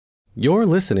You're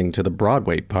listening to the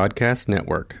Broadway Podcast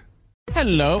Network.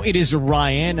 Hello, it is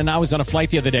Ryan, and I was on a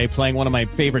flight the other day playing one of my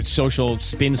favorite social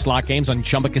spin slot games on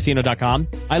ChumbaCasino.com.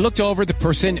 I looked over at the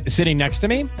person sitting next to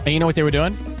me, and you know what they were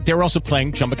doing? They were also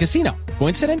playing Chumba Casino.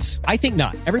 Coincidence? I think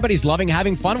not. Everybody's loving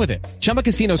having fun with it. Chumba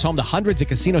Casino is home to hundreds of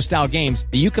casino-style games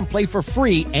that you can play for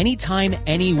free anytime,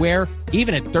 anywhere,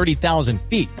 even at 30,000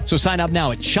 feet. So sign up now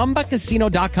at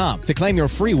ChumbaCasino.com to claim your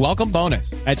free welcome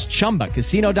bonus. That's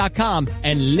ChumbaCasino.com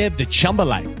and live the Chumba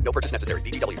life. No purchase necessary.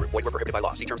 VGW. Void where prohibited by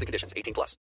law. See terms and conditions.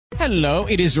 18+. Hello,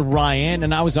 it is Ryan,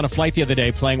 and I was on a flight the other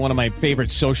day playing one of my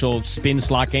favorite social spin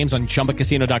slot games on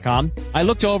ChumbaCasino.com. I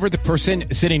looked over at the person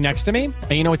sitting next to me,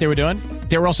 and you know what they were doing?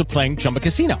 They were also playing Chumba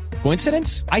Casino.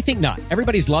 Coincidence? I think not.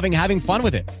 Everybody's loving having fun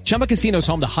with it. Chumba Casino is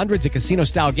home to hundreds of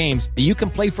casino-style games that you can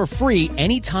play for free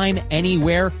anytime,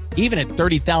 anywhere, even at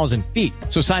 30,000 feet.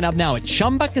 So sign up now at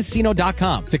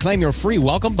ChumbaCasino.com to claim your free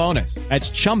welcome bonus. That's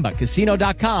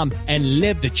ChumbaCasino.com and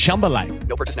live the Chumba life.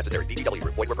 No purchase necessary. VGW.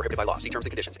 Void where prohibited by law. See terms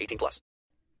and conditions. 18+. 3, 2,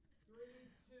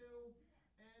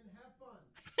 and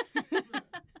have fun.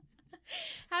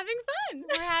 Having fun.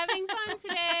 We're having fun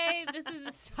today. This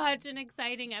is such an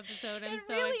exciting episode. I'm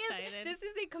so excited. This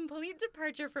is a complete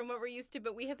departure from what we're used to,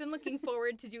 but we have been looking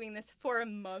forward to doing this for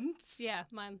months. Yeah,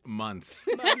 months. Months.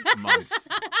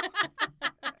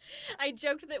 I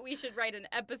joked that we should write an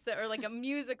episode or like a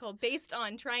musical based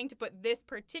on trying to put this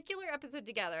particular episode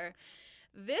together.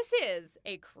 This is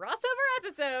a crossover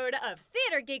episode of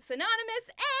Theater Geeks Anonymous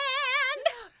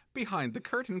and Behind the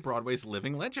Curtain, Broadway's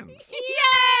Living Legends. Yay!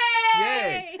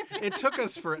 Yay! It took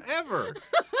us forever.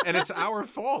 And it's our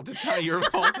fault. It's not your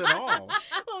fault at all.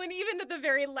 Well, and even at the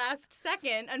very last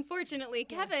second, unfortunately,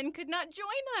 Kevin could not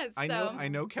join us. I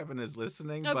know Kevin is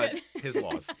listening, Oh, but good. his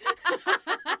loss.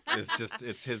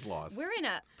 It's his loss. We're in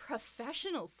a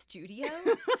professional studio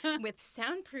with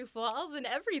soundproof walls and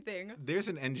everything. There's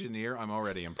an engineer. I'm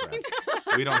already impressed.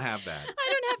 We don't have that.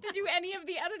 I don't have to do any of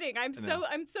the editing. I'm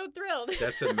so thrilled.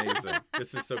 That's amazing.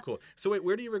 This is so cool. So wait,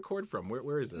 where do you record from?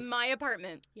 Where is this? My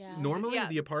apartment. Yeah. Normally Yeah.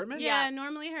 the apartment? Yeah,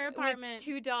 normally her apartment. With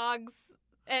 2 dogs.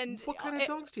 And What kind of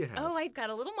dogs do you have? Oh, I've got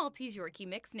a little Maltese Yorkie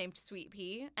mix named Sweet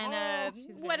Pea, and she's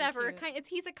very whatever cute.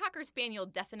 he's a Cocker Spaniel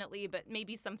definitely, but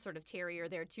maybe some sort of terrier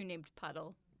there too named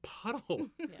Puddle. Puddle.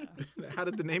 Yeah. How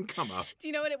did the name come up? Do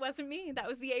you know what? It wasn't me. That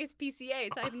was the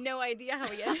ASPCA, so I have no idea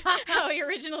how he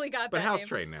originally got But that house name.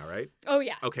 trained now, right? Oh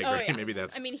yeah. Okay, Oh, great. yeah. Maybe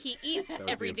that's. I mean, he eats That was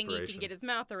the everything he can inspiration. get his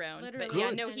mouth around. Literally. But yeah,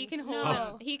 Good. no, he can hold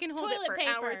No. it. He can hold Toilet it for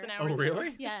paper. hours and Oh, hours.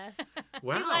 really? Yes.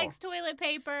 Wow. He likes toilet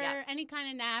paper, Yeah. any kind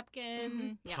of napkin.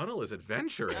 Mhm, yeah. Puddle is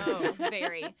adventurous. Oh,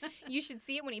 very. You should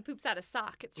see it when he poops out a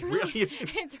sock. It's really, Really?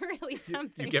 it's really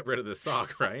something. You get rid of the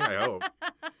sock, right? I hope.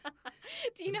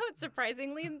 Do you know what?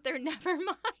 Surprisingly, they're never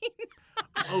mine.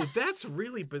 Oh, that's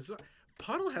really bizarre.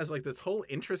 Puddle has like this whole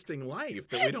interesting life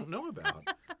that we don't know about.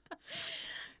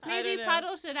 I Maybe don't know.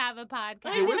 Puddle should have a podcast.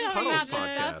 Hey, where's Just Puddle's about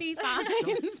the stuff podcast? he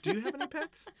finds. Do you have any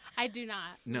pets? I do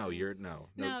not. No, you're no.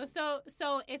 No,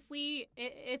 so if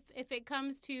it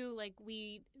comes to like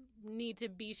we need to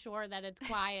be sure that it's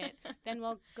quiet, then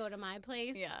we'll go to my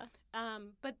place. Yeah.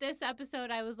 But this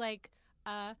episode I was like,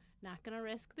 not gonna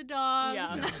risk the dogs.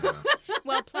 Yeah. No.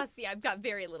 Well, plus, yeah, I've got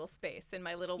very little space in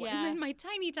my little Yeah. in my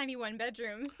tiny, tiny one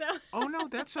bedroom. So Oh no,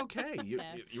 that's okay. You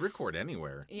Yeah. you record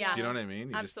anywhere. Yeah. Do you know what I mean?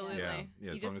 You absolutely, Just, yeah, you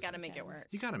as long just as- got to make it work.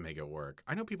 You got to make it work.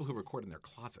 I know people who record in their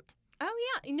closet.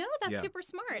 Oh yeah, no, that's Yeah. super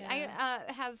smart. Yeah.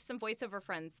 I have some voiceover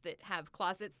friends that have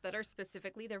closets that are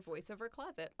specifically their voiceover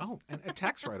closet. Oh, and a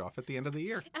tax write-off at the end of the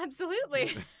year. Absolutely.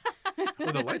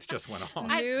 Oh, the lights just went on.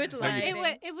 Mood lighting.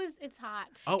 It's hot.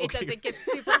 Oh, It okay. does. It gets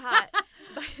super hot.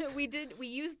 But we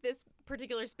used this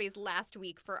particular space last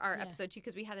week for our Yeah. episode too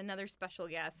because we had another special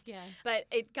guest. Yeah. But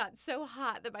it got so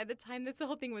hot that by the time this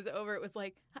whole thing was over, it was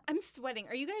like, I'm sweating.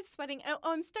 Are you guys sweating? Oh,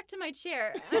 I'm stuck to my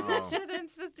chair. I'm not Oh. sure that I'm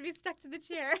supposed to be stuck to the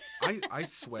chair. I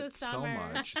sweat so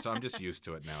summer. much, so I'm just used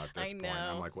to it now at this I point.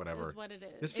 I'm know. like, whatever. Is what it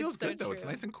is. This feels so good though. It's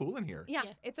true. nice and cool in here. Yeah,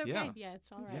 Yeah. it's okay. Yeah. Yeah, it's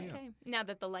all It's right. Yeah. okay. Now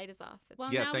that the light is off. It's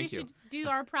Well, Yeah, now we thank you. should do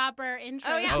our proper intro.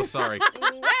 Oh, yeah. Oh, sorry.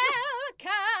 Welcome.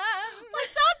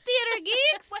 What's up, theater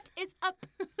geeks? What is up,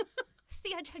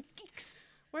 theater geeks?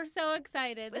 We're so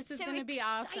excited. We're This is so going to be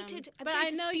awesome. excited. I'm But going I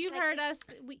to know speak you've like heard this.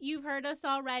 us. You've heard us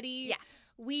already. Yeah.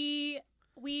 We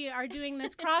are doing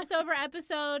this crossover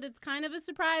episode. It's kind of a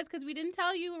surprise because we didn't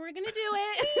tell you we were going to do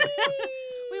it.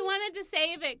 We wanted to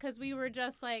save it because we were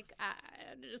just like,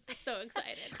 just so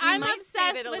excited. I'm might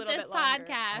save obsessed it a with little this bit longer.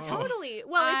 podcast. Totally.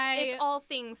 Well, I- it's all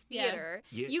things Yeah. theater.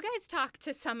 Yeah. You guys talk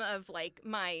to some of like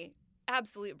my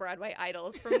absolute Broadway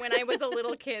idols from when I was a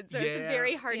little kid, so it's Yeah.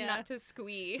 very hard Yeah. not to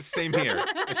squeeze. Same here,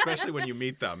 especially when you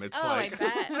meet them. It's Oh, I like,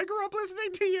 bet. I grew up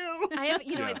listening to you. I have,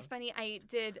 Yeah. it's funny. I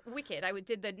did Wicked. I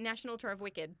did the national tour of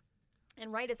Wicked.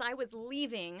 And right as I was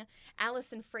leaving,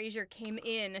 Allison Frazier came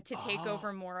in to take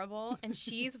over Morrible, and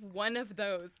she's one of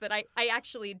those that I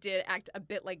actually did act a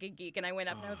bit like a geek, and I went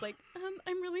up and I was like,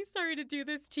 I'm really sorry to do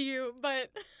this to you, but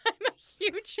I'm a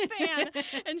huge fan,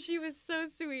 and she was so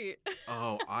sweet.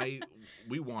 Oh,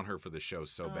 we want her for the show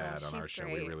so bad on our she's show.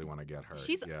 We great. really want to get her.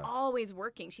 She's yeah. always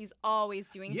working. She's always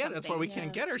doing Yeah, something. that's why we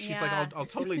can't get her. She's like, Yeah. I'll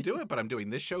totally do it, but I'm doing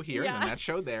this show here and then Yeah. that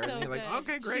show there. So and you're like, good.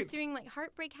 okay, great. She's doing like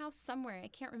Heartbreak House somewhere. I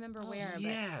can't remember where. But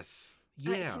Yes.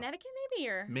 Yeah. Connecticut maybe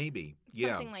or Maybe.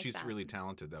 Yeah. Something like She's that. really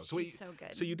talented though. She's so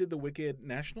good. So you did the Wicked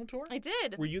national tour? I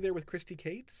did. Were you there with Christy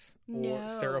Cates or No.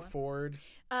 Sarah Ford?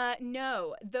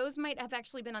 No, those might have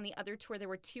actually been on the other tour. There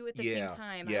were two at the Yeah, same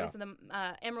time. yeah. I was in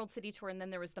the Emerald City tour, and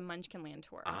then there was the Munchkinland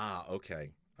tour. Ah,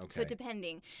 okay. So Okay.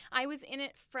 depending. I was in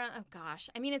it from, oh gosh.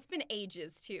 I mean, it's been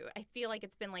ages too. I feel like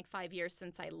it's been like 5 years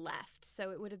since I left.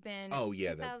 So it would have been Oh,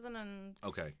 yeah, 2012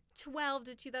 Okay.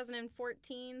 to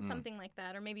 2014, something like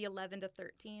that. Or maybe 11 to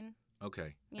 13.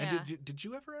 Okay. Yeah. And did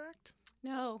you ever act?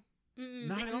 No. Mm-mm.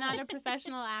 Not at I'm not all. a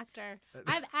professional actor.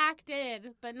 I've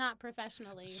acted, but not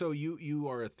professionally. So you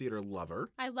are a theater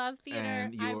lover. I love theater.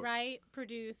 And I you're- write,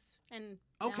 produce, and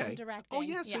now I'm Okay. directing. Oh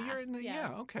yeah, so Yeah. you're in the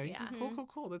Yeah. okay. Yeah.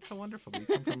 Cool. That's so wonderful. You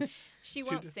come from, She So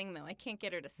won't d- sing though. I can't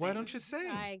get her to sing. why don't you sing?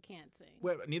 I can't sing.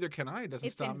 Well, neither can I. It doesn't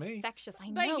It's stop me. infectious.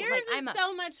 I But know. yours like, is I'm a,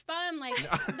 so much fun. Like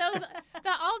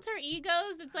the alter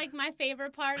egos, it's like my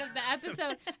favorite part of the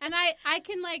episode. And I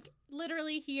can like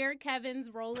literally hear Kevin's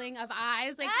rolling of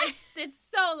eyes. Like it's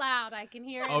so loud I can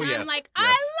hear it. Oh, and yes, I'm like, yes. I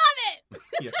love it.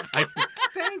 Yeah.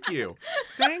 Thank you.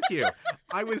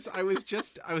 I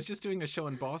was just doing a show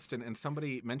in Boston, and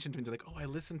somebody mentioned to me, they're like, "Oh, I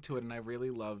listened to it, and I really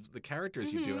love the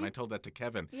characters you do." And I told that to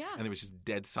Kevin, Yeah. and there was just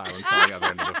dead silence on the other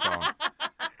end of the phone.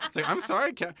 It's like, I'm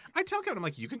sorry, Kevin. I tell Kevin, I'm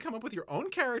like, you can come up with your own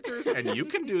characters, and you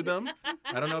can do them.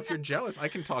 I don't know if you're jealous. I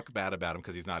can talk bad about him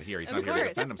because he's not here. He's not of here to course.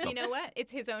 defend himself. You know what?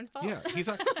 It's his own fault. Yeah, he's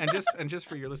on, and just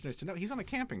for your listeners to know, he's on a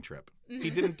camping trip. He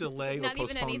didn't delay or Not even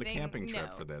postpone the anything- camping trip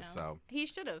no, for this. no. So He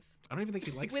should have. I don't even think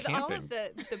he likes With camping. all of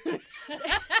the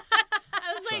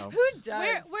I was like, So- who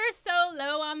does? we're so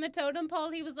low on the totem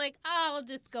pole. He was like, oh, I'll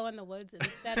just go in the woods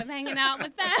instead of hanging out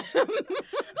with them.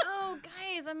 Oh,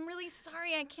 guys, I'm really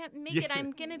sorry. I can't make Yeah. it.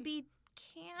 I'm gonna be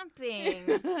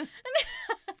camping.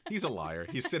 He's a liar.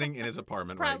 He's sitting in his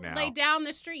apartment right now, Probably down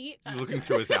the street. looking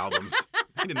through his albums.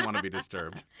 He didn't want to be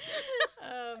disturbed.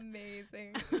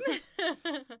 Amazing.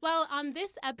 Well, on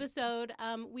this episode,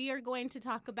 we are going to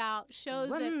talk about shows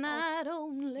that. One night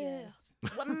only. Yes.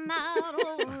 One night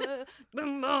only. I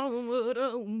don't know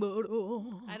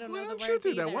Why the don't words you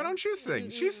do that? either. Why don't you sing?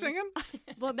 She's singing.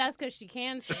 Well, that's because she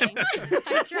can sing.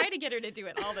 I try to get her to do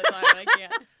it all the time. I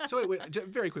can't. So wait,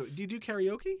 very quickly, do you do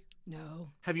karaoke? No.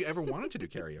 Have you ever wanted to do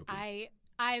karaoke?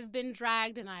 I've been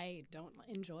dragged and I don't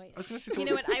enjoy it. I was going to say. So You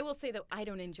know what? I will say though, I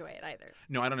don't enjoy it either.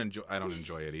 No, I don't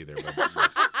enjoy it either. But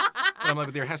I'm like,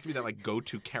 but there has to be that like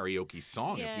go-to karaoke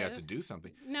song if you have Yes. to do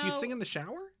something. No. Do you sing in the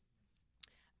shower?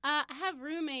 I have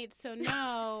roommates, so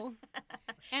no.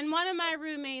 And one of my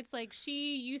roommates, like,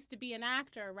 she used to be an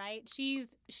actor, right? She's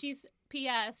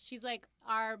P.S. She's like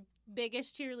our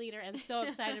biggest cheerleader and so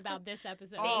excited about this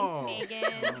episode. Oh.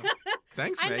 Megan.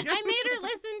 Thanks, I Megan. made her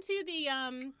listen to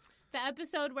the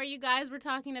episode where you guys were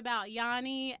talking about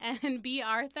Yanni and B.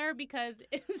 Arthur because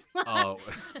it's like, Oh.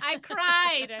 I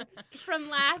cried from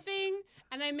laughing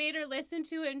and I made her listen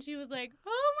to it and she was like,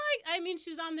 oh my, I mean, she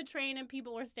was on the train and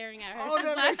people were staring at her. Oh, She's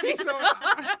that makes me laughing so.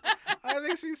 hard. That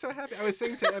makes me so happy. I was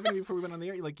saying to Evan before we went on the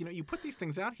air, like, you put these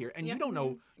things out here, and you don't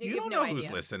know, You you have don't no know who's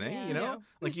idea. listening. Yeah. You know,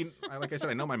 No. like I said,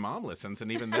 I know my mom listens, and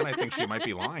even then, I think she might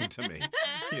be lying to me.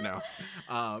 You know,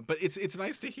 but it's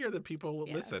nice to hear that people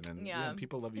Yeah. listen, and Yeah.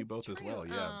 people love you both as well.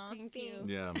 Yeah, Aw, Thank you.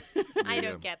 yeah. I Yeah.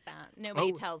 don't get that.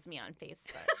 Nobody Oh. tells me on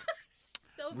Facebook.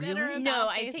 So Really? bitter about No,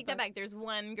 I take that Facebook. back. There's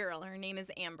one girl. Her name is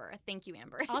Amber. Thank you,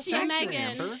 Amber. Also Thank you, Megan,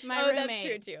 Amber. my oh, roommate. that's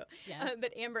true too. Yes.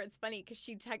 But Amber, it's funny because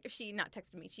she not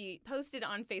texted me. She posted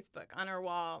on Facebook on her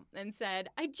wall and said,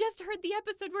 "I just heard the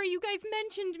episode where you guys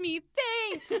mentioned me.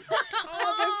 Thanks."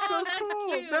 Oh, that's so that's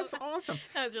cool. cute. That's awesome.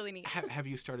 That was really neat. Have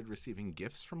you started receiving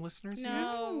gifts from listeners yet?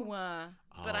 No.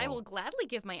 But I Oh. will gladly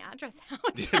give my address out.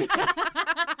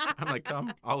 I'm like,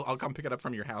 come. I'll come pick it up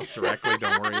from your house directly.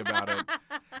 Don't worry about it.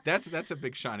 That's a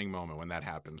big shining moment when that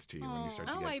happens to you when you start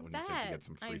to Oh, get I when you start to get bet.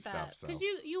 some I free stuff. bet. So Because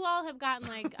you all have gotten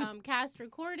like cast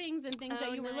recordings and things Oh,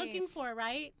 that you were looking nice. for,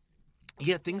 right?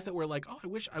 Yeah, things that were like, oh,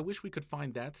 I wish we could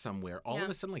find that somewhere. All of Yeah.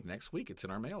 a sudden, like next week, it's in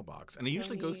our mailbox, and it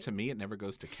usually goes neat. to me. It never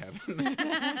goes to Kevin.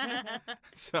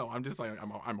 So I'm just like,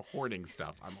 I'm hoarding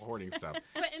stuff.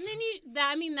 But and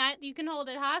then that you can hold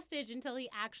it hostage until he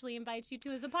actually invites you to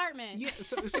his apartment. Yeah,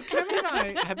 so Kevin and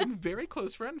I have been very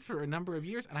close friends for a number of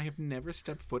years, and I have never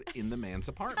stepped foot in the man's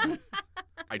apartment.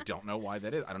 I don't know why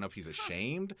that is. I don't know if he's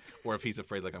ashamed or if he's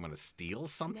afraid like I'm going to steal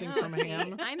something No, from see,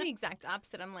 him. I'm the exact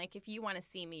opposite. I'm like, if you want to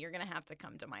see me, you're gonna have to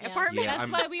come to my Yeah. apartment. Yeah, That's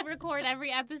I'm- why we record every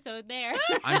episode there.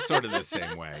 I'm sort of the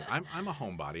same way. I'm a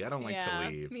homebody. I don't like Yeah, to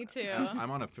leave. me too.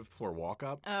 I'm on a 5th floor walk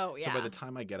up. Oh yeah. So by the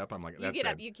time I get up, I'm like, you that's get it.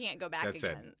 up, you can't go back That's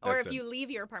it. again. Or That's if it. you leave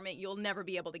your apartment, you'll never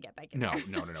be able to get back in. No. there.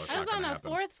 It's I not was going on to a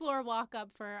happen. 4th floor walk up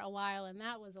for a while, and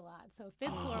that was a lot. So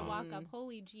 5th floor walk up,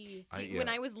 holy jeez. When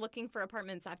I was looking for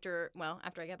apartments after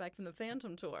I got back from the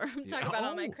Phantom tour, talk Yeah. about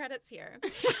all my Oh. credits here.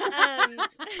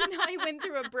 I went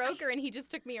through a broker and he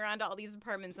just took me around to all these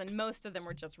apartments, and most of them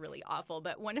were just really awful.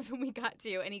 But one of them we got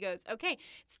to, and he goes, "Okay,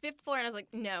 it's 5th floor," and I was like,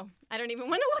 "No, I don't even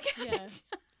want to look at Yeah.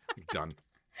 it." Done.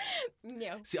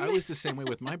 No. See, I was the same way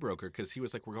with my broker because he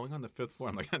was like, we're going on the 5th floor.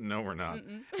 I'm like, no, we're not.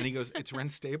 Mm-mm. And he goes, it's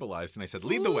rent stabilized. And I said,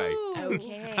 lead the way. Ooh.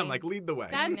 Okay. I'm like, lead the way.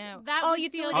 That's No. that Oh, would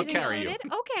utilities seal I'll the carry deal. you.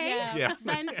 included? Okay. Yeah, Yeah.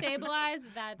 Then stabilized.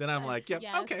 That's Then I'm like, yep,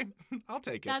 yes. okay, I'll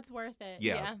take it. That's worth it.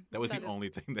 yeah, yeah, that was that the is- only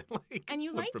thing that like. And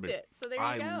you flipped for liked me. it, so there you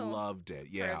I go. loved it.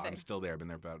 Yeah, I'm Perfect. still there. I've been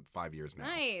there about 5 years now.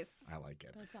 Nice. I like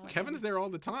it. That's awesome. Kevin's there all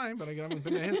the time, but I haven't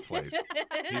been to his place.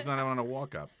 He's not on a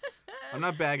walk up. I'm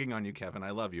not bagging on you, Kevin. I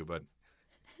love you, but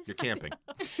you're camping.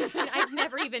 I've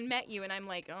never even met you, and I'm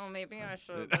like, oh, maybe I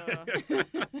should.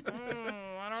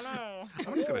 I don't know.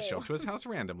 I'm just going to show up to his house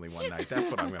randomly one night. That's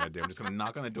what I'm going to do. I'm just going to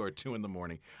knock on the door at 2 a.m.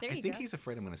 There I you think go. he's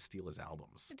afraid I'm going to steal his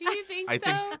albums. Do you think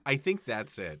so? I think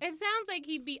that's it. It sounds like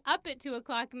he'd be up at 2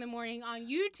 o'clock in the morning on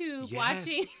YouTube Yes.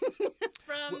 watching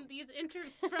from Well- these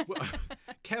Well,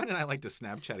 Kevin and I like to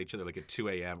Snapchat each other like at 2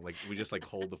 a.m. Like we just like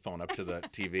hold the phone up to the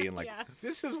TV and like, Yeah.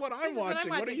 this is what This I'm is what I'm watching.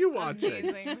 What are watching. you watching?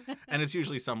 Amazing. And it's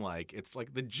usually some like it's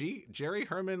like the Jerry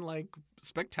Herman like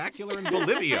spectacular in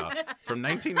Bolivia from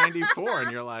 1994,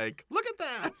 and you're like, look at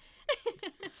that.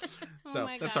 Oh So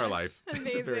my that's our gosh. life.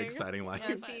 It's a very Amazing. exciting life.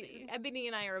 Yeah, Funny. see, Ebony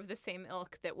and I are of the same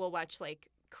ilk that will watch like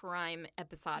crime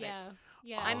episodics.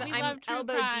 Yeah. I'm, We I'm love true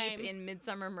elbow crime. deep in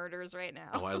Midsummer Murders right now.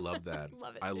 Oh, I love that.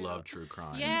 Love it I too. love true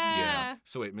crime. Yeah.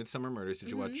 So wait, Midsummer Murders. Did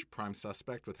you Mhm. watch Prime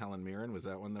Suspect with Helen Mirren? Was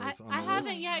that one that I, was on I the haven't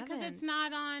list? yet because it's haven't.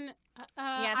 not on.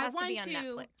 Yeah, it I has want to be on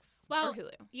Netflix Well, or Hulu.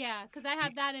 Yeah, because I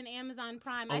have that in Amazon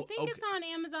Prime. I Oh, think okay. it's on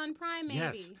Amazon Prime, maybe.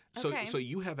 Yes. So Okay. so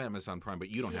you have Amazon Prime, but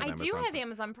you don't have I Amazon do have Prime.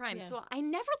 Amazon Prime, Yeah. so I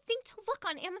never think to look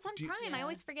on Amazon Do you- Prime. I Yeah.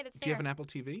 always forget it's there. Do you have an Apple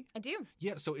TV? I do.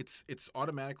 Yeah, so it's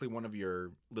automatically one of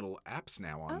your little apps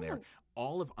now on there. Oh.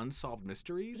 All of Unsolved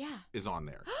Mysteries Yeah. is on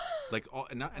there. Like all,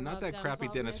 and not I and not love that crappy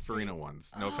Unsolved Dennis Farina Mysteries.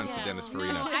 ones. No offense to Yeah. Dennis No,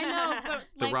 Farina. I know, but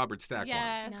The like, Robert Stack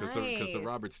yes. ones, because the Nice.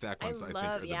 Robert Stack I ones I think love-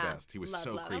 are the yeah. best. He was Love,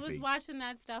 so love. I creepy. was watching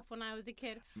that stuff when I was a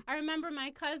kid. I remember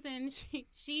my cousin.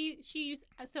 She used.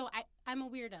 So I'm a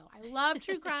weirdo. I love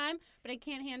true crime, but I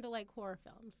can't handle like horror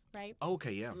films. Right?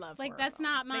 Okay, yeah. Love Like, horror that's films.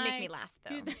 not They make my- me laugh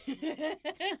though.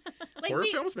 like Horror the,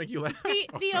 films make you laugh.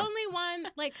 the only one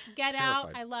like Get Out.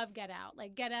 Terrified. I love Get Out.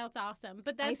 Like Get Out's awesome,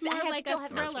 but I that's see- I more have- like still a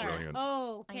have That's thriller. brilliant.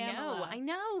 Oh, I know. Pamela. I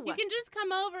know. You can just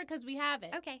come over because we have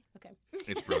it. Okay. Okay.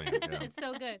 It's brilliant. Yeah. It's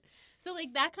so good. So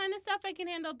like that kind of stuff I can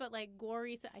handle, but like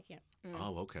gory stuff I can't.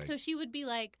 Oh, okay. So she would be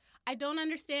like, I don't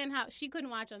understand how she couldn't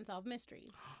watch Unsolved Mysteries.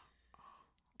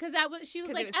 Because that was she was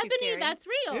 'Cause like, it was too Ebony, scary? that's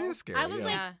real. It is scary, I was yeah.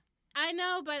 like, Yeah. I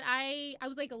know, but I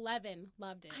was like 11,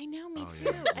 loved it. I know, me Oh, too.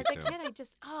 yeah, me As a too. kid, I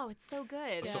just it's so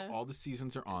good. So Yeah. all the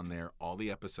seasons are on there. All the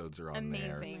episodes are on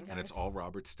there. Amazing. And it's all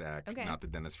Robert Stack, Okay. not the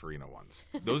Dennis Farina ones.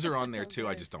 Those are on there So too.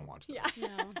 I good. just don't watch them. Yeah.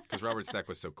 No. Because Robert Stack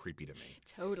was so creepy to me.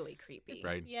 Totally creepy.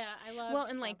 Right? Yeah, I love. Well,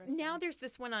 and like now there's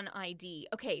this one on ID.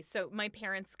 Okay, so my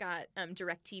parents got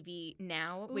DirecTV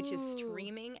Now, which is Ooh.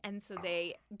 streaming, and so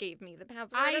they gave me the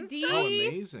password. and ID? stuff. Oh,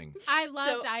 amazing. I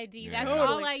loved So- ID. Yeah. That's Totally.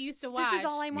 all I used to watch. This is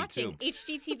all I'm Me watching. too.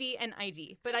 HGTV and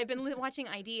ID. But I've been watching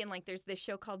ID, and like there's this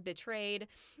show called Betrayed.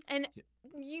 And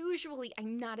usually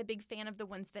I'm not a big fan of the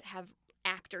ones that have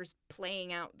actors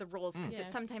playing out the roles because Yeah.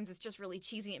 sometimes it's just really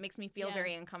cheesy. It makes me feel Yeah.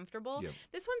 very uncomfortable. Yep.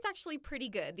 This one's actually pretty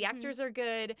good. The Mhm. actors are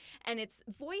good, and it's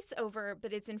voiceover,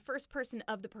 but it's in first person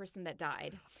of the person that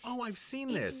died. Oh, I've seen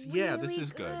It's this. Yeah, this really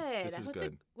is good. This good. is What's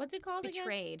good. What's it called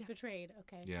Betrayed. again? Betrayed.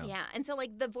 Okay. Yeah. Yeah, and so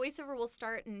like the voiceover will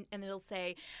start and it'll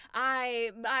say,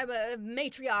 I'm a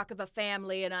matriarch of a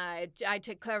family and I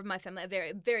took care of my family. I'm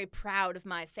very, very proud of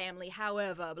my family.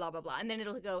 However, blah, blah, blah. And then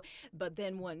it'll go, but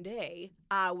then one day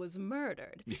I was murdered.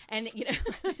 And, you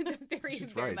know, very,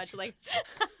 She's very right. much like,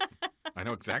 I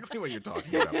know exactly what you're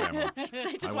talking about, Pamela.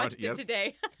 I just I watched yes. it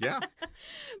today. Yeah.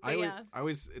 I yeah.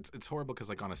 always it's horrible because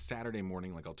like on a Saturday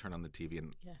morning, like I'll turn on the TV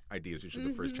and Yeah. ID is usually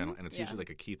the first channel, and it's Yeah. usually like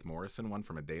a Keith Morrison one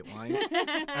from a Dateline,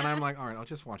 and I'm like, all right, I'll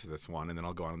just watch this one, and then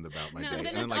I'll go on about my No, day. then and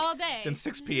it's then like all day. then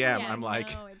 6 p.m. Yes. I'm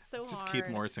like, No, it's so just hard. Keith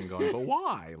Morrison going, but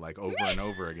why? Like over and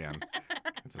over again.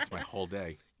 That's my whole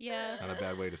day. Yeah. Not a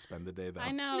bad way to spend the day though.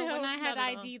 I know. No, when I had not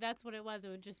at all. ID, that's what it was. It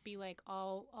would just be like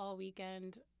all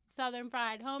weekend. Southern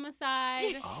Fried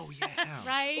Homicide. Oh yeah.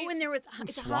 Right? Oh, and there was Some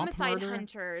it's Swamp Homicide Murder?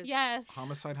 Hunters. Yes.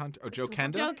 Homicide Hunter. Oh, Joe It's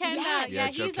Kenda. Joe Kenda. Yes. Yeah,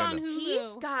 Yes, Joe he's on Kenda. Hulu.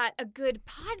 He's got a good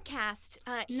podcast.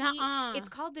 Nuh-uh. It's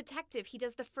called Detective. He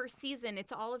does the first season.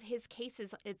 It's all of his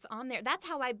cases. It's on there. That's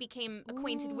how I became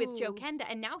acquainted with Joe Ooh. Kenda,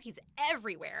 and now he's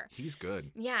everywhere. He's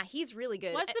good. Yeah, he's really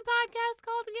good. What's the podcast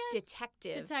called again?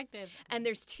 Detective? Detective. And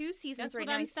there's 2 seasons That's right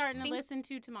what now. I'm I starting to think- listen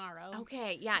to tomorrow.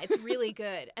 Okay, yeah, it's really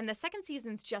good. And the second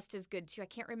season's just as good too. I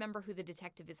can't remember who the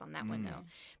detective is on that one though.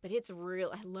 But it's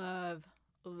real. I love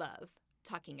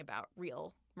talking about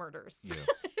real murders. Yeah.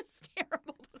 It's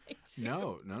terrible, but I do.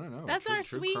 No. That's true, our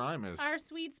true sweet crime is. our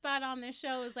sweet spot on this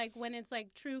show is like when it's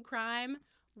like true crime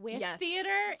with Yes. theater.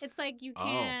 It's like you Oh.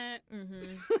 can't.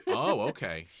 Oh,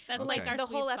 okay. That's Okay. like our The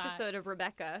sweet whole spot. episode of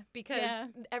Rebecca, because Yeah.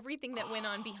 everything that went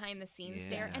on behind the scenes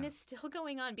there, and Yeah. is still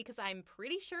going on, because I'm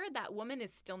pretty sure that woman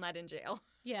is still not in jail.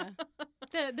 Yeah.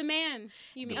 The man,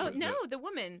 you mean? Oh The- no, the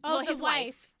woman. Oh, well, the his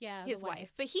wife. Yeah, his the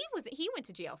wife. But he went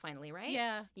to jail finally, right?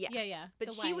 Yeah. Yeah. Yeah. But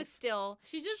the she wife. was still.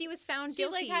 She was found She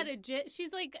guilty. like had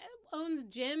she's like owns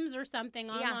gyms or something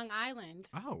on Yeah. Long Island.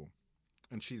 Oh,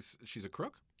 and she's a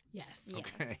crook. Yes. Yes.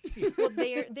 Okay. Well,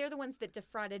 they're the ones that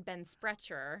defrauded Ben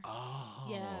Sprecher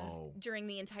Oh. during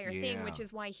the entire thing, which Yeah.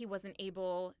 is why he wasn't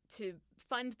able to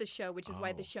fund the show, which is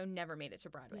why the Oh. show never made it to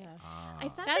Broadway. Yeah. I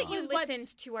thought That that you was what's-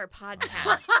 listened to our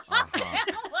podcast.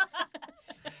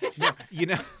 No, you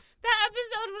know. That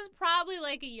episode was probably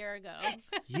like a year ago.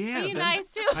 Yeah. Be that-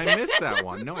 nice to I missed that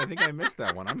one. No, I think I missed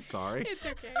that one. I'm sorry. It's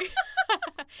okay.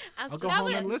 I'll go That home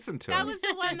was- and listen to That it. was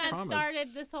the one that Promise.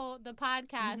 started the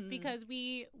podcast Mhm. because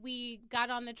we got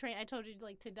on the train. I told you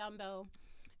like to Dumbo,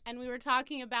 and we were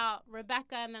talking about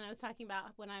Rebecca, and then I was talking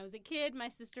about when I was a kid, my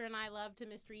sister and I loved to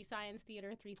Mystery Science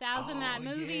Theater 3000, that Oh,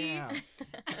 movie. Yeah.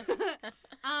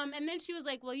 And then she was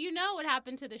like, "Well, you know what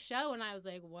happened to the show," and I was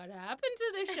like, "What happened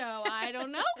to the show? I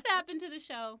don't know what happened to the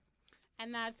show."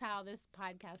 And that's how this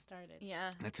podcast started. Yeah.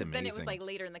 That's 'Cause Then it was amazing. like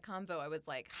later in the convo, I was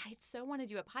like, I so want to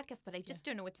do a podcast, but I just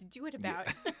don't know what to do it about.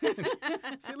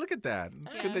 See, look at that.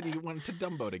 It's good that you went to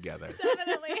Dumbo together.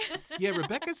 Definitely. Yeah,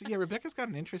 Rebecca's got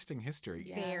an interesting history.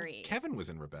 Yeah. Very. Kevin was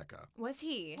in Rebecca. Was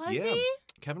he? Was yeah. he?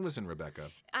 Kevin was in Rebecca.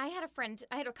 I had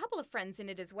a couple of friends in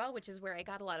it as well, which is where I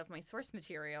got a lot of my source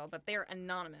material, but they're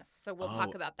anonymous. So we'll talk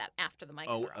Oh. about that after the mics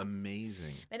Oh, are off.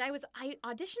 amazing. And I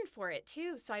auditioned for it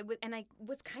too. So I was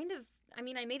kind of, I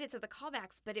made it to the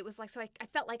callbacks, but it was like, so I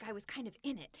felt like I was kind of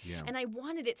in it. Yeah. And I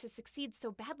wanted it to succeed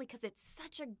so badly because it's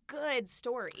such a good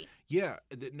story. Yeah,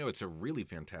 no, it's a really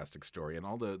fantastic story, and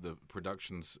all the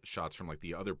productions shots from like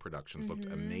the other productions looked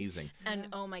Mm-hmm. amazing. And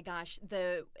oh my gosh,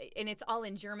 and it's all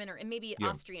in German or maybe Yeah.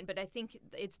 Austrian, but I think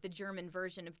it's the German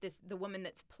version of the woman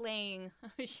that's playing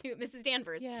Mrs.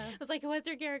 Danvers. Yeah. I was like, what's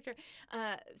her character?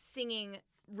 Singing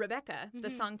Rebecca, the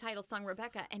Mhm. title song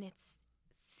Rebecca, and it's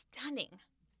stunning.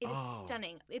 It is Oh.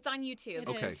 stunning. It's on YouTube. It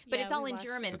Okay. is. But Yeah, it's all we in watched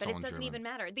German, it. but It's it all in doesn't German. even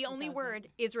matter. The only doesn't. word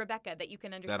is Rebecca that you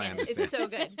can understand. understand. It's so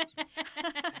good.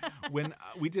 When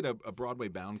we did a Broadway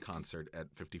Bound concert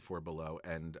at 54 Below,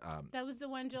 and That was the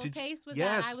one Jill Did- Pace was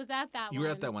yes. at. I was at that one. you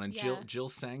were at that one, and Yeah. Jill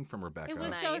sang from Rebecca. It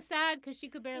was so Nice. sad because she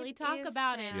could barely It talk is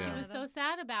about it. She sad. was so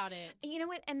sad about it. You know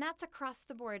what? And that's across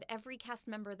the board. Every cast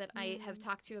member that I have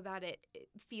talked to about it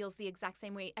feels the exact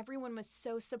same way. Everyone was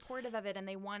so supportive of it, and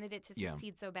they wanted it to Yeah.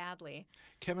 succeed so badly.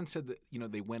 Kevin said that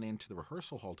they went into the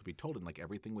rehearsal hall to be told, and like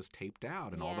everything was taped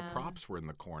out, and all the Yeah. props were in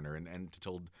the corner, and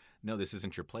told, no, this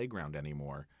isn't your playground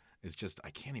anymore. It's just, I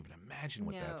can't even imagine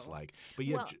what that's No. like. But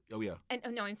yeah, Well, oh yeah,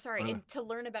 And no, I'm sorry. Oh, no. And to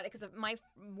learn about it, because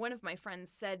one of my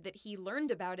friends said that he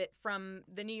learned about it from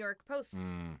the New York Post,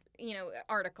 Mm.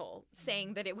 article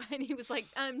saying that it. And he was like,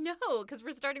 no, because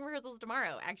we're starting rehearsals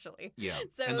tomorrow, actually. Yeah,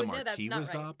 So, and the no, that's marquee not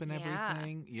was right. up and Yeah.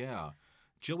 everything. Yeah.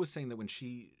 Jill was saying that when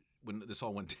this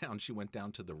all went down, she went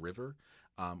down to the river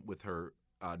with her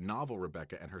novel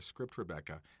Rebecca and her script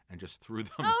Rebecca, and just threw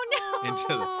them Oh no!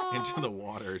 into the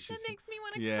water. That makes me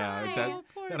want to yeah, cry. Oh,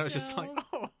 poor that I was just like,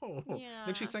 Jill. oh. Yeah.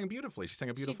 Then she sang beautifully. She sang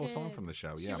a beautiful song did. from the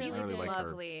show. She Yeah, really I really did. like her.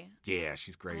 Lovely. Yeah,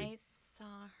 she's great. I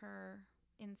saw her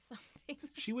in something.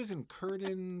 She was in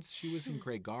Curtains. She was in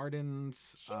Grey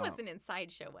Gardens. She wasn't in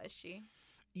Sideshow, was she?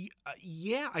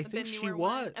 Yeah, I think The she newer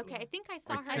was. one? Okay, I think I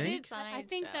saw I her I in did. Sideshow. I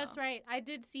think that's right. I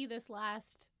did see this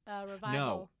last revival.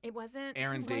 No. It wasn't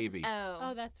Aaron it wasn't- Davey.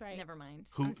 Oh, that's right. Never mind.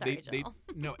 Who I'm sorry, they Jill.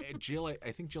 no Jill.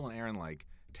 I think Jill and Aaron like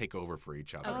take over for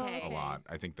each other Okay. a lot.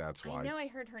 I think that's why. I know I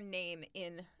heard her name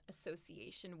in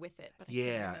association with it, but I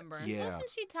Yeah, can't remember. yeah.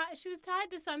 Wasn't she tied? She was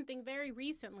tied to something very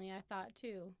recently, I thought,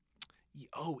 too.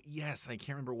 Oh yes, I can't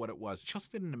remember what it was. She also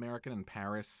did an American in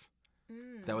Paris.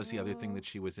 Mm. That was the other thing that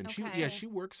she was in. Okay. She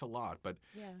works a lot, but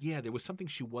Yeah. yeah, there was something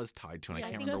she was tied to, and Yeah,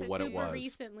 I can't think remember what it super was.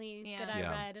 recently Yeah. that I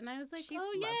Yeah. read, and I was like, She's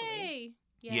oh, lovely. yay.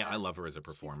 Yeah. I love her as a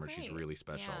performer. She's great. really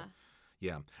special.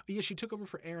 Yeah. Yeah, she took over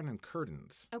for Aaron in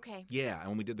Curtains. Okay. Yeah, and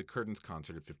when we did the Curtains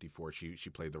concert at 54, she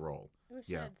played the role. I wish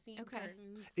Yeah. I had seen Okay.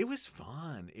 Curtains. It was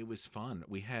fun. It was fun.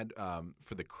 We had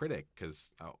for the critic,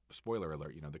 because spoiler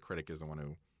alert, the critic is the one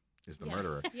who is the Yeah.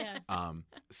 murderer. Yeah.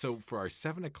 So for our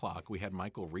 7 o'clock, we had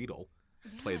Michael Riedel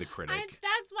play the critic.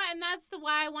 That's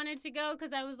why I wanted to go,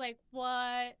 because I was like,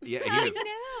 what? Yeah, I he is.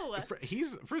 know.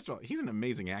 He's first of all, he's an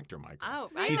amazing actor, Michael. Oh,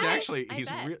 He's I bet. actually I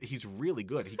bet. he's really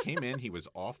good. He came in, he was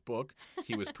off book,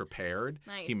 he was prepared,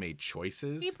 Nice. he made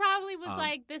choices. He probably was Um,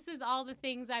 like, this is all the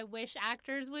things I wish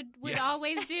actors would Yeah.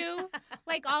 always do.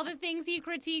 Like all the things he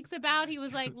critiques about, he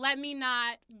was like, let me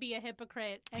not be a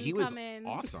hypocrite and He was come in.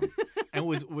 awesome. And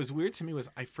what was weird to me was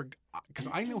I forgot, because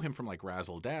I know him from like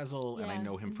Razzle Dazzle, and I Yeah.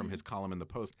 know him from his column in the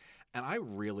Post, and I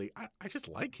just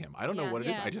like him. I don't know Yeah. what it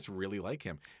is. Yeah. I just really like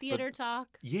him. Theater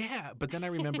talk. Yeah, but then I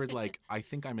remembered like I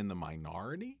think I'm in the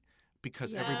minority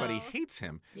because everybody Yeah. hates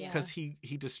him Yeah. because he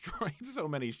destroyed so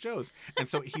many shows, and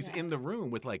so he's Yeah. in the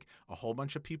room with like a whole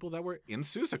bunch of people that were in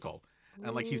Seussical.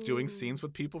 And like he's doing Ooh. scenes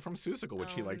with people from Seussical,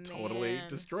 which he Oh, like totally man.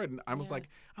 destroyed. And I was Yeah.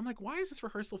 I'm like, why does this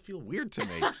rehearsal feel weird to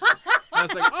me? And I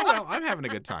was like, oh well, I'm having a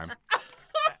good time.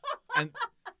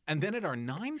 And then at our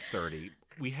 9:30,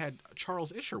 we had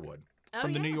Charles Isherwood Oh,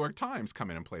 from the New yeah. York Times come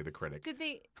in and play the critic. Did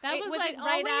they? That it- was like it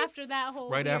right always- after that whole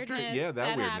Right after- weirdness yeah,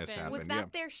 that weirdness happened. happened. Was yeah.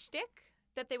 that their shtick?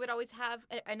 That they would always have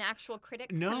an actual critic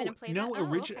come No, in and play no. that?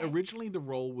 Oh, okay. Originally, the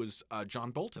role was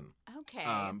John Bolton Okay.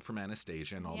 from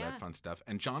Anastasia and all Yeah. that fun stuff.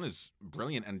 And John is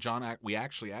brilliant. And John, we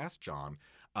actually asked John,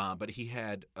 but he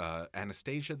had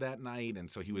Anastasia that night,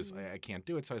 and so he was, I can't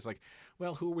do it. So I was like,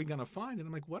 well, who are we going to find? And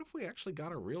I'm like, what if we actually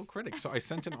got a real critic? So I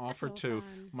sent an offer So to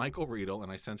fun. Michael Riedel,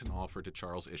 and I sent an offer to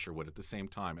Charles Isherwood at the same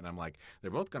time. And I'm like, they're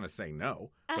both going to say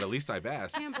no, but at least I've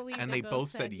asked. Can't believe And they both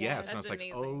said yes. And I That's was like,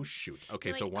 amazing. oh, shoot. Okay,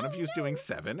 You're so like, one of oh, you's no. doing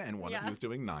 7 and one of Yeah. you's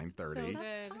doing 9:30. So That's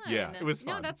good. fun. Yeah, it was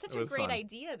No, fun. that's such It a was great fun.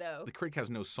 idea, though. The critic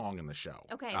has no song in the show.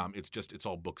 Okay. It's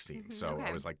all book scenes. So Okay.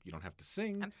 I was like, you don't have to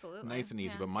sing. Absolutely. Nice and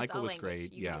easy. Yeah. But It's Michael all was language.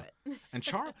 great. You can Yeah. do it. And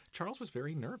Charles was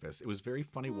very nervous. It was very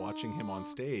funny watching him on Aw.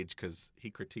 stage because he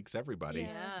critiques everybody.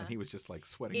 Yeah. And he was just like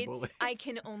sweating It's, bullets. I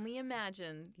can only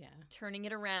imagine Yeah. turning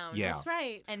it around. Yeah. That's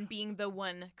right. And being the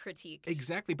one critiqued.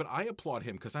 Exactly. But I applaud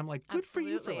him because I'm like, good for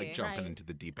you for like Absolutely. jumping Right. into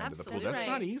the deep end of the pool. Absolutely. That's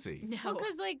not Right. easy. No. Well,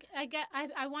 because like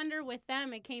I wonder with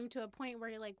them, it came to a point where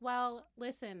you're like, well,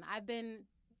 listen, I've been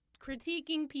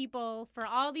critiquing people for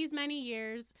all these many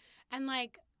years, and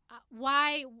like,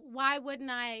 why wouldn't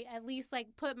I at least like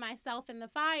put myself in the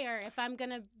fire if I'm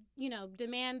gonna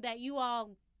demand that you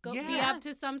all be Yeah. up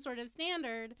to some sort of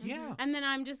standard, Yeah. and then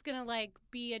I'm just gonna like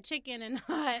be a chicken and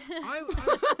not,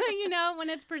 I when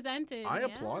it's presented.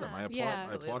 applaud him. I applaud. Yeah.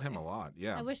 I applaud him a Absolutely. lot.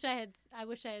 Yeah. I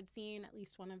wish I had seen at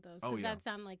least one of those. Oh, 'Cause yeah. that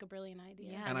sounded like a brilliant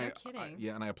idea. Yeah. and no I kidding.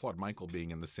 yeah, and I applaud Michael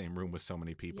being in the same room with so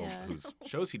many people Yeah. whose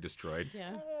shows he destroyed.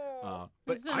 Yeah.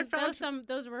 But I found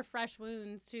Those were fresh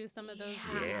wounds too. Some of those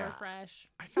wounds Yeah. were fresh.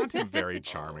 I found him very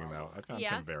charming, though. I found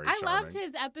Yeah. him very I charming. loved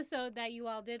his episode that you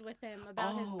all did with him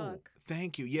about his book.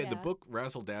 Thank you. Yeah, the Yeah. book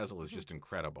Razzle Dazzle is just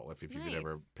incredible. If you've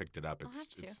ever Nice. picked it up, I'll have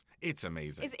to. it's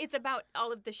amazing. It's about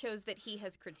all of the shows that he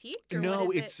has critiqued? Or No,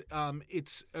 what is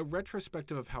it's a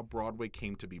retrospective of how Broadway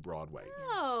came to be Broadway.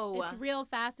 Oh. It's real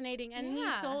fascinating, and he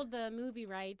Yeah. sold the movie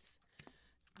rights.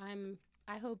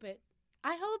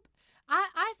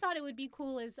 I thought it would be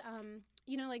cool as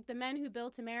like The Men Who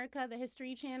Built America, the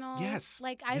History Channel. Yes,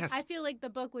 Like yes. I feel like the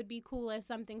book would be cool as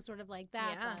something sort of like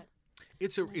that. Yeah. But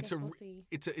It's I a guess we'll see.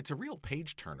 it's a real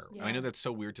page turner. And I Yeah. know that's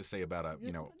so weird to say about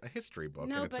a history book.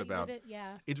 No, and it's but about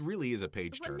yeah. it really is a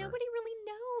page Well, turner. nobody really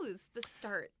knows the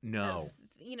start No.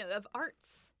 of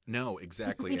arts. No,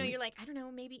 exactly. And You're like, I don't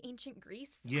know, maybe ancient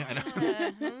Greece? Yeah, I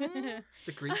know.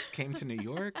 the Greeks came to New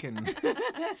York and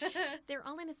They're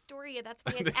all in Astoria. That's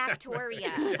why it's Actoria.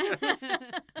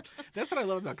 that's what I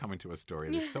love about coming to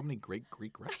Astoria. There's so many great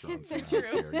Greek restaurants So around true.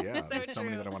 here. Yeah, So there's so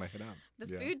many true. that I want to hit up. The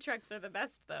Yeah. food trucks are the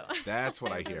best, though. That's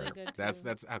what I They're hear. really good, That's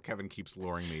too. how Kevin keeps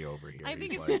luring me over here. I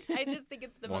think He's it's, like, I just think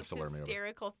it's the wants most to lure me over.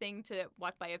 hysterical thing to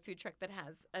walk by a food truck that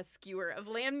has a skewer of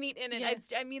lamb meat in it. Yeah.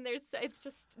 It's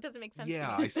just it doesn't make sense.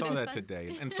 yeah, to me. saw that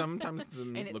today. And sometimes it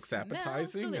it looks smells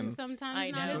appetizing. delicious. And Sometimes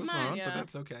I not know. as Those much. aren't, Yeah. but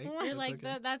that's okay. You're That's like,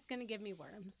 okay. that's gonna give me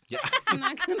worms. Yeah. I'm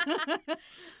not gonna.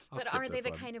 I'll But skip are they this the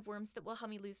one. kind of worms that will help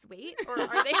me lose weight, or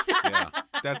are they?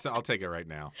 Yeah, I'll take it right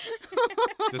now.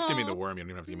 Just give me the worm. You don't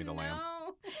even have to give me the lamb.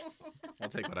 No. I'll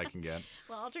take what I can get.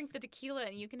 Well, I'll drink the tequila,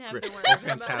 and you can have Great. the worms. Oh, but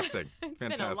fantastic. It's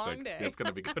Fantastic. been a long day. It's going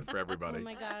to be good for Oh everybody.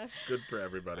 my gosh. Good for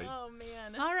everybody. Oh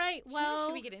man. All right. Well,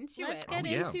 should we get into let's it? get Oh,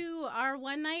 yeah. into our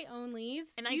one night onlys.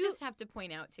 And I You- just have to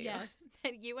point out too Yes.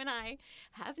 that you and I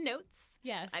have notes.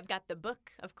 yes. I've got the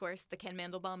book, of course, the Ken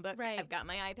Mandelbaum book. Right. I've got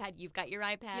my iPad. You've got your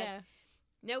iPad. yeah.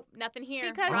 Nope, nothing here.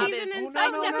 Because Rob he's is- an Oh,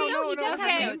 inside. no, he does it's have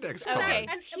an notes. index Okay. card. Okay.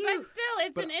 But still,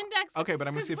 it's But- an index. Okay, but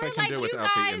I'm going to see if I 'Cause can we're do like, it you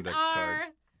without the guys index are, card.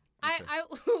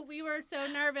 we were so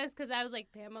nervous because I was like,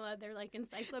 Pamela, they're like They're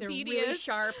encyclopedias. really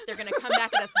sharp. They're going to come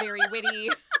back at us very witty.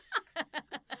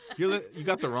 You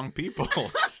got the wrong people.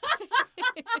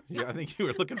 Yeah, I think you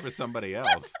were looking for somebody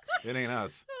else. It ain't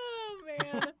us. Oh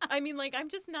man. I mean, like, I'm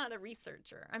just not a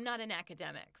researcher. I'm not an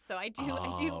academic. So I do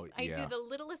Oh, I yeah. do the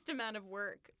littlest amount of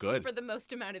work Good. for the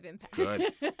most amount of impact.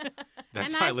 Good. That's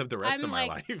And how I I- live the rest I'm of my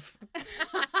like- life.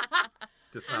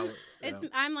 Just how.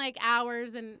 I'm like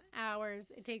hours and hours.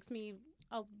 It takes me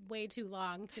way too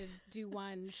long to do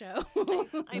one show.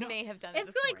 I may have done it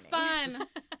It's this like morning. fun.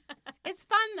 It's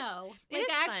fun though. It Like is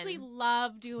I actually fun.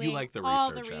 love doing like the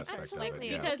all research the aspect research. of Like it,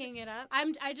 Absolutely. yeah. because Looking it up.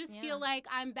 I just Yeah. feel like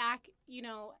I'm back,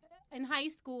 in high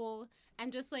school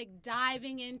and just like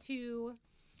diving into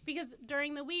because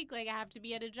during the week like I have to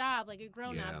be at a job like a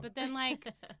grown Yeah. up. But then like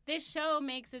this show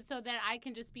makes it so that I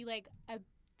can just be like a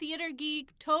theater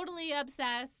geek, totally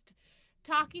obsessed,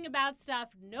 talking about stuff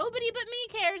nobody but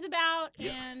me cares about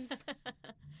and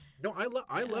No, I love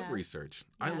Yeah. research.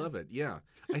 I Yeah. love it. Yeah.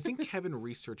 I think Kevin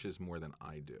researches more than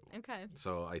I do. Okay.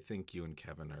 So I think you and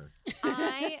Kevin are.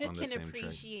 I On the can same track.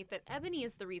 appreciate that Ebony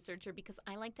is the researcher because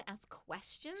I like to ask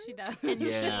questions. She does. And she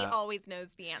Yeah. always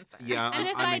knows the answer. Yeah. and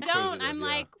if I'm I don't, inquisitive, I'm yeah.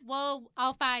 like, well,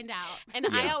 I'll find out. And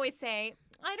I Yeah. always say,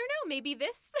 I don't know, maybe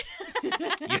this. I'll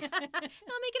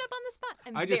make it up on the spot.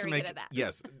 I'm I just very make good at that.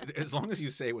 yes. As long as you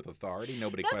say it with authority,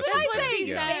 nobody That's questions what I say. it. You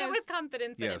Yeah. say it with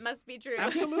confidence and Yes. it must be true.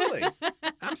 Absolutely.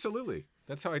 Absolutely.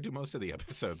 That's how I do most of the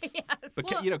episodes. Yes. But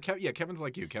Kevin's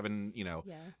like you. Kevin, Yeah.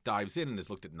 dives in and has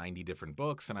looked at 90 different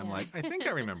books, and I'm Yeah. like, I think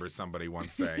I remember somebody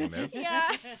once saying this.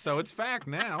 Yeah. So it's fact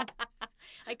now.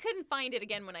 I couldn't find it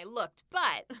again when I looked,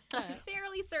 but I'm Yeah.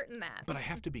 fairly certain that. But I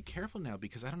have to be careful now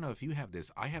because I don't know if you have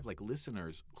this. I have like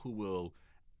listeners who will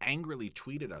angrily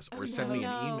tweet at us or Oh, send me an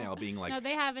no. email being like, No,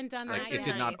 they haven't done like that it yet.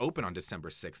 did not Nice. open on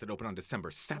December 6th. It opened on December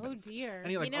 7th. Oh dear.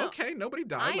 And you're like, You know, okay, nobody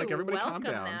died. I Like everybody calm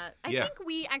welcome down. that. I yeah. think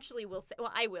we actually will say,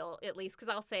 well, I will at least, because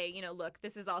I'll say, look,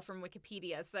 this is all from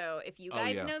Wikipedia. So if you Oh,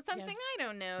 guys yeah. know something I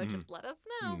don't know, Mhm. just let us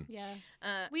know. Mm. Yeah.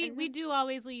 And We do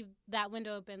always leave that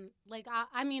window open. Like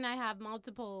I mean, I have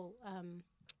multiple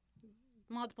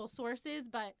sources,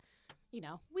 but we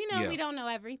know Yeah. we don't know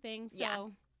everything. So Yeah.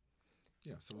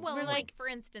 Yeah. So Well, We're like for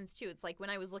instance, too, it's like when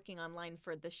I was looking online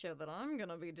for the show that I'm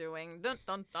gonna be doing, dun,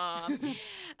 dun, dun,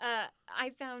 I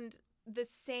found the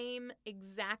same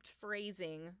exact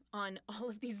phrasing on all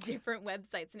of these different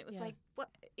websites, and it was Yeah. like, what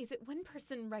is it? One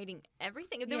person writing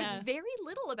everything? There Yeah. was very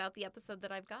little about the episode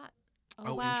that I've got.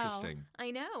 oh, wow. interesting.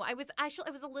 I know. I was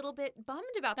a little bit bummed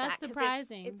about That's that. 'cause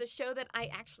surprising. It's a show that I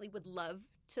actually would love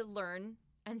to learn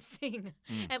and sing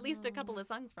Mm. at least a couple of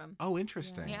songs from. Oh,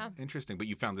 interesting. Yeah. Interesting. But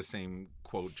you found the same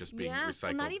quote just being Yeah, recycled.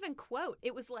 well, not even quote.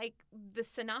 It was like the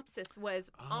synopsis was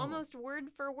Oh. almost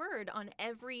word for word on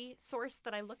every source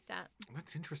that I looked at.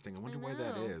 That's interesting. I wonder why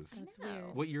that know. is. That's I know.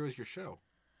 weird. What year was your show?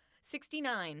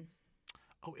 69.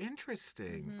 Oh,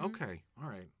 interesting. Mhm. Okay. All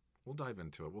right. We'll dive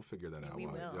into it. We'll figure that out. We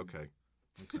will. Okay.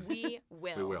 Okay. We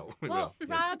will. We will. We Well, will.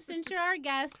 Yes. Rob, since you're our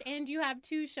guest and you have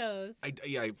 2 shows, I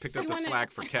picked up You the wanna-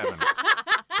 slack for Kevin.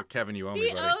 For Kevin, you owe me,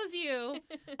 he buddy. owes you.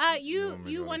 You owe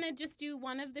me, You buddy. want to just do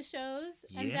one of the shows,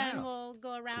 and Yeah. then we'll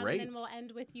go around, Great. and then we'll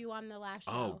end with you on the last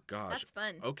show. Oh gosh. That's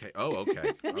fun. Okay. Oh,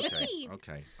 okay. Okay. Whee!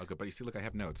 Okay. Okay. But you see, look, I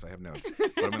have notes. But I'm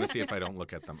going to see if I don't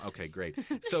look at them. Okay, great.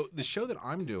 So the show that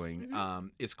I'm doing Mm-hmm.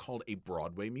 is called a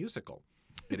Broadway musical.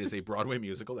 It is a Broadway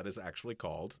musical that is actually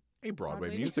called a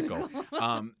Broadway musical.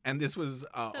 And this was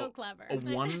So clever. a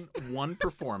one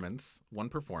performance,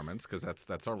 because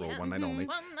that's our rule, Yeah. one night only.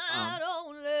 One night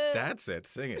only. That's it.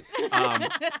 Sing it.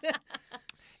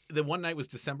 The one night was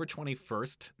December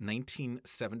 21st,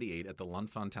 1978 at the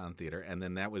Lunfontaine Theater, and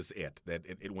then that was it.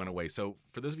 It went away. So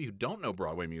for those of you who don't know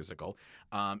Broadway musical,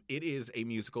 it is a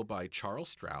musical by Charles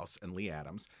Strauss and Lee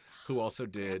Adams, who also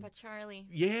did... Grandpa Charlie.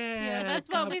 Yeah, yeah, that's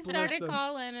what God we bless started him.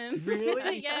 calling him.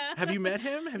 Really? Yeah. Have you met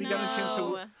him? Have you gotten a chance to...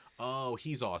 No. Oh,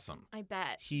 he's awesome. I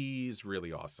bet. He's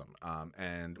really awesome.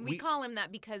 And We call him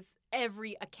that because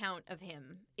every account of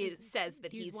him says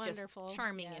that he's he's wonderful. just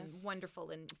charming Yeah. and wonderful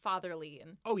and fatherly.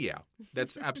 And Oh, yeah.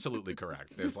 That's absolutely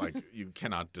correct. There's you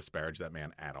cannot disparage that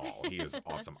man at all. He is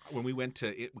awesome. When we went to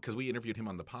it, because we interviewed him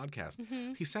on the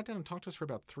podcast, he sat down and talked to us for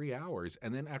about 3 hours.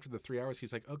 And then after the 3 hours,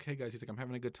 he's like, okay, guys, he's like, I'm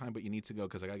having a good time, but you need to go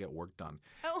because I got to get work done.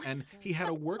 Oh. And he had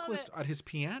a work Love list it. at his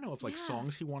piano of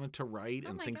songs he wanted to write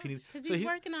and my things he gosh. needed. Because So he's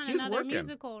working on he's another working.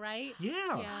 musical, right? Yeah.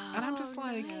 Yeah. And I'm just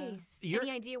like, nice. you're-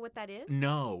 Any idea what that is?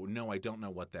 no, I don't know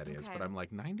what that is. Okay. But I'm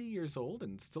like 90 years old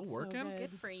and still So working.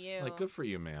 good. Good for you. Like, good for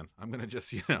you, man. I'm going to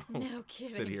just, No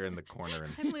kidding. sit here in the corner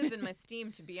and. I'm losing my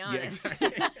steam, to be honest.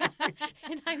 exactly.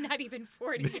 And I'm not even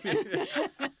 40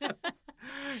 yet.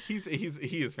 He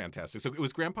is fantastic. So it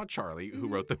was Grandpa Charlie who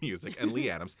wrote the music, and Lee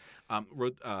Adams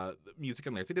wrote the music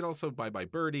and lyrics. They did also Bye Bye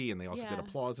Birdie, and they also did Yeah.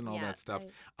 Applause and all Yeah, that stuff.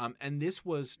 right. And this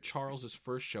was Charles's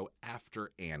first show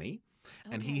after Annie.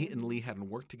 And he and Lee hadn't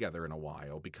worked together in a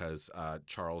while because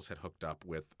Charles had hooked up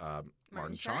with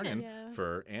Martin Charnin Yeah.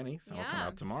 for Annie, so it'll come Yeah.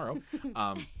 out tomorrow.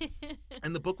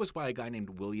 And the book was by a guy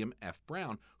named William F.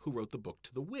 Brown, who wrote the book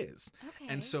To the Wiz. Okay.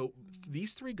 And so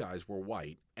these three guys were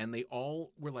white, and they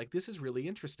all were like, this is really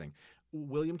interesting.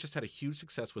 William just had a huge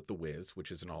success with The Wiz,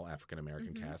 which is an all African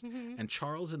American cast. And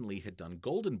Charles and Lee had done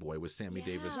Golden Boy with Sammy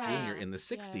Davis Yeah. Jr. in the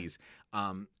 60s.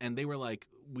 And they were like,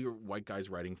 we were white guys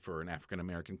writing for an African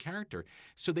American character.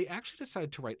 So they actually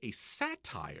decided to write a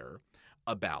satire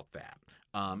about that.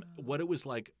 What it was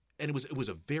like. And it was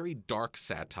a very dark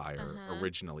satire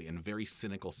originally, and very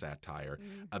cynical satire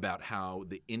about how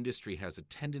the industry has a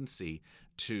tendency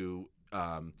to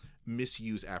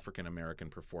misuse African American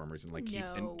performers and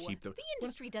keep them. The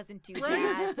industry doesn't do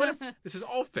that. This is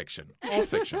all fiction, all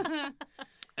fiction.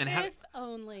 And how If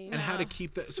only. and how to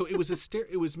keep that. So it was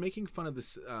it was making fun of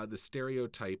this the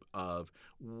stereotype of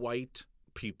white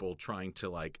people trying to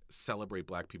like celebrate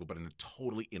black people, but in a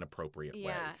totally inappropriate way.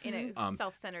 Yeah, in a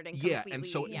self-centered and Yeah, completely. and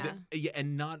so yeah.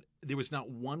 and there was not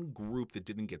one group that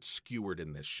didn't get skewered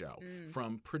in this show,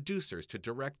 from producers to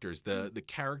directors. The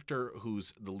character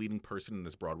who's the leading person in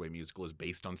this Broadway musical is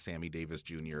based on Sammy Davis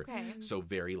Jr. Okay. So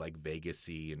very like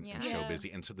Vegas-y and Yeah.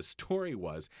 showbizy. And so the story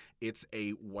was, it's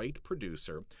a white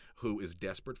producer who is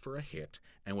desperate for a hit,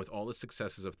 and with all the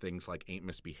successes of things like Ain't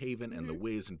Misbehavin' and The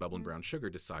Wiz and Bubblin' Brown Sugar,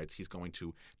 decides he's going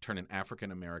to turn an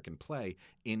African American play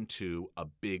into a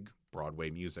big Broadway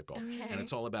musical. And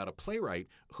it's all about a playwright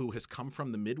who has come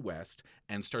from the Midwest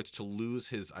and starts to lose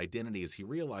his identity as he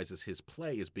realizes his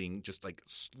play is being just like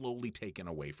slowly taken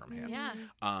away from him.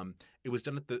 Yeah. It was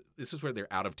done at this is where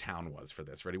their out of town was for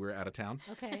this. Ready? We're out of town.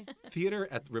 Okay. Theater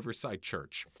at Riverside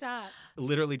Church. Stop.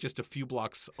 Literally just a few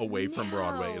blocks away from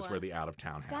Broadway is No. where the out of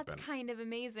town happened. That's kind of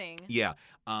amazing. Yeah.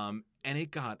 And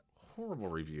it got horrible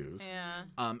reviews.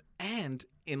 Yeah. And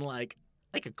in like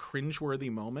a cringeworthy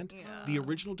moment, Yeah. the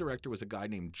original director was a guy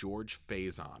named George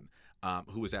Faison,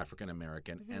 who was African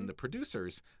American, and the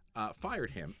producers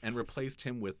fired him and replaced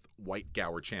him with white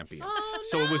Gower Champion. Oh,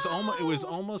 So it was no.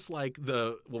 almost like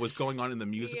what was going on in the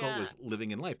musical Yeah. was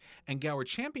living in life. And Gower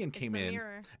Champion came a in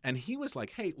mirror. and he was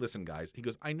like, "Hey, listen, guys." He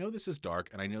goes, "I know this is dark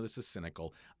and I know this is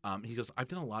cynical." He goes, "I've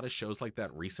done a lot of shows like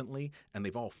that recently and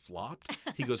they've all flopped."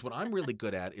 He goes, "What I'm really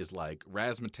good at is like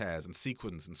razzmatazz and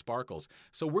sequins and sparkles.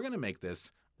 So we're gonna make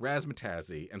this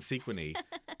razzmatazzy and sequiny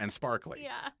and sparkly."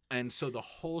 Yeah. And so the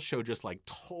whole show just like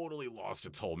totally lost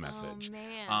its whole message. Oh,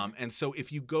 man. And so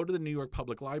if you go to the New York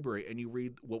Public Library and you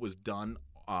read what was done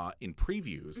in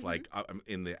previews, like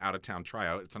in the out-of-town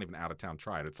tryout, it's not even out-of-town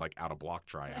tryout, it's like out-of-block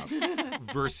tryout,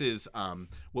 versus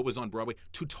what was on Broadway,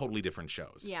 two totally different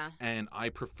shows. Yeah. And I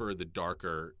prefer the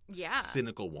darker, Yeah.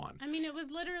 cynical one. I mean, it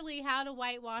was literally how to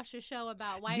whitewash a show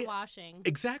about whitewashing.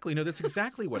 Exactly. No, that's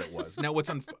exactly what it was. Now,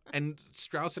 and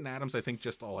Strauss and Adams, I think,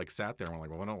 just all like sat there and were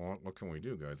like, well, what can we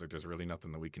do, guys? Like, there's really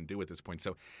nothing that we can do at this point.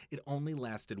 So it only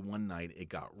lasted one night. It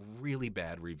got really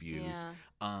bad reviews.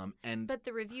 Yeah. And But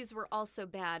the reviews were also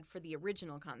bad for the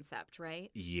original concept,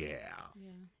 right? yeah.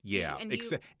 Yeah. Yeah, And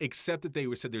you- except that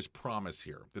they said there's promise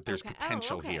here, that there's Okay. Oh,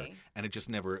 potential here, okay. and it just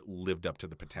never lived up to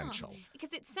the potential.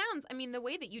 Because it sounds, I mean, the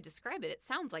way that you describe it, it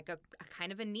sounds like a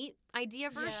kind of a neat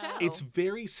idea for a Yeah. show. It's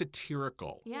very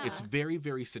satirical. Yeah. It's very,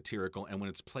 very satirical, and when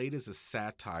it's played as a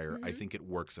satire, I think it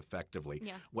works effectively. Mm-hmm.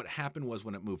 Yeah. What happened was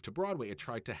when it moved to Broadway, it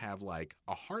tried to have like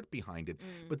a heart behind it,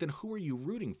 but then who are you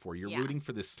rooting for? You're Yeah. rooting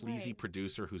for this sleazy Right.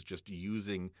 producer who's just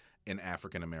using an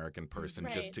African American person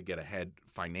Right. just to get ahead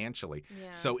financially.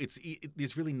 Yeah. So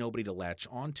there's really nobody to latch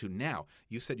onto. Now,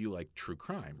 you said you like true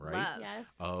crime, right? Love. Yes.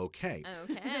 Okay.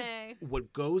 Okay.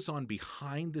 What goes on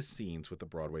behind the scenes with the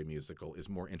Broadway musical is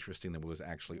more interesting than what was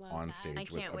actually Love on that. stage I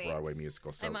with can't a wait. Broadway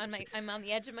musical. So I'm on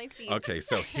the edge of my seat. okay,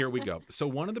 so here we go. So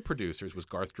one of the producers was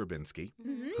Garth Drabinsky,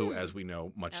 who, as we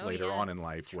know, much Oh, later on in yes.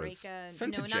 life was Troika.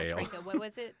 sent no, to jail. Not Troika. What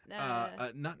was it?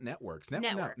 Not Networks.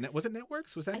 Networks. Was it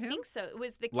Networks? Was that I him? think so. It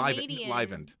was the Live- Canadian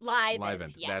Livent.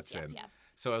 Livent. Yes, That's yes, in. yes.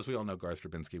 So as we all know, Garth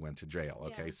Drabinsky went to jail.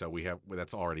 Okay, Yeah. so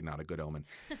that's already not a good omen.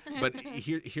 But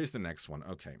here's the next one.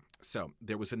 Okay, so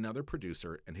there was another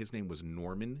producer, and his name was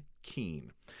Norman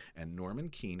Keane, and Norman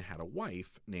Keane had a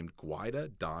wife named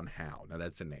Gwyda Don Howe. Now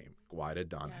that's a name, Gwyda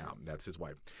Don Howe. That's his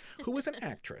wife, who was an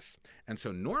actress. And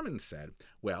so Norman said,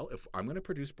 "Well, if I'm going to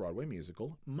produce Broadway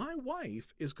musical, my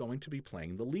wife is going to be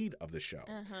playing the lead of the show."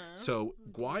 So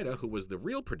Gwyda, who was the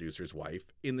real producer's wife,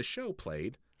 in the show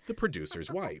played the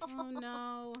producer's wife. Oh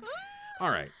no.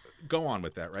 All right, go on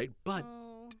with that, right? But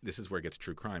Oh. this is where it gets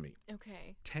true crimey.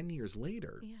 Okay. 10 years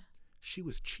later, Yeah. she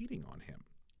was cheating on him.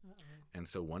 And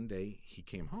so one day he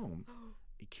came home,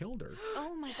 he killed her,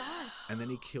 Oh my gosh. and then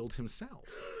he killed himself.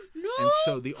 No. And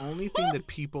so the only thing that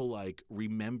people like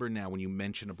remember now when you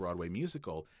mention a Broadway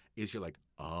musical is you're like,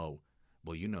 oh,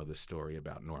 well, you know the story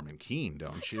about Norman Keane,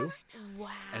 don't you? Wow.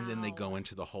 And then they go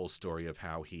into the whole story of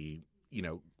how he,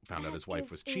 found out That his wife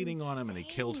is was cheating on him, and he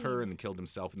killed her insane. and killed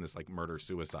himself in this like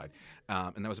murder-suicide.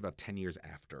 And that was about 10 years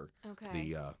after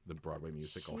Okay. the Broadway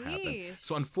musical happened. Sheesh.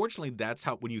 So unfortunately, that's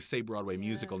how, when you say Broadway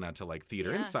musical now to like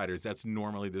theater Yeah. insiders, that's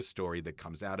normally the story that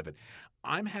comes out of it.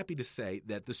 I'm happy to say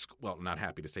that not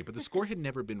happy to say, but the score had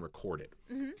never been recorded.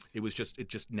 It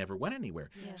just never went anywhere.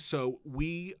 Yeah. So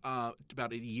we,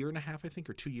 about a year and a half, I think,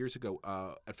 or 2 years ago,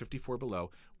 at 54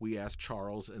 Below, we asked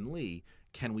Charles and Lee,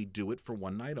 can we do it for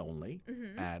one night only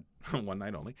at one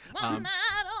night only? One night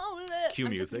only. Cue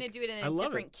I'm music. just going to do it in I a love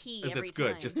different it. key That's every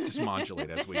good. time. Just modulate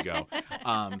as we go.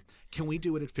 Can we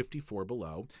do it at 54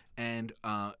 Below? And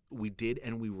we did,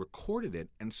 and we recorded it.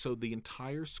 And so the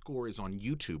entire score is on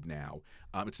YouTube now.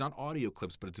 It's not audio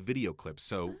clips, but it's video clips.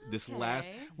 So this last,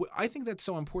 Okay. I think that's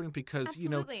so important because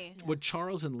Absolutely. what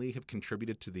Charles and Lee have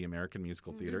contributed to the American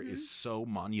musical theater is so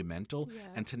monumental, Yeah.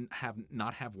 and to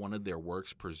not have one of their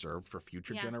works preserved for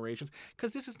future Yeah. generations,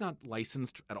 because this is not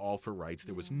licensed at all for rights.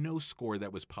 There was no score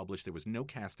that was published. There was no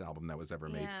cast album that was ever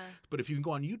made. Yeah. But if you can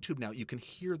go on YouTube now, you can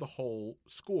hear the whole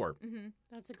score.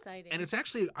 That's exciting. And it's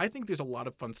actually, I think there's a lot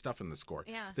of fun stuff in the score.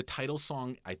 Yeah. The title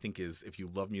song, I think, is, if you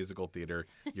love musical theater,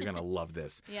 you're going to love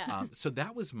this. Yeah. So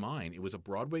that was mine. It was a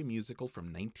Broadway musical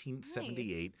from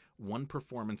 1978, one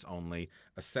performance only,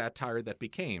 a satire that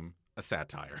became a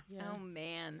satire. Yeah. Oh,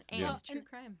 man. And Yeah. true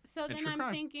crime. So And then true I'm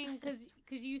crime. thinking, because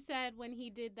you said when he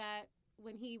did that,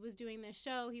 when he was doing this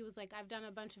show, he was like, I've done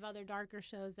a bunch of other darker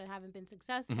shows that haven't been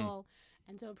successful. Mm-hmm.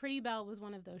 And so Pretty Belle was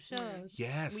one of those shows.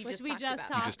 Yes. We Which just we talked just about.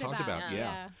 talked We just talked about,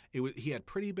 yeah. yeah. He had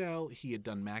Pretty Belle. He had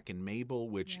done Mac and Mabel,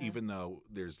 which, Yeah. even though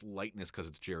there's lightness because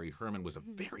it's Jerry Herman, was a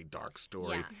very dark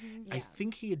story. Yeah. I Yeah.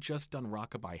 think he had just done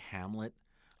Rockabye Hamlet,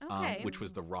 Okay. which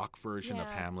was the rock version of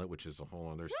Yeah. Hamlet, which is a whole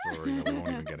other story that we won't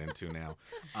even get into now.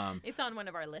 It's on one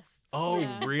of our lists. Oh,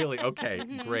 Yeah. really? Okay,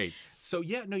 great. So,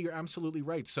 yeah, no, you're absolutely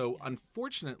right. So,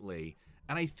 unfortunately,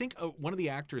 and I think one of the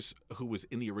actors who was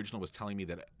in the original was telling me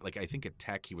that, like, I think at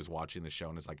Tech he was watching the show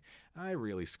and is like, I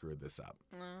really screwed this up.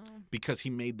 Because he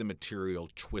made the material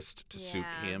twist to suit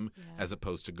Yeah. him Yeah. as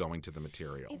opposed to going to the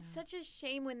material. It's such a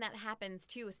shame when that happens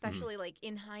too, especially like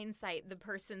in hindsight, the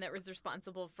person that was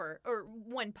responsible for, or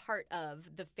one part of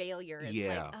the failure is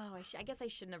Yeah. like, oh, I guess I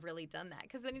shouldn't have really done that.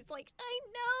 Because then it's like, I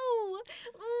know.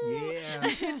 Ooh. Yeah.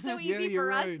 It's so Yeah, easy you're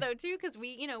for us right. though too, because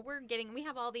we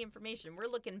have all the information. We're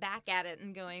looking back at it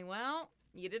and going, well,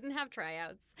 you didn't have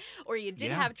tryouts, or you did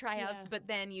Yeah. have tryouts, Yeah. but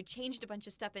then you changed a bunch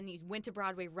of stuff and you went to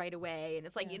Broadway right away. And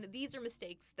it's like, Yeah. these are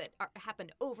mistakes that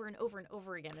happen over and over and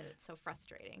over again, and it's so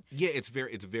frustrating. Yeah, it's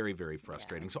very, very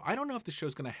frustrating. So I don't know if the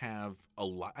show's going to have a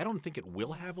life. I don't think it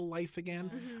will have a life again,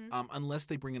 Mm-hmm. unless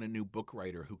they bring in a new book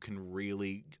writer who can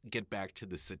really get back to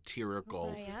the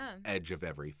satirical Right. Yeah. edge of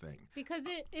everything. Because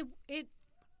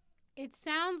it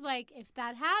sounds like if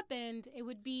that happened, it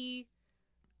would be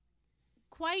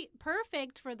quite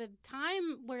perfect for the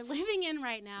time we're living in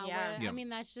right now. Yeah. Where, Yeah. I mean,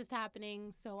 that's just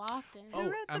happening so often. Oh, Who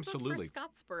wrote the absolutely. book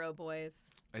for Scottsboro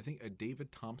Boys? I think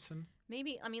David Thompson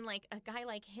Maybe, I mean, like a guy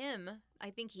like him,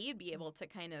 I think he'd be able to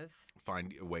kind of,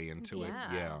 find a way into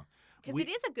Yeah. it. Yeah. because We- it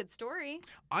is a good story.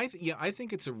 I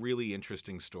think it's a really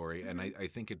interesting story, and Mm-hmm. I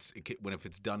think if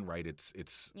it's done right,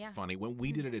 it's Yeah. funny. When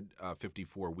we did it at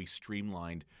 54, we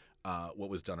streamlined what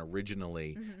was done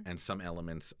originally and some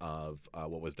elements of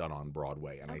what was done on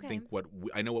Broadway. And I think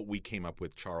I know what we came up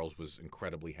with, Charles was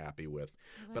incredibly happy with.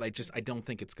 But I don't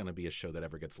think it's going to be a show that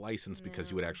ever gets licensed because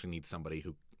you would actually need somebody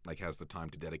who has the time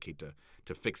to dedicate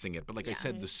to fixing it. But like I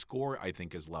said, the score I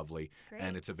think is lovely,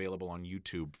 and it's available on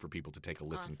YouTube for people to take a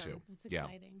listen to. It's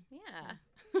exciting.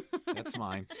 Yeah. That's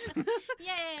mine.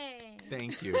 Yay.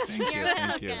 Thank you.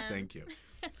 Thank you.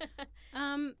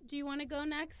 Do you want to go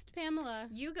next, Pamela?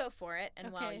 You go for it,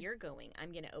 and while Okay. you're going,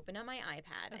 I'm going to open up my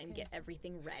iPad and Okay. get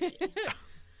everything ready.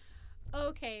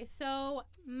 Okay, so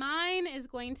mine is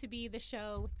going to be the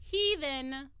show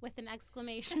Heathen with an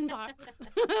exclamation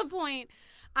point.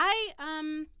 I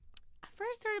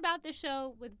first heard about the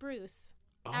show with Bruce.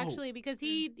 Actually, because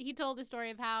he told the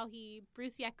story of how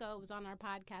Bruce Yecko was on our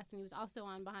podcast, and he was also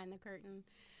on Behind the Curtain.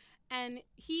 And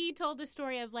he told the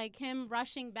story of like him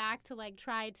rushing back to like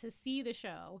try to see the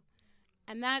show.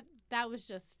 And that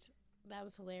was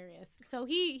hilarious. So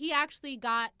he actually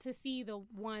got to see the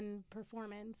one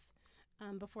performance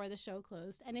before the show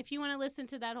closed. And if you want to listen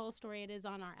to that whole story, it is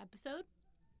on our episode.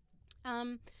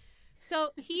 So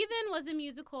Heathen was a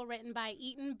musical written by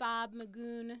Eaton Bob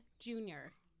Magoon Jr.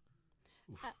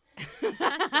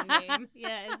 That's a name.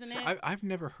 Yeah, isn't So it? I've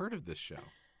never heard of this show.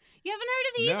 You haven't heard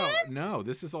of Heathen? No,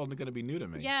 this is all going to be new to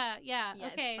me. Yeah, Yeah,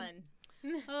 okay. it's fun.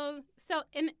 Oh, so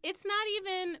and it's not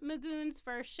even Magoon's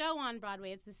first show on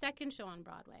Broadway. It's the second show on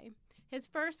Broadway. His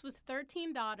first was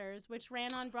 13 Daughters, which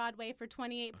ran on Broadway for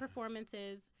 28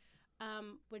 performances,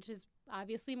 which is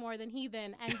obviously more than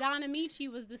Heathen. And Don Amici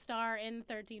was the star in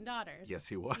 13 Daughters. Yes,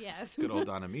 he was. Yes. Good old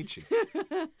Don Amici.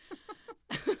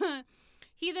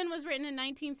 Heathen was written in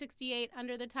 1968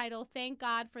 under the title Thank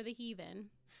God for the Heathen.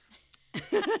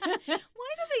 Why do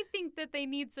they think that they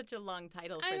need such a long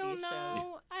title for I don't these know.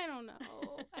 shows? I don't know.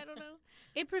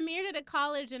 It premiered at a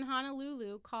college in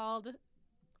Honolulu called,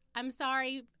 I'm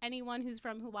sorry, anyone who's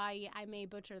from Hawaii, I may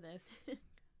butcher this,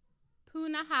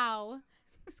 Punahou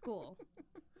School.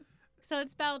 So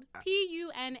it's spelled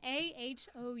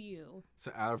Punahou.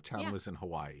 So Out of Town Yeah. was in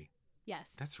Hawaii.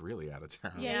 Yes. That's really out of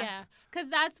town. Yeah. Because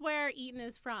that's where Eaton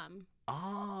is from.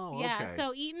 Oh, okay. Yeah,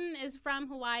 so Eaton is from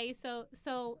Hawaii. So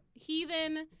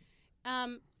Heathen,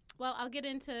 well, I'll get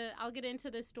into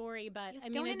the story, but Yes, I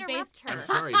mean don't it's interrupt based. her. I'm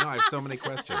sorry. No, I have so many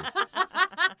questions.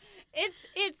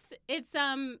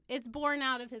 It's born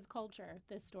out of his culture.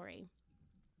 This story.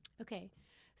 Okay,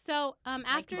 so Like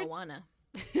after Moana.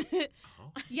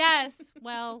 yes,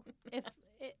 well,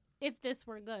 if this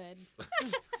were good,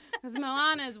 because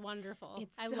Moana is wonderful.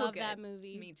 It's I so love good. that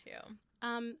movie. Me too.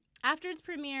 After its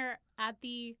premiere at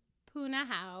the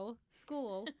Punahou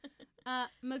School,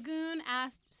 Magoon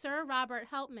asked Sir Robert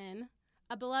Helpman,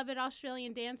 a beloved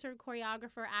Australian dancer,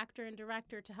 choreographer, actor, and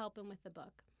director, to help him with the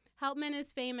book. Helpman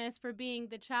is famous for being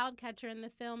the child catcher in the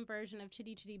film version of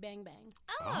Chitty Chitty Bang Bang.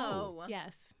 Oh.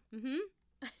 Yes.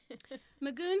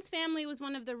 Magoon's family was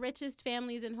one of the richest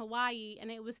families in Hawaii,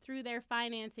 and it was through their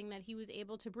financing that he was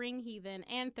able to bring Heathen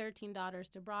and 13 Daughters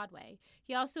to Broadway.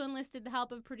 He also enlisted the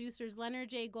help of producers Leonard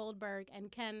J. Goldberg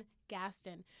and Ken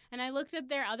Gaston. And I looked up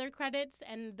their other credits,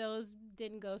 and those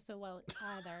didn't go so well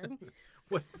either.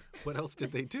 What else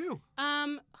did they do?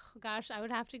 Oh gosh, I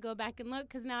would have to go back and look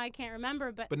because now I can't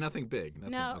remember. But nothing big.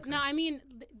 Nothing, no, okay. no. I mean,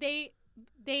 they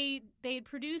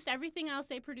produced everything else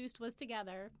they produced was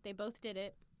together. They both did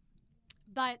it.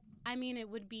 But I mean, it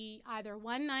would be either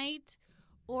one night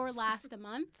or last a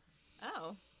month.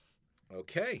 Oh.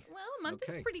 Okay. Well, a month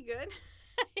Okay. is pretty good.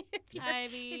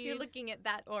 if you're looking at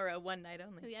that or a one night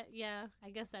only. Yeah, I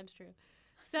guess that's true.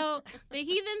 So the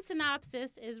Heathen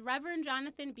synopsis is Reverend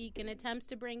Jonathan Beacon attempts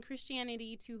to bring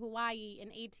Christianity to Hawaii in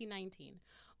 1819.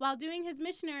 While doing his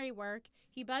missionary work,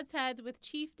 he butts heads with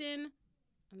chieftain,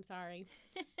 Manolai?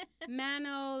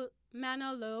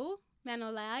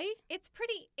 It's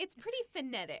pretty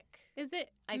phonetic. Is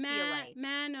it? I feel like.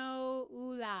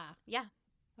 Manoula. Yeah.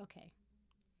 Okay.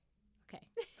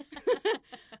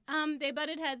 They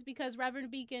butted heads because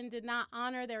Reverend Beacon did not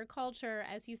honor their culture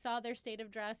as he saw their state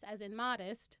of dress as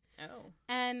immodest. Oh.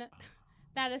 And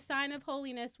that a sign of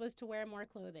holiness was to wear more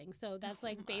clothing. So that's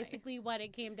like basically what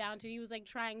it came down to. He was like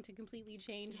trying to completely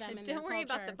change them and Don't worry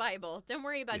about the Bible. Don't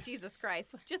worry about Jesus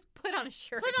Christ. Just put on a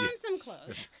shirt. Put on some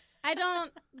clothes.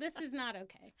 This is not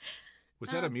okay. Was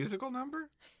that a musical number?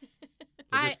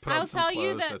 I'll tell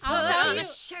you that.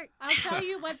 Shirt. I'll tell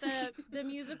you what the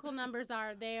musical numbers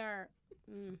are. They are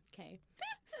okay.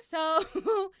 So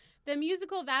the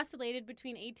musical vacillated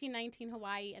between 1819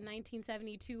 Hawaii and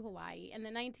 1972 Hawaii. And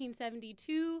the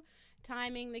 1972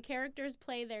 timing, the characters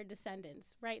play their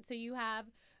descendants, right? So you have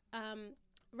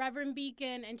Reverend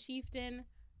Beacon and Chieftain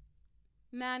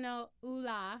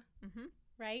Manoula,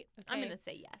 right? I'm Okay. going to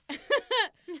say yes.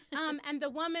 And the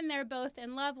woman they're both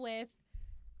in love with,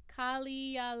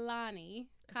 Kalyalani.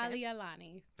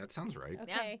 Kalyalani. That sounds right.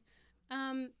 Okay.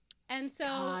 And so.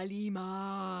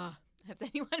 Kalima. Has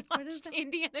anyone What is watched that?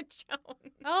 Indiana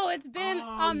Jones? Oh, it's been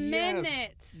Oh, a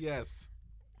minute. Yes.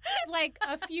 Like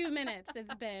a few minutes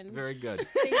it's been. Very good.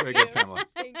 Thank Very you. good, Pamela.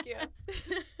 Thank you.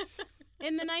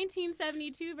 In the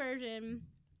 1972 version,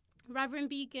 Reverend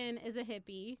Beacon is a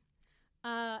hippie.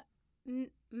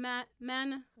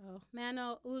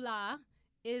 Mano Ula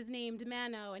is named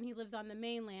Mano, and he lives on the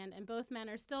mainland, and both men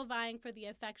are still vying for the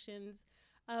affections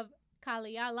of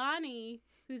Kalyalani,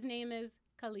 whose name is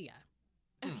Kalia.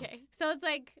 Okay. So it's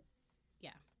like,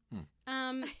 yeah.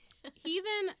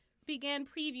 Heathen began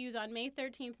previews on May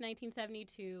 13th,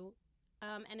 1972,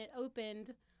 and it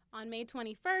opened on May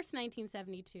 21st,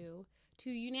 1972, to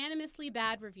unanimously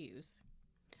bad reviews.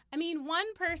 I mean,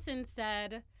 one person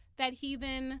said that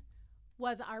Heathen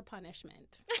was our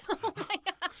punishment. Oh my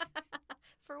God.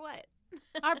 For what?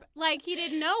 Like, he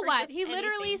didn't know For what. just He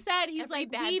literally anything. said, he's Every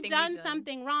like, bad we've thing done we've done.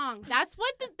 something wrong. That's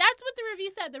what the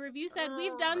review said. The review said,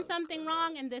 we've done Oh, something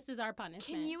wrong, and this is our punishment.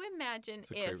 Can you imagine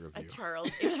It's a if great a review.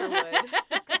 Charles Isherwood?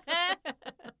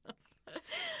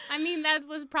 I mean, that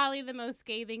was probably the most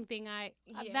scathing thing that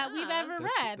we've Yeah. ever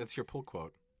read. That's your pull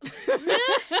quote.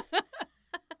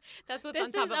 That's what's This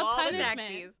on top is of a all the punishment.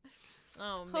 taxis.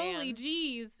 Oh man. Holy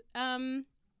jeez. And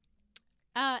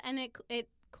it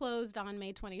closed on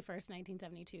May 21st,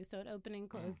 1972. So it opened and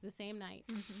closed the same night.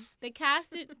 Mhm. The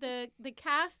cast the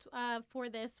cast for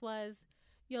this was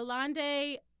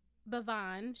Yolande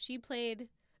Bavan. She played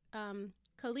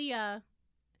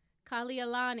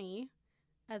Kalyalani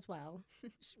as well.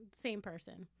 Same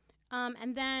person.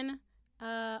 And then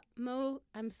Mo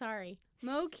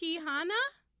Kihana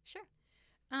Sure.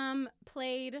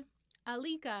 played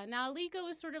Alika. Now, Alika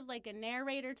was sort of like a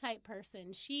narrator type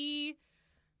person.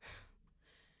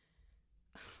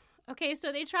 Okay,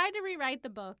 so they tried to rewrite the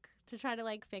book to try to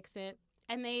like fix it,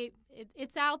 and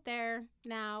it's out there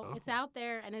now. Oh. It's out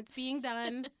there, and it's being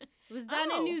done. It was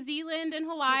done in Oh. New Zealand and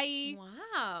Hawaii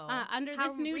Wow. under How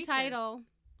this new recent? title.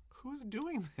 Who's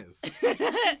doing this?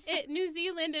 New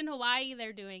Zealand and Hawaii,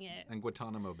 they're doing it. And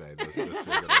Guantanamo Bay. Those are the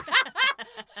three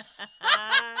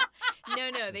that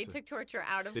No, they took torture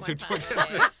out of They took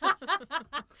Guantanamo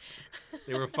Bay.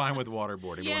 they were fine with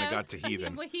waterboarding, but when it got to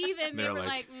heathen, Well, heathen, they they're were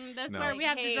like, like, that's no. where we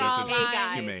have Hey, to draw a hey, line.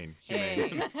 guys. humane.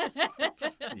 Hey.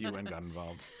 UN got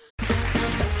involved.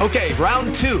 Okay,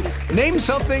 round two. Name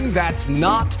something that's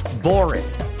not boring.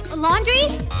 A laundry?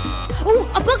 Ooh,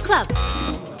 a book club.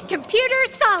 Computer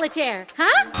solitaire,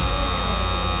 huh?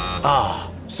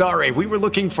 Ah, sorry, we were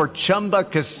looking for Chumba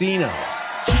Casino.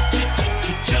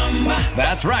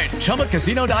 That's right,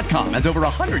 ChumbaCasino.com has over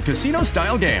 100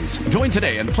 casino-style games. Join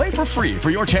today and play for free for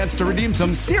your chance to redeem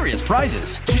some serious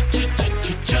prizes.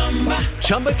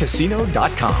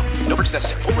 ChumbaCasino.com. No purchase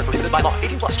necessary. Void where prohibited by law.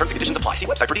 18 plus. Terms and conditions apply. See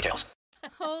website for details.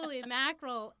 Holy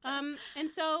mackerel. And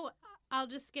so I'll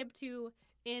just skip to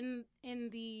in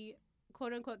the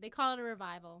quote unquote, they call it a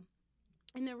revival.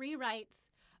 In the rewrites,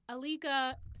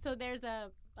 Alika, so there's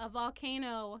a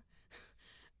volcano,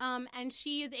 and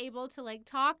she is able to like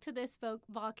talk to this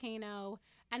volcano,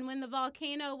 and when the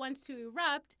volcano wants to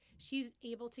erupt, she's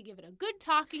able to give it a good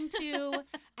talking to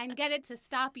and get it to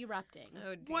stop erupting.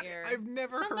 Oh What? dear. I've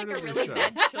never Sounds heard like of a this really show.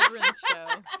 bad children's show.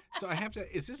 So I have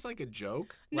to. Is this like a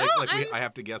joke? No, I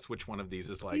have to guess which one of these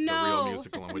is like the no, real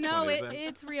musical and which no, one isn't.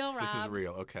 it's real, Rob. This is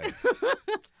real. Okay.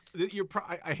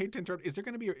 I hate to interrupt. Is there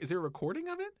going to be? Is there a recording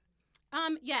of it?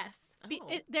 Yes.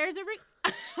 Oh. There's a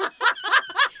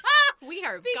We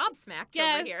are gobsmacked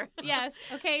yes, over here. yes.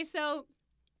 Okay, so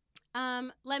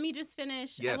let me just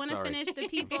finish. I Yes, want to sorry. finish the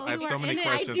people I have who so are many in it. I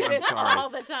questions. do I'm it sorry. all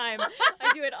the time.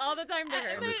 I do it all the time to I'm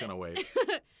her. just going to wait.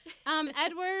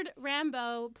 Edward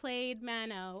Rambo played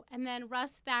Mano, and then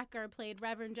Russ Thacker played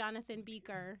Reverend Jonathan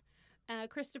Beaker.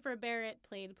 Christopher Barrett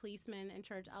played policeman and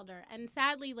church elder. And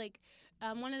sadly,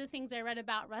 one of the things I read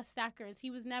about Russ Thacker is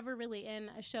he was never really in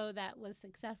a show that was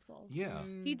successful. Yeah.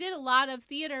 He did a lot of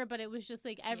theater, but it was just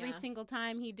like every Yeah. single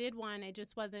time he did one, it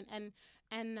just wasn't. And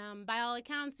by all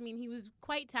accounts, I mean, he was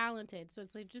quite talented. So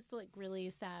it's just really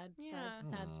a sad,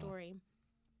 sad Aw. story.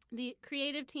 The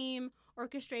creative team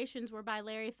orchestrations were by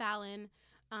Larry Fallon.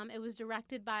 It was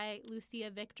directed by Lucia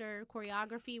Victor.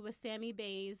 Choreography was Sammy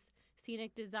Bays.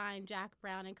 scenic design Jack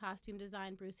Brown, and costume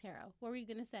design Bruce Harrow. What were you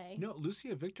going to say? No,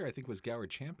 Lucia Victor, I think, was Gower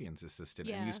Champion's assistant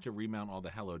and Yeah. used to remount all the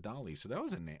Hello Dolly. So that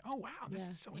was a name. Oh, wow. This Yeah.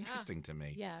 is so interesting to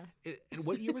me. Yeah. And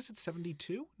what year was it?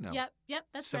 72? No. Yep,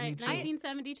 that's right. 72.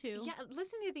 1972. Yeah,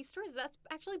 listening to these stories, that's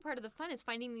actually part of the fun is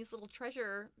finding these little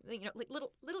treasure, like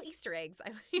little Easter eggs.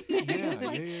 Yeah,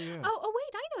 yeah. Oh,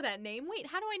 wait, I know that name. Wait,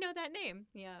 how do I know that name?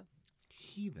 Yeah.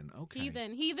 Heathen. Okay.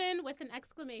 Heathen with an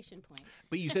exclamation point.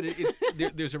 But you said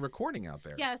there's a recording out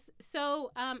there. Yes.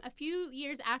 So a few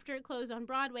years after it closed on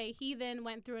Broadway, Heathen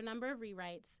went through a number of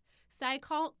rewrites. Cy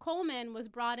Coleman was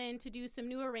brought in to do some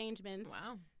new arrangements.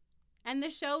 Wow. And the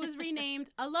show was renamed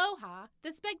Aloha,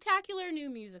 the Spectacular New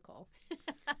Musical.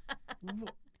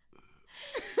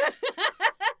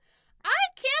 I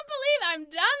can't believe I'm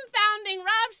dumbfounding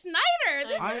Rob Schneider.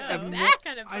 This is the best.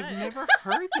 kind of fun. I've never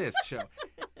heard this show.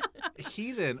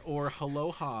 Heathen or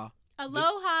Aloha.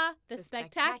 Aloha, the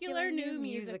Spectacular New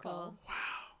Musical. Wow.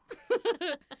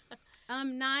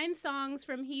 9 songs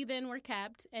from Heathen were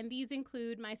kept, and these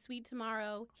include My Sweet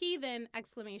Tomorrow, Heathen,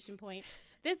 exclamation point,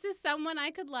 This Is Someone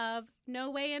I Could Love, No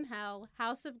Way in Hell,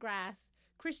 House of Grass,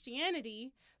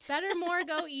 Christianity, Better More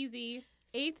Go Easy,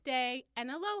 Eighth Day, and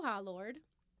Aloha, Lord.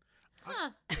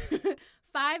 Huh.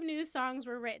 5 new songs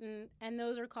were written, and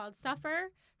those are called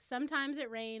Suffer, Sometimes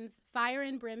It Rains, Fire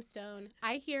and Brimstone,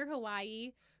 I Hear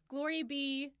Hawaii, Glory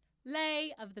Be,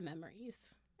 Lay of the Memories.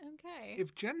 Okay.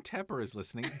 If Jen Tepper is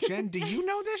listening, Jen, do you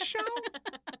know this show?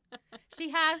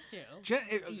 She has to. Jen,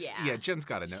 Yeah. Jen's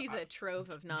got to know. She's a trove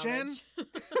of knowledge. Jen?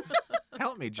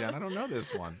 Help me, Jen. I don't know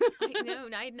this one.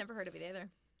 I had never heard of it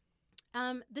either.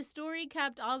 The story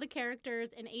kept all the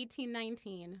characters in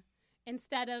 1819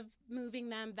 instead of moving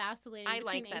them vacillating I between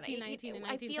like that. 1819 and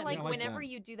I feel like 1971. whenever that.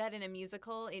 you do that in a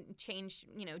musical, it change,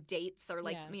 dates or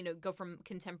Yeah. go from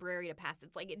contemporary to past.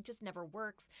 It's like it just never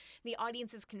works. The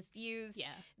audience is confused.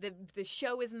 Yeah. The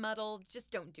show is muddled.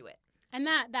 Just don't do it. And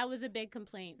that was a big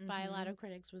complaint by a lot Mhm. of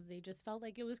critics, was they just felt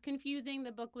like it was confusing.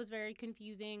 The book was very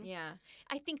confusing. Yeah.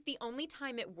 I think the only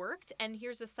time it worked, and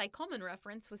here's a Cy Coleman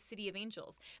reference, was City of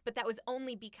Angels. But that was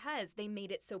only because they made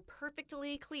it so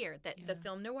perfectly clear that the Yeah.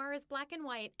 film noir is black and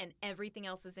white and everything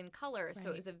else is in color. So it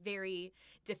Right. was a very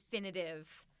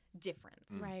definitive difference.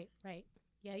 Right.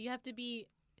 Yeah, you have to be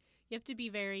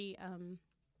very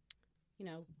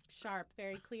sharp,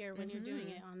 very clear when you're doing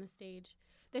Mhm. it on the stage.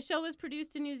 The show was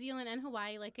produced in New Zealand and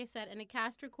Hawaii, like I said, and a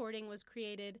cast recording was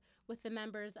created with the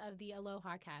members of the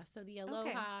Aloha cast. So the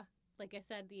Aloha, like I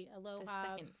said, the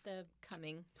Aloha, second the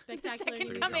Coming. Spectacular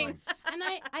Second New coming. Musical. And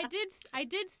I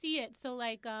did see it. So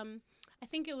like I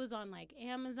think it was on like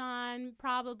Amazon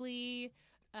probably.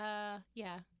 It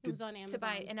was on Amazon. To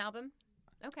buy an album?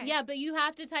 Okay. Yeah, but you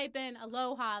have to type in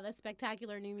Aloha, the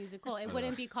Spectacular New Musical. It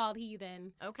wouldn't be called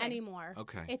Heathen anymore.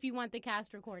 Okay. If you want the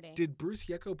cast recording. Did Bruce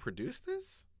Yecko produce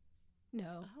this?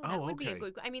 No. Oh, that would be a okay.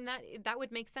 good. I mean, that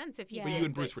would make sense if he. Yeah. But did, you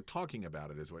and Bruce were talking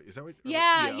about it, is that what?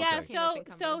 Yeah. okay. Came up in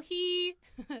So he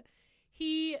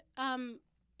he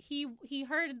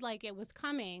heard like it was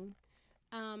coming,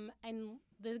 and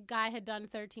the guy had done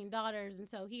 13 Daughters, and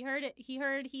so he heard it. He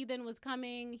heard Heathen was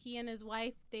coming. He and his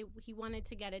wife, he wanted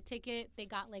to get a ticket. They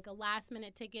got like a last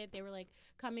minute ticket. They were like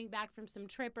coming back from some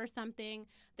trip or something.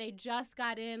 They just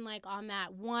got in like on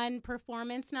that one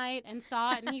performance night and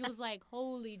saw it, and he was like,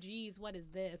 "Holy jeez, what is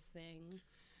this thing?"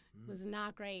 It was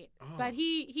not great. Oh. But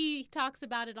he talks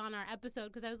about it on our episode,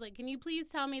 because I was like, can you please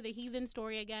tell me the Heathen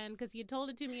story again? Because he had told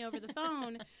it to me over the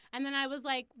phone. And then I was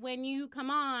like, when you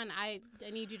come on, I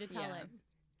need you to tell it.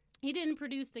 He didn't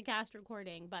produce the cast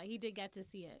recording, but he did get to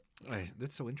see it. Hey,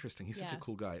 that's so interesting. He's such a Yeah.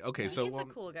 cool guy. Okay, Yeah. so He's a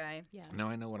cool guy. Yeah. now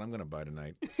I know what I'm going to buy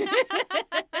tonight.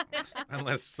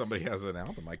 Unless somebody has an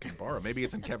album I can borrow. Maybe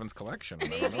it's in Kevin's collection. I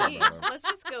don't know Maybe. about it. Let's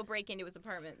just go break into his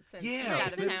apartment since Yeah, he's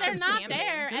out of let's- town. They're not camping.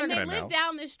 there, You're and not they gonna live know.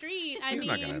 down the street. He's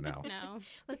not gonna know. No.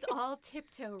 Let's all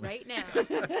tiptoe right now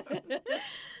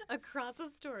across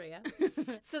Astoria.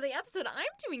 So the episode I'm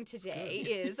doing today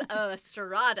is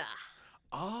Estrada.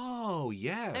 Oh,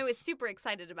 yes. I was super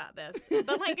excited about this.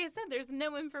 But like I said, there's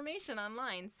no information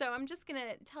online. So I'm just going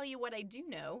to tell you what I do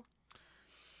know.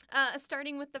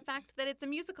 Starting with the fact that it's a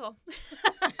musical.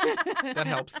 That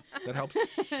helps. That helps.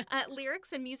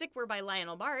 Lyrics and music were by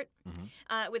Lionel Bart,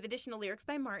 with additional lyrics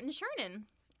by Martin Sherman.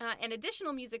 And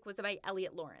additional music was by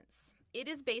Elliot Lawrence. It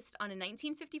is based on a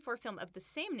 1954 film of the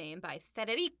same name by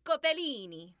Federico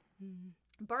Fellini.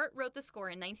 Bart wrote the score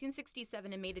in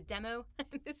 1967 and made a demo.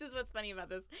 This is what's funny about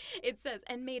this. It says,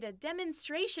 and made a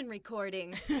demonstration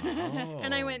recording. Oh.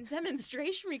 And I went,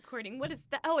 demonstration recording? What is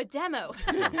that? Oh, a demo.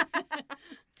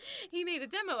 He made a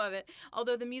demo of it,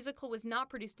 although the musical was not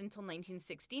produced until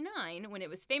 1969, when it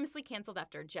was famously canceled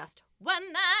after just one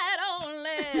night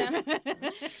only.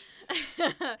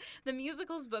 The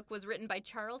musical's book was written by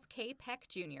Charles K. Peck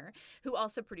Jr., who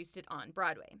also produced it on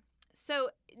Broadway. So,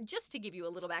 just to give you a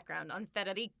little background on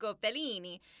Federico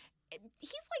Fellini,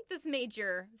 he's like this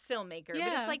major filmmaker, but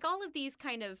it's like all of these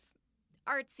kind of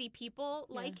artsy people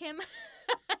like him.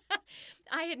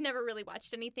 I had never really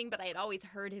watched anything, but I had always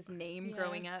heard his name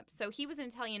growing up. So he was an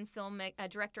Italian film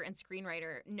director and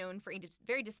screenwriter known for a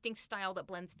very distinct style that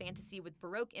blends fantasy with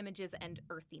Baroque images and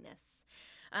earthiness.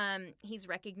 He's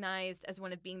recognized as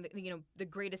one of being the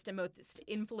greatest and most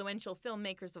influential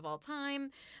filmmakers of all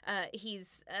time.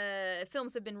 His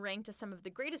films have been ranked as some of the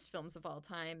greatest films of all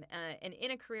time. And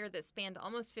in a career that spanned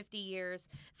almost 50 years,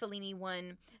 Fellini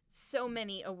won so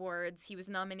many awards. He was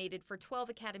nominated for 12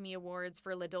 Academy Awards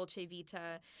for La Dolce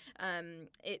Vita.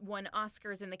 It won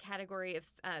Oscars in the category of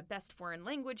Best Foreign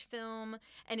Language Film.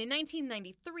 And in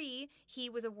 1993, he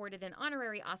was awarded an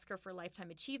honorary Oscar for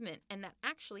Lifetime Achievement. And that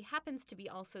actually happens to be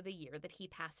also the year that he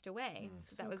passed away.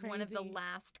 So that was one of the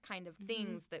last kind of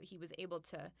things that he was able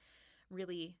to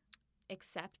really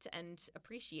accept and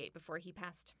appreciate before he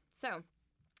passed. So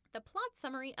the plot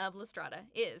summary of La Strada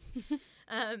is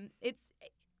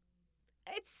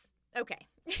it's okay.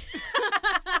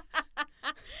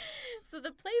 So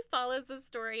the play follows the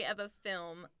story of the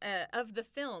film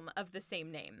of the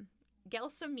same name.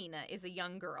 Gelsomina is a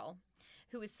young girl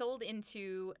who is sold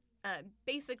into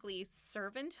basically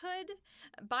servanthood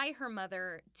by her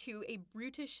mother to a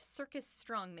brutish circus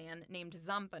strongman named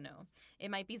Zampano.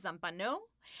 It might be Zampano,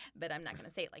 but I'm not going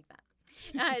to say it like that.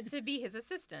 To be his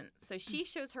assistant. So she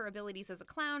shows her abilities as a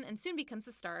clown and soon becomes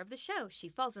the star of the show. She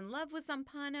falls in love with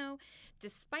Zampano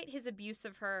despite his abuse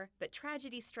of her, but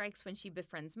tragedy strikes when she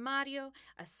befriends Mario,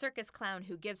 a circus clown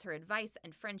who gives her advice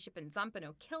and friendship, and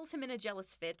Zampano kills him in a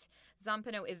jealous fit.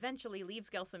 Zampano eventually leaves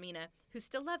Gelsomina, who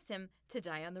still loves him, to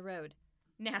die on the road.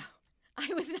 Now,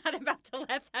 I was not about to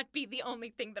let that be the only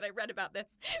thing that I read about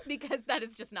this, because that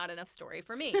is just not enough story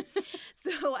for me.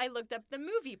 So I looked up the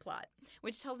movie plot,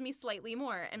 which tells me slightly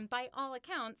more. And by all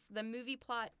accounts, the movie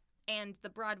plot and the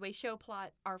Broadway show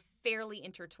plot are fairly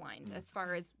intertwined as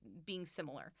far as being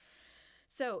similar.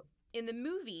 So in the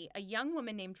movie, a young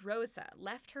woman named Rosa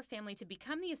left her family to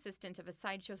become the assistant of a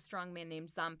sideshow strongman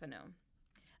named Zampano.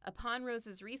 Upon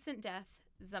Rosa's recent death,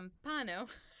 Zampano...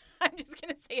 I'm just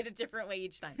going to say it a different way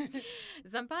each time.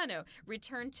 Zampano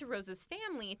returned to Rosa's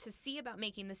family to see about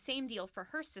making the same deal for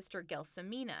her sister,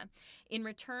 Gelsomina. In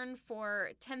return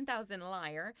for 10,000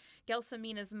 lire,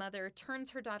 Gelsomina's mother turns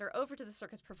her daughter over to the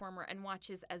circus performer and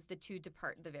watches as the two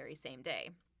depart the very same day.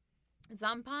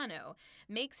 Zampano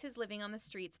makes his living on the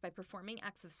streets by performing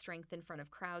acts of strength in front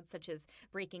of crowds, such as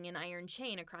breaking an iron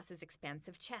chain across his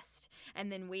expansive chest,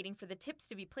 and then waiting for the tips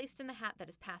to be placed in the hat that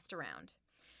is passed around.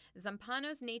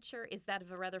 Zampano's nature is that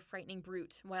of a rather frightening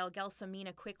brute, while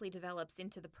Gelsomina quickly develops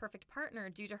into the perfect partner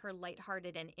due to her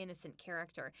lighthearted and innocent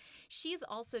character. She is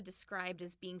also described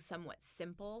as being somewhat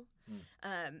simple,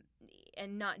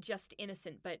 and not just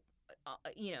innocent, but,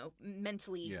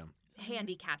 mentally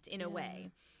handicapped in a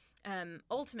way.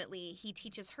 Ultimately, he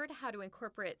teaches her how to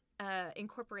incorporate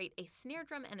a snare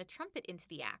drum and a trumpet into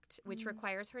the act, which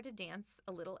requires her to dance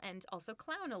a little and also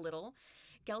clown a little.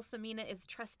 Gelsomina is a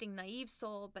trusting, naive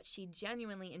soul, but she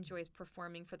genuinely enjoys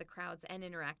performing for the crowds and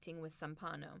interacting with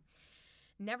Zampano.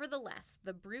 Nevertheless,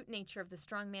 the brute nature of the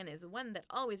strongman is one that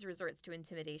always resorts to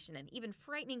intimidation and even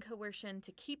frightening coercion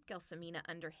to keep Gelsomina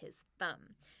under his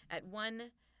thumb. At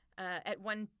one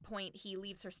point, he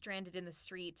leaves her stranded in the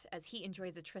street as he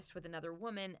enjoys a tryst with another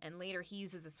woman, and later he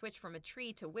uses a switch from a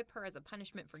tree to whip her as a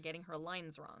punishment for getting her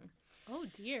lines wrong. Oh,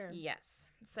 dear. Yes.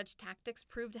 Such tactics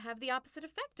prove to have the opposite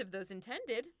effect of those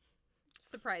intended.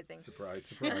 Surprising. Surprise,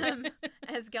 surprise.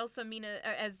 As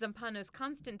Zampano's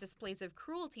constant displays of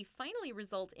cruelty finally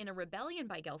result in a rebellion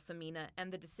by Gelsomina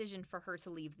and the decision for her to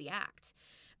leave the act.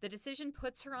 The decision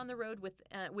puts her on the road,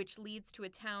 which leads to a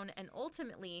town and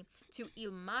ultimately to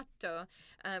Il Matto,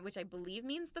 which I believe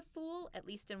means the fool, at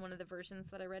least in one of the versions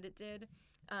that I read it did,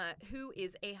 who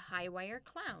is a high-wire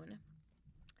clown.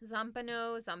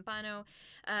 Zampano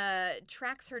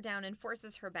tracks her down and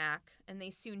forces her back, and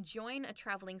they soon join a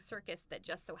traveling circus that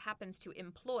just so happens to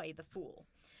employ the fool.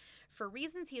 For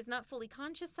reasons he is not fully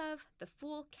conscious of, the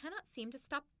fool cannot seem to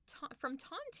stop from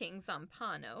taunting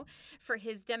Zampano for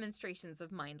his demonstrations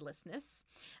of mindlessness.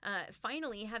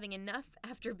 Finally, having enough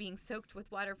after being soaked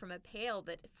with water from a pail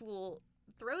that fool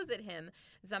throws at him,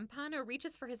 Zampano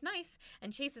reaches for his knife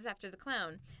and chases after the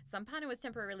clown. Zampano is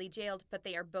temporarily jailed, but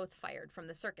they are both fired from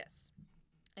the circus.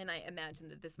 And I imagine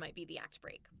that this might be the act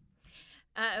break.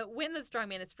 When the strong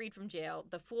man is freed from jail,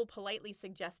 the fool politely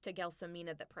suggests to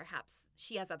Gelsomina that perhaps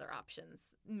she has other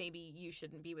options. Maybe you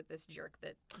shouldn't be with this jerk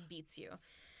that beats you.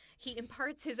 He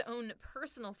imparts his own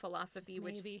personal philosophy, Just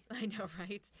which maybe. I know,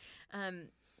 right?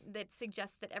 That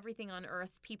suggests that everything on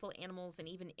Earth, people, animals, and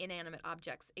even inanimate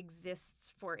objects,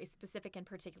 exists for a specific and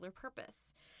particular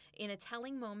purpose. In a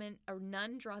telling moment, a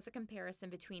nun draws a comparison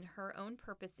between her own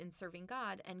purpose in serving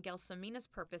God and Gelsomina's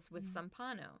purpose with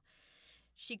Zampano.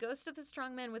 She goes to the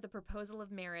strongman with a proposal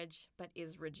of marriage, but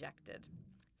is rejected.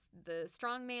 The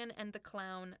strongman and the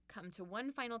clown come to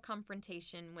one final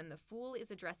confrontation when the fool is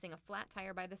addressing a flat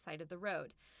tire by the side of the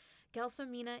road.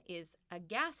 Gelsomina is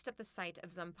aghast at the sight of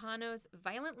Zampano's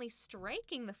violently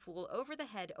striking the fool over the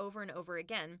head over and over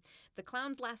again. The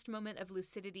clown's last moment of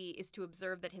lucidity is to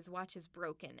observe that his watch is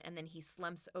broken, and then he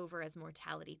slumps over as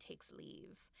mortality takes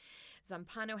leave.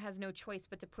 Zampano has no choice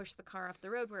but to push the car off the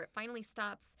road, where it finally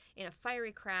stops in a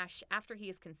fiery crash after he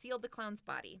has concealed the clown's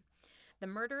body. The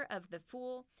murder of the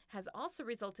fool has also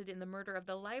resulted in the murder of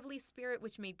the lively spirit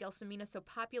which made Gelsomina so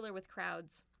popular with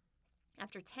crowds.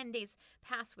 After 10 days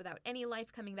pass without any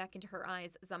life coming back into her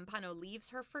eyes, Zampano leaves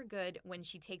her for good when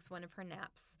she takes one of her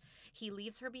naps. He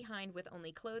leaves her behind with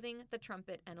only clothing, the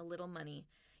trumpet, and a little money.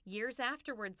 Years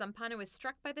afterward, Zampano is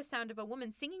struck by the sound of a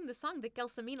woman singing the song that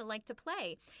Gelsomina liked to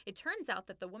play. It turns out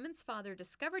that the woman's father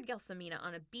discovered Gelsomina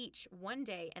on a beach one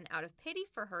day and, out of pity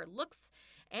for her looks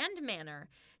and manner,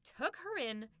 took her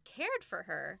in, cared for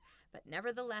her. But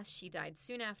nevertheless, she died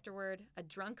soon afterward. A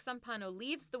drunk Zampano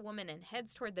leaves the woman and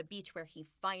heads toward the beach, where he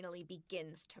finally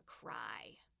begins to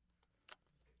cry.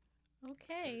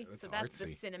 Okay. That's So that's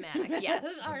artsy. the cinematic. Yes,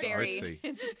 That's it's very, artsy.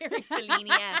 it's very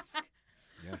Fellini-esque.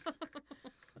 Yes.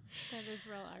 That is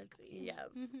real artsy. Yes.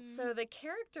 Mhm. So the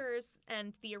characters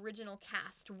and the original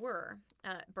cast were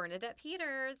Bernadette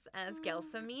Peters as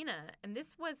Gelsomina. And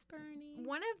this was Bernie.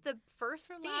 one of the first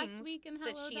For things last week in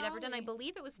that Hello, she had ever done. I Dolly.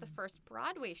 believe it was the first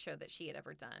Broadway show that she had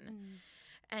ever done. Mm.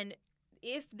 And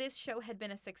if this show had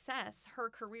been a success, her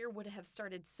career would have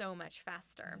started so much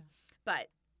faster. Yeah. But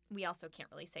we also can't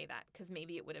really say that, because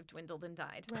maybe it would have dwindled and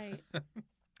died. Right.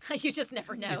 You just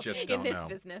never know You just in don't this know.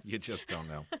 business. You just don't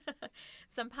know.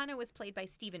 Zampano was played by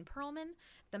Stephen Perlman.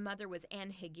 The mother was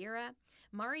Anne Higuera.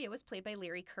 Mario was played by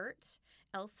Larry Kurt.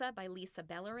 Elsa by Lisa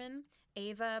Bellerin.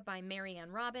 Ava by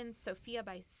Marianne Robbins. Sophia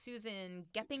by Susan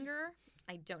Geppinger.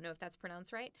 I don't know if that's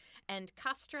pronounced right. And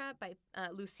Castra by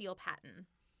Lucille Patton.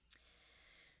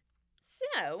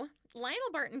 So,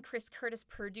 Lionel Bart and Chris Curtis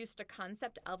produced a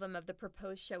concept album of the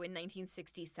proposed show in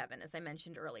 1967, as I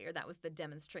mentioned earlier. That was the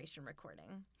demonstration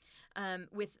recording,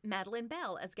 with Madeline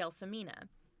Bell as Gelsomina.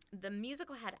 The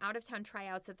musical had out-of-town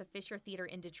tryouts at the Fisher Theater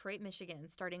in Detroit, Michigan,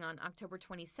 starting on October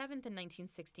 27th in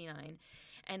 1969.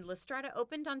 And La Strada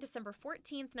opened on December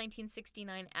 14th,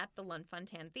 1969 at the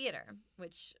Lunfontaine Theater,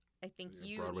 which I think Yeah,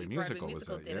 you, Broadway musical was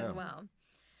musical that, did as yeah. well.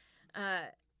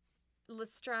 La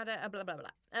Strada, blah, blah, blah.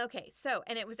 Okay, so,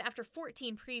 and it was after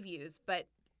 14 previews, but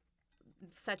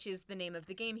such is the name of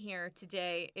the game here.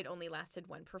 Today, it only lasted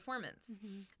one performance.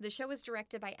 Mhm. The show was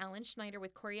directed by Alan Schneider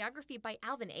with choreography by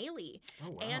Alvin Ailey Oh,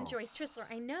 wow. and Joyce Trissler.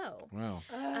 I know. Wow.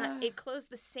 It closed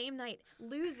the same night,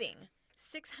 losing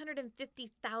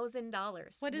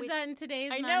 $650,000. What is which- that in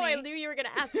today's I money? know, I knew you were going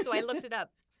to ask, so I looked it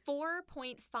up.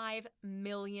 $4.5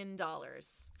 million.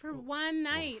 For one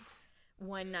night.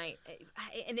 One night.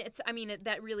 And it's, I mean,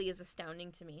 that really is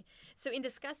astounding to me. So in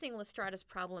discussing La Strada's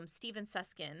problem, Stephen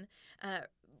Susskind,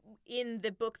 in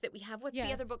the book that we have, what's the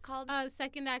Yes. other book called?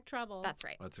 Second Act Trouble. That's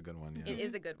right. That's a good one, yeah. It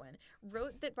is a good one.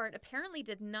 Wrote that Bart apparently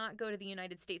did not go to the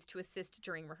United States to assist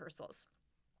during rehearsals.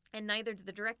 And neither did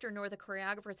the director nor the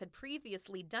choreographers had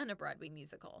previously done a Broadway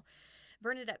musical.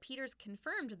 Bernadette Peters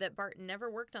confirmed that Bart never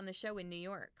worked on the show in New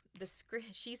York. The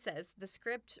script, she says, the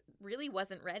script really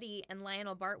wasn't ready, and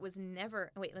Lionel Bart was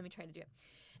never. Wait, let me try to do it.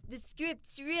 The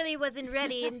script really wasn't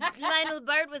ready, and Lionel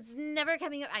Bart was never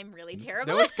coming up. I'm really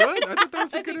terrible. That was good. I thought that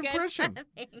was a That's good impression.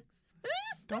 Thanks.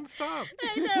 Don't stop.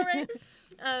 I know, right?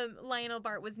 Lionel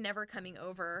Bart was never coming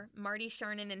over. Marty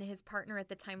Sharnon and his partner at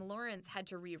the time, Lawrence, had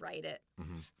to rewrite it.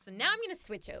 Mm-hmm. So now I'm going to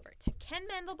switch over to Ken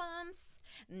Mandelbaum's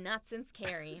Not Since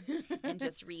Carrie and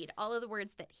just read all of the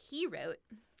words that he wrote.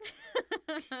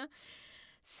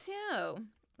 So,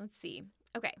 let's see.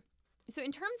 Okay. So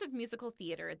in terms of musical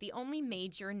theater, the only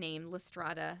major name La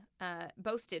Strada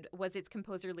boasted was its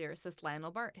composer-lyricist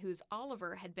Lionel Bart, whose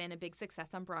Oliver had been a big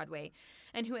success on Broadway,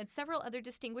 and who had several other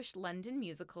distinguished London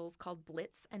musicals called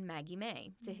Blitz and Maggie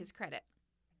May, to his credit.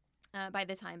 by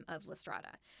the time of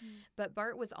Lestrada. But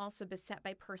Bart was also beset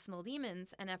by personal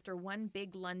demons, and after one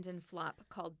big London flop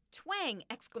called Twang! !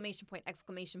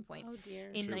 Oh, dear.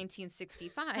 In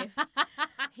 1965,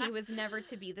 he was never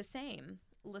to be the same.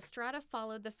 Lestrada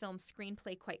followed the film's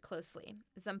screenplay quite closely.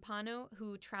 Zampano,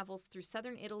 who travels through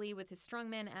southern Italy with his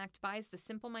strongman act, buys the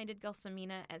simple-minded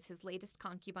Gelsomina as his latest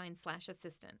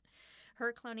concubine/assistant.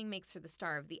 Her cloning makes her the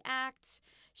star of the act.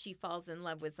 She falls in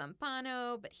love with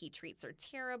Zampano, but he treats her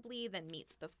terribly, then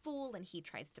meets the fool, and he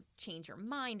tries to change her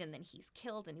mind, and then he's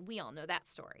killed, and we all know that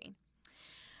story.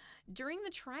 During the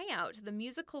tryout, the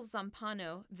musical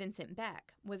Zampano, Vincent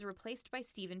Beck, was replaced by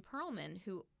Stephen Perlman,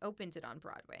 who opened it on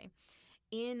Broadway.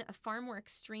 In a far more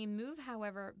extreme move,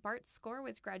 however, Bart's score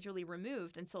was gradually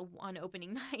removed until on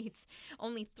opening night.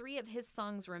 Only 3 of his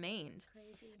songs remained.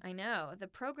 Crazy. I know. The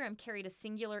program carried a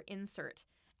singular insert.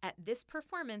 At this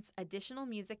performance, additional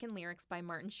music and lyrics by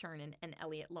Martin Charnin and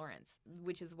Elliot Lawrence,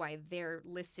 which is why they're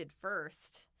listed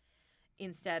first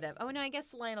instead of... Oh, no, I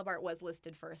guess Lionel Bart was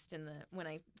listed first when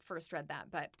I first read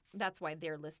that, but that's why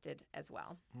they're listed as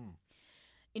well.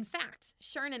 In fact,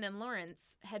 Charnin and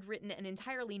Lawrence had written an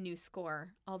entirely new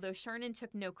score, although Charnin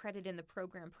took no credit in the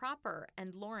program proper,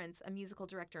 and Lawrence, a musical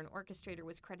director and orchestrator,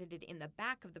 was credited in the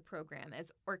back of the program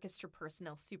as orchestra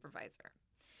personnel supervisor.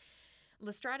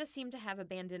 Lestrada seemed to have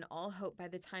abandoned all hope by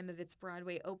the time of its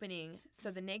Broadway opening, so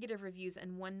the negative reviews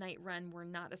and one-night run were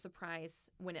not a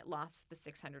surprise when it lost the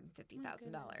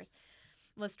 $650,000.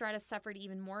 Lestrada suffered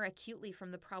even more acutely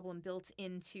from the problem built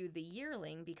into The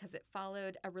Yearling because it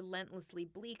followed a relentlessly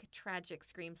bleak, tragic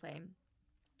screenplay.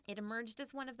 It emerged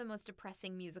as one of the most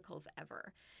depressing musicals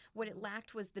ever. What it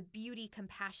lacked was the beauty,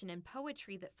 compassion, and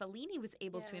poetry that Fellini was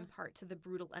able to impart to the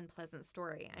brutal, unpleasant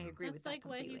story. I agree with that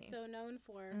completely. That's like what he's so known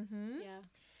for. Yeah.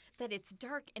 That it's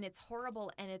dark and it's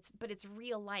horrible but it's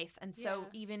real life, and so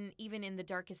even in the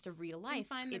darkest of real life,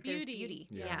 find there's beauty.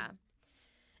 Yeah.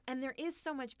 And there is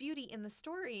so much beauty in the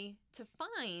story to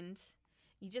find.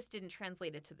 You just didn't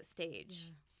translate it to the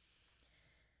stage.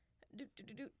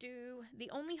 The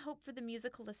only hope for the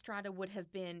musical Lestrada would have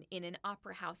been in an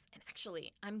opera house. And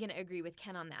actually, I'm going to agree with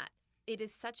Ken on that. It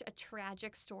is such a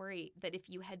tragic story that if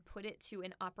you had put it to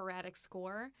an operatic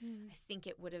score, I think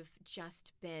it would have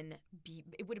just been,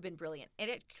 it would have been brilliant.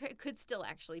 And it could still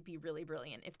actually be really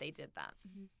brilliant if they did that.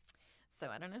 So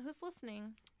I don't know who's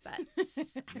listening, but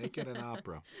Make it an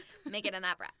opera. Make it an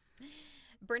opera.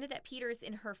 Bernadette Peters,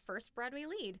 in her first Broadway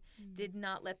lead, did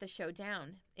not let the show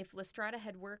down. If Lestrada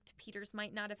had worked, Peters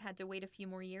might not have had to wait a few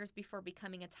more years before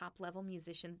becoming a top-level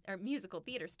musician or musical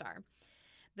theater star.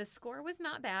 The score was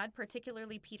not bad,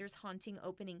 particularly Peters' haunting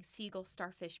opening Seagull,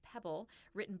 Starfish, Pebble,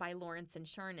 written by Lawrence and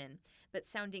Charnin, but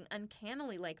sounding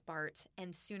uncannily like Bart,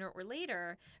 and sooner or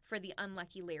later for the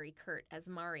unlucky Larry Kurt as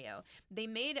Mario. They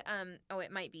made,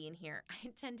 it might be in here.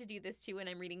 I tend to do this too when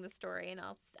I'm reading the story, and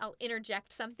I'll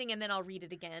interject something and then I'll read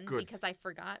it again because I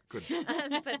forgot. Good.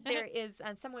 But there is,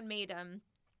 someone made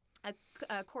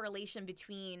a correlation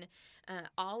between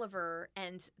Oliver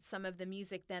and some of the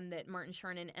music then that Martin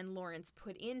Charnin and Lawrence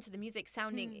put into the music.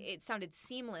 It sounded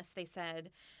seamless, they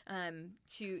said,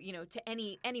 to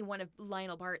any one of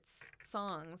Lionel Bart's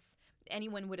songs.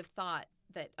 Anyone would have thought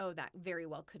that, that very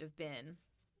well could have been.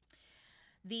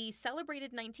 The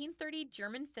celebrated 1930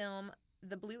 German film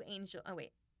The Blue Angel.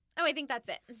 I think that's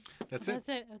it. That's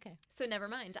it. Okay. So never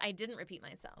mind. I didn't repeat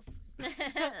myself.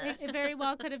 So it very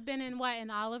well could have been in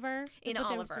Oliver? In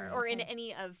Oliver, or in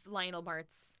any of Lionel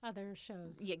Bart's other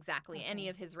shows. Yeah, exactly. Okay. Any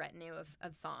of his retinue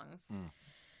of songs.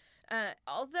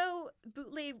 Although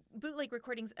bootleg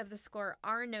recordings of the score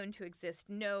are known to exist,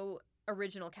 no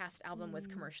original cast album was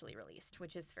commercially released,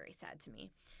 which is very sad to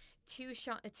me. Two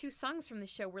songs from the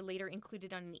show were later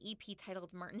included on an EP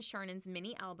titled Martin Charnin's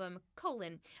mini album,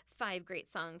 5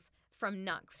 Great Songs from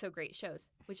Not So Great Shows,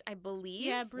 which I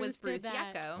believe was Bruce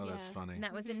Yacko. Oh, that's funny. And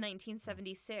that was in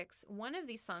 1976. One of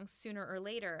these songs, Sooner or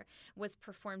Later, was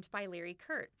performed by Larry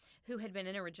Kurt, who had been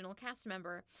an original cast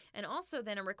member. And also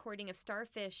then a recording of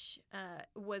Starfish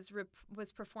was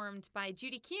performed by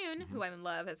Judy Kuhn, who I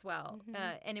love as well.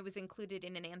 And it was included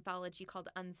in an anthology called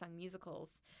Unsung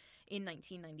Musicals in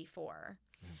 1994.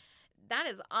 That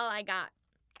is all I got.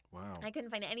 Wow. I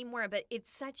couldn't find any more, but it's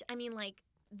such,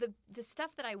 the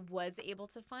stuff that I was able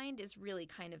to find is really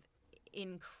kind of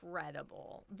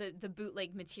incredible. The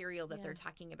bootleg material that they're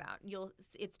talking about.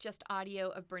 It's just audio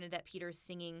of Bernadette Peters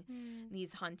singing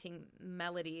these haunting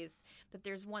melodies. But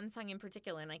there's one song in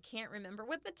particular, and I can't remember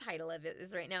what the title of it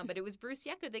is right now, but it was Bruce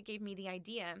Yacko that gave me the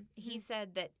idea. He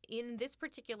said that in this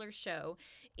particular show,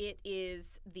 it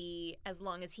is the As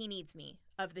Long as He Needs Me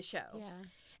of the show. Yeah.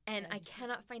 And I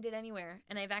cannot find it anywhere.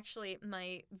 And I've actually,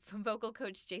 my vocal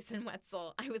coach, Jason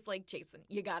Wetzel, I was like, Jason,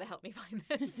 you got to help me find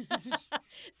this.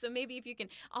 So maybe if you can,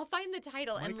 I'll find the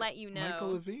title and let you know.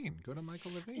 Michael Levine. Go to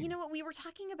Michael Levine. You know what? We were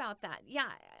talking about that. Yeah.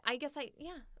 I guess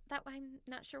I'm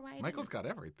not sure why I Michael's didn't. got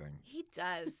everything. He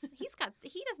does.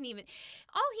 He doesn't even,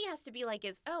 all he has to be like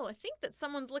is, oh, I think that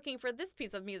someone's looking for this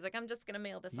piece of music. I'm just going to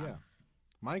mail this Yeah. off.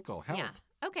 Michael, help. Yeah.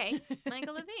 Okay.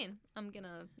 Michael Levine. I'm going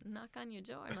to knock on your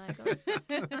door, Michael.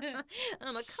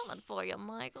 I'm coming for you,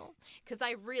 Michael. Because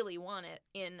I really want it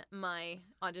in my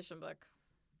audition book.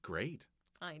 Great.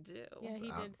 I do. Yeah,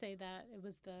 he did say that. It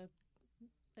was the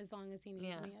As Long As He Needs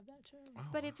Me of that show. Oh,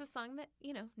 But it's a song that,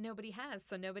 nobody has,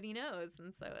 so nobody knows.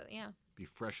 And so, yeah. Be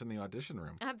fresh in the audition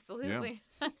room. Absolutely.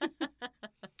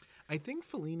 I think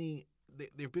Fellini, there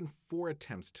have been 4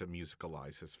 attempts to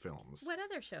musicalize his films. What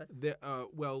other shows?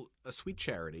 A Sweet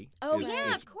Charity Oh, is, yeah,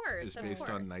 is, of course. is of based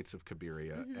course. on Knights of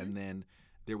Cabiria. Mhm. And then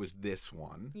there was this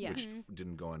one, Yes. which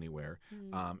didn't go anywhere.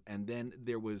 And then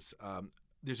there was...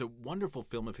 there's a wonderful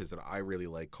film of his that I really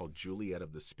like called Juliet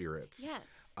of the Spirits.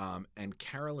 Yes. And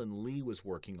Carolyn Lee was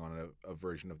working on a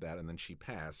version of that, and then she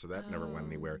passed, so that never went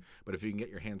anywhere. But if you can get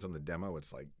your hands on the demo,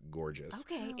 it's like gorgeous.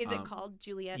 Okay. Is it called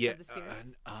Juliet of the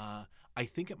Spirits? I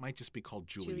think it might just be called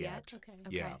Juliet. Okay.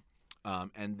 Yeah.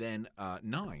 And then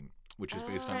 9, which is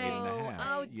based on 8.5.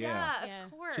 Oh, yeah. duh,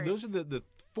 of course. So those are the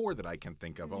 4 that I can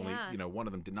think of. Only Yeah. one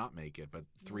of them did not make it, but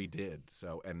 3 did.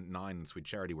 So and 9 and Sweet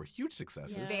Charity were huge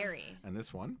successes. Yeah. Very. And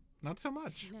this one, not so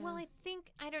much. No. Well,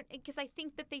 because I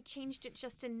think that they changed it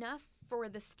just enough for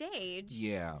the stage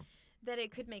Yeah. that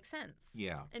it could make sense.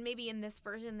 Yeah. And maybe in this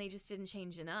version, they just didn't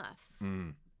change enough.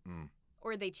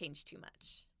 Or they changed too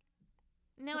much.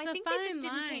 No, It's I a think they just fine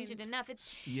didn't change line. it enough.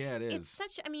 It's It's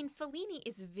such, Fellini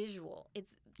is visual.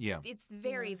 It's Yeah.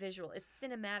 very visual. It's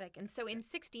cinematic. And so in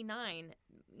 69,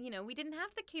 we didn't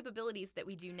have the capabilities that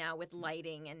we do now with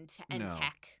lighting and No.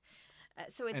 tech.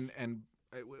 So it's... And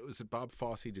it was it Bob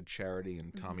Fosse did Charity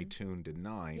and Tommy Tune did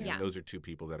 9. Yeah. And those are 2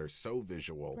 people that are so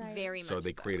visual. Right. very So much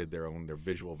they created their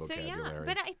visual So vocabulary. yeah,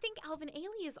 but I think Alvin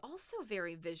Ailey is also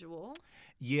very visual.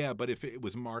 Yeah, but if it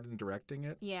was Martin directing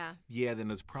it, Yeah.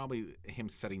 then it's probably him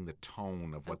setting the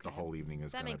tone of what the Okay. whole evening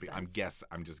is That going to makes be. sense.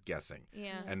 I'm just guessing.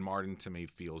 Yeah. And Martin to me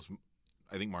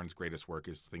I think Martin's greatest work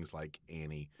is things like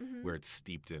Annie, Mm-hmm. where it's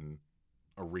steeped in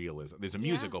a realism. There's a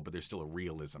musical, but there's still a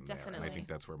realism there, and I Definitely. think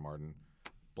that's where Martin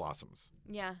blossoms.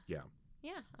 Yeah. Yeah,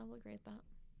 Yeah, I will agree with that.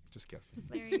 just guessing.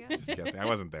 There you go. Just guessing. I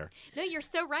wasn't there. No, you're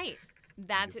so right.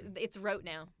 It's wrote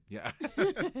now. Yeah.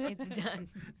 It's done.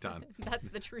 Done. That's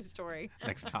the true story.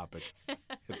 Next topic.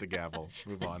 Hit the gavel.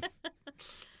 Move on.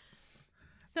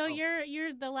 So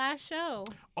you're the last show.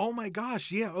 Oh my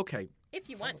gosh. Yeah. Okay. If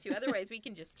you want to, otherwise we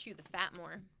can just chew the fat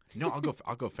more. No,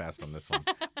 I'll go fast on this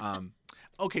one.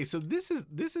 Okay, so this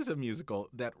is a musical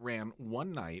that ran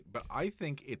one night, but I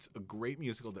think it's a great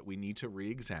musical that we need to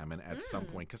re-examine at some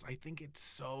point because I think it's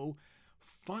so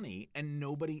funny and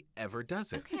nobody ever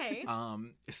does it. Okay.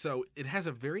 So it has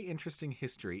a very interesting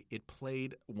history. It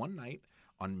played one night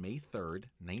on May 3rd,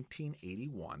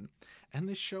 1981, and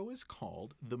the show is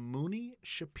called The Mooney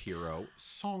Shapiro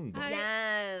Songbook.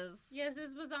 Yes,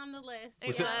 this was on the list.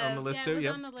 Was it on the list yeah, too? It was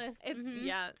Yep. on the list. It's, Mhm.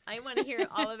 Yeah, I want to hear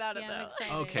all about it Yeah, I'm though.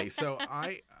 excited. Okay, so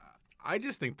I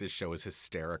just think this show is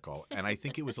hysterical, and I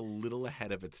think it was a little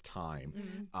ahead of its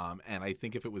time. And I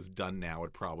think if it was done now,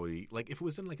 it probably if it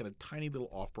was in a tiny little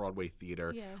off-Broadway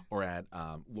theater Yeah. or at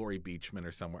Laurie Beachman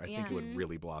or somewhere, I think it Yeah. would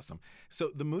really blossom. So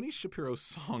the Mooney Shapiro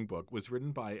Songbook was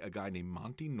written by a guy named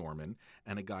Monty Norman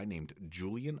and a guy named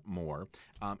Julian Moore,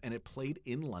 and it played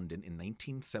in London in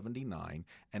 1979.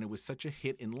 And it was such a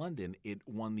hit in London, it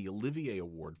won the Olivier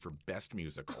Award for Best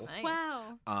Musical. Nice.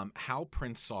 Wow. Hal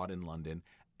Prince saw it in London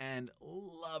and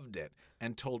loved it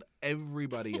and told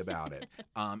everybody about it,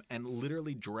 and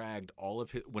literally dragged all of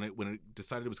his when it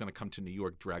decided it was going to come to New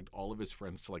York, dragged all of his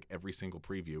friends to every single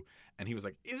preview, and he was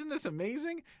like, "Isn't this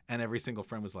amazing?" And every single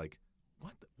friend was like,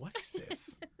 "What is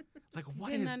this? What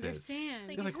Didn't is understand.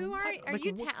 Like, They're like, who what? are Like,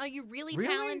 you? what- Are you really, Really?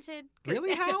 talented? this?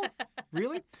 Really, Hal?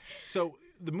 Really?" So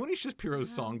the Mooney Shapiro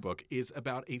Songbook is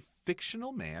about a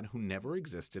fictional man who never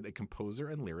existed, a composer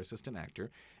and lyricist and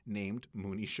actor named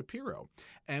Mooney Shapiro.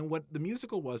 And what the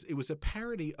musical was, it was a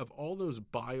parody of all those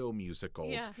bio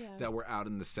musicals Yeah. Yeah. that were out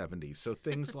in the 70s. So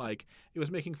things like it was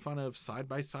making fun of Side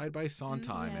by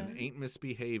Sondheim and Ain't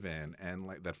Misbehavin' and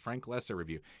that Frank Lesser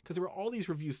review, because there were all these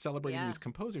reviews celebrating Yeah. these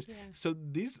composers. Yeah. So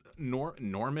these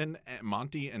Norman,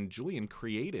 Monty, and Julian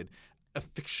created a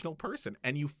fictional person,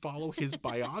 and you follow his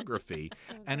biography.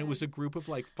 And it was a group of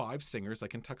like 5 singers,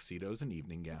 like in tuxedos and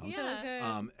evening gowns, So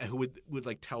good. who would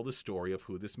like tell the story of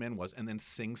who this man was, and then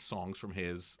sing songs from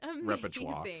his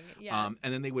repertoire. Yes.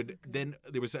 And then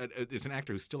there's an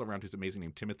actor who's still around who's amazing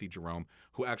named Timothy Jerome,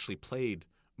 who actually played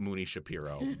Mooney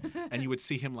Shapiro, and you would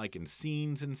see him like in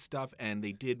scenes and stuff, and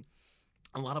they did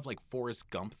a lot of like Forrest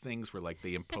Gump things where like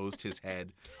they imposed his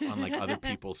head on like other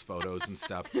people's photos and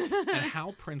stuff. And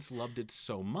Hal Prince loved it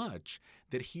so much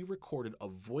that he recorded a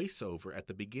voiceover at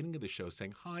the beginning of the show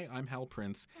saying, "Hi, I'm Hal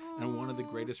Prince, and one of the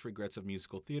greatest regrets of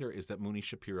musical theater is that Mooney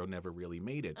Shapiro never really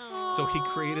made it." So he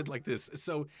created like this.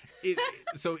 So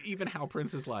even Hal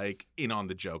Prince is like in on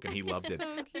the joke, and he loved it.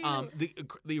 So cute.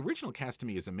 The original cast to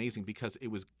me is amazing because it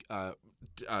was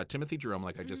Timothy Jerome,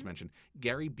 like I just mentioned,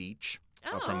 Gary Beach.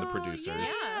 From the producers,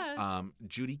 Yeah.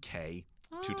 Judy Kaye,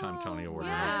 2-time Tony Award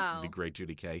wow. winner, the great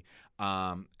Judy Kaye,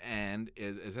 and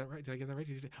is that right? Did I get that right?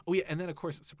 Oh yeah, and then of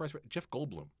course, surprise, Jeff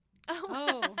Goldblum.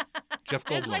 Oh. Jeff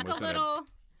There's Goldblum like a was in it. little.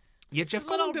 Yeah, Jeff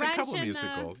little Goldblum did a couple of wrench in the-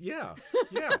 musicals. Yeah.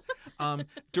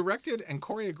 Directed and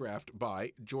choreographed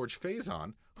by George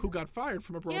Faison, who got fired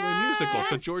from a Broadway musical.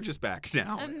 So Yes. George is back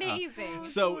now. Amazing.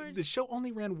 So George. the show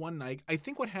only ran one night. I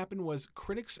think what happened was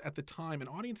critics at the time and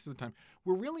audiences at the time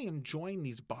were really enjoying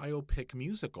these biopic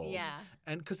musicals. Yeah.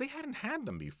 And because they hadn't had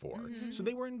them before. So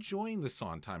they were enjoying the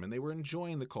Sondheim and they were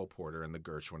enjoying the Cole Porter and the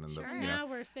Gershwin and the Sure. you know. Now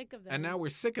we're sick of them. And now we're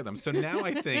sick of them. So now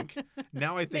I think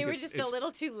They were it's, just it's a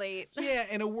little too late. yeah,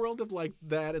 in a world of like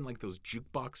that and like those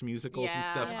jukebox musicals and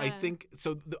stuff, I Yeah. think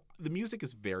so. The music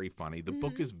is very funny. The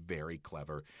book is very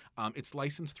clever. It's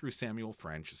licensed through Samuel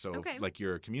French, so Okay. if, like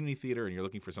you're a community theater and you're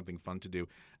looking for something fun to do,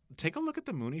 take a look at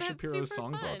the Mooney That's Shapiro super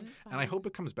songbook, fun. and I hope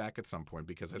it comes back at some point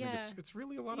because I think Yeah. it's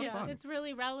really a lot of Yeah, fun. it's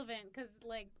really relevant because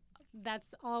like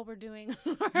that's all we're doing,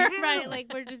 Yeah. right?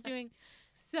 Like we're just doing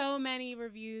so many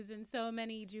reviews and so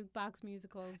many jukebox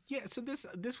musicals. Yeah, so this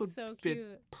would So fit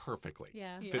cute. perfectly.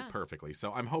 Yeah. Fit perfectly.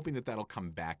 So I'm hoping that'll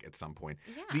come back at some point.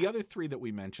 Yeah. The other 3 that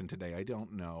we mentioned today, I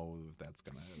don't know if that's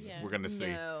gonna. Yeah. We're gonna see.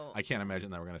 No. I can't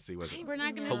imagine that we're gonna see. Was it We're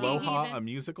not going to see Aloha, even a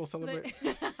musical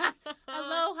celebration?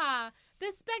 Aloha,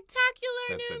 the spectacular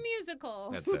That's new it. musical.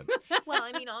 That's it. Well,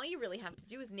 I mean, all you really have to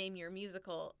do is name your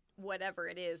musical whatever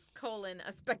it is,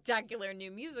 a spectacular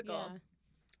new musical. Yeah.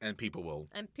 And people will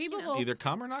And People you know, will- either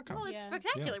come or not come. Well, it's Yeah.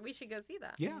 spectacular. We should go see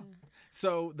that. Yeah.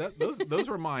 So those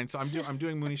were mine. So I'm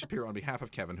doing Mooney Shapiro on behalf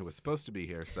of Kevin, who was supposed to be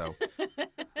here. So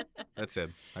that's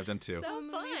it. I've done 2. So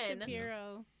Mooney fun.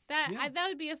 Shapiro. That Yeah. that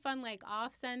would be a fun like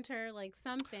off center like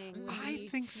something. would I be-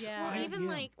 think so. Yeah. I- Even yeah.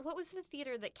 like, what was the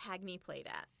theater that Cagney played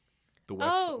at? The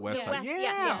West Oh, West yeah. Side. West,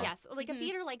 Yeah. yes. Like a Mhm.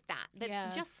 theater like that. That's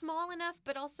Yeah. just small enough,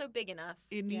 but also big enough.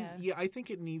 It needs. Yeah. Yeah, I think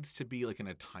it needs to be like in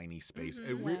a tiny space.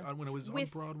 It Yeah. when it was on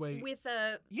With- Broadway. With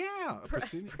a yeah, a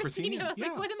proscenium. proscenium. I was yeah.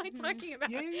 like, what am I talking about?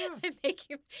 Yeah, yeah. I'm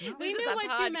making, No. We this is knew a what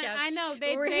you meant. podcast. I know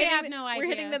they We're they have hitting- no idea. We're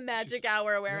hitting the magic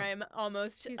hour where I'm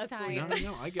almost She's asleep. tired.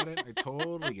 No, I get it. I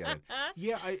totally get it.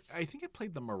 Yeah, I think it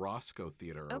played the Morosco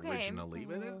Theater Okay. originally,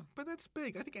 Oh. but that's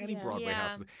big. I think any Yeah. Broadway Yeah.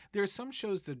 house. There are some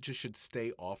shows that just should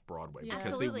stay off Broadway Yeah.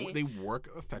 because Absolutely. they work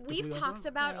effectively. We've on talked Broadway.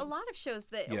 about a Right. lot of shows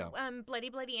that Yeah. Bloody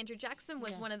Bloody Andrew Jackson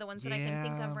was Yeah. one of the ones that I can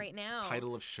think Yeah. of right now.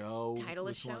 Title of show. Title of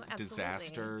was show, one. absolutely.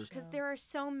 Disaster. Because there are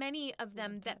so many of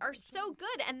them that are so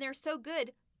good, and they're so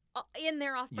good in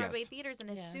their off-Broadway Yes. theaters. And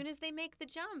as Yeah. soon as they make the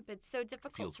jump, it's so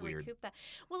difficult Feels to weird. recoup that.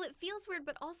 Well, it feels weird,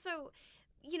 but also,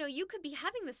 you know, you could be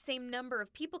having the same number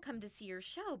of people come to see your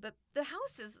show, but the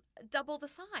house is double the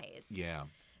size. Yeah.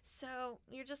 So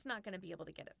you're just not going to be able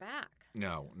to get it back.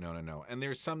 No. And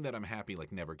there's some that I'm happy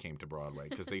like never came to Broadway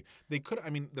because they could. I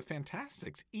mean, the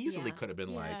Fantastics easily Yeah. could have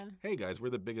been like, Yeah. "Hey guys, we're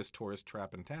the biggest tourist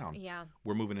trap in town. Yeah,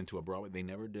 We're moving into a Broadway." They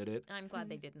never did it. I'm glad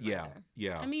they didn't. Yeah, either.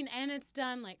 yeah. I mean, and it's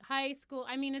done like high school.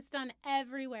 I mean, it's done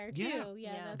everywhere too. Yeah. Yeah,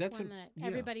 Yeah. that's That's one a- that yeah.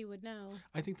 everybody would know.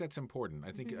 I think that's important.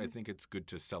 I think Mhm. it's good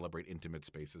to celebrate intimate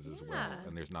spaces as well, Yeah.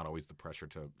 and there's not always the pressure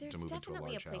to There's move into a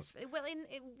definitely large a place. house. Well,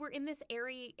 we're in this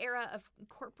era of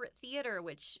corporate theater,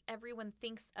 which everyone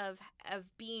thinks of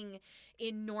being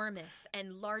enormous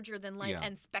and larger than life Yeah.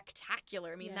 and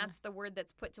spectacular. I mean, Yeah. that's the word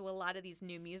that's put to a lot of these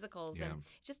new musicals, Yeah. and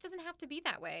it just doesn't have to be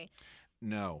that way.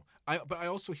 No, but I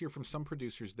also hear from some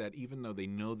producers that even though they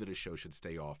know that a show should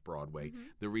stay off Broadway, Mm-hmm.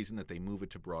 the reason that they move it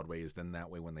to Broadway is then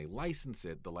that way when they license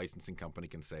it, the licensing company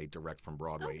can say direct from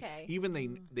Broadway. Okay. Even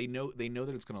they know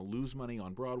that it's going to lose money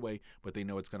on Broadway, but they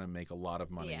know it's going to make a lot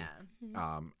of money.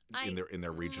 Yeah, In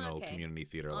their regional okay. community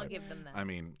theater. I'll like, give them that. I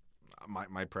mean,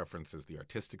 my preference is the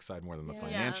artistic side more than the Yeah.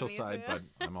 financial me side, too.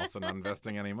 but I'm also not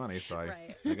investing any money, so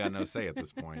Right. I got no say at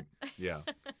this point. Yeah.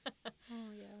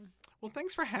 Oh yeah. Well,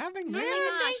 thanks for having me. Oh my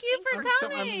gosh, thank you for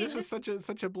thanks coming. This was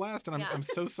such a blast, and Yeah. I'm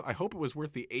so I hope it was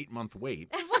worth the 8-month wait.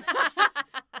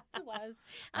 It was.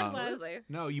 Absolutely.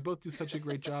 No, you both do such a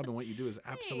great job, and what you do is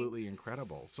absolutely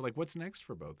incredible. So, like, what's next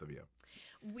for both of you?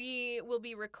 We will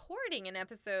be recording an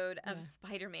episode of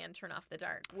Spider-Man Turn Off the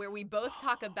Dark where we both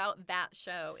talk about that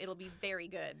show. It'll be very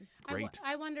good. Great.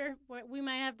 I wonder what we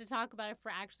might have to talk about if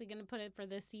we're actually going to put it for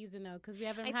this season, though, because we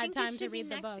haven't I had think time this to should be read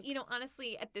the next. book. You know,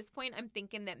 honestly, at this point, I'm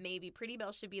thinking that maybe Pretty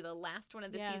Belle should be the last one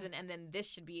of the Yeah. season, and then this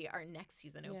should be our next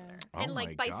season Yeah. opener. Oh and like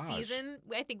my by gosh. season,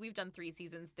 I think we've done 3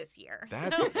 seasons this year.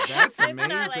 That's So that's it's not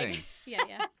amazing. like-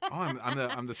 Yeah. Oh,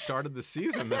 I'm the start of the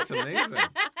season. That's amazing.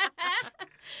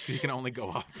 Because you can only go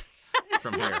up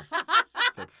from here.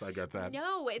 I got that.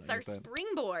 No, it's I our get that.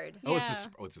 springboard. Oh, Yeah.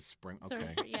 it's a spring. It's our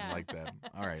Okay, yeah. I like that.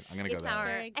 All right, I'm gonna go It's that our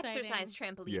way. Very exciting. exercise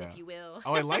trampoline, Yeah. if you will.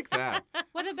 Oh, I like that.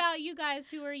 What about you guys?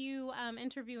 Who are you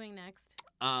interviewing next?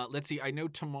 Let's see. I know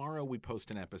tomorrow we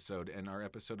post an episode, and our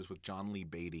episode is with John Lee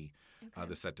Beatty,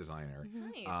 the set designer.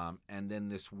 Nice. And then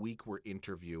this week we're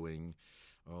interviewing.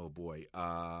 Oh boy,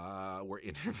 we're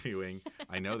interviewing.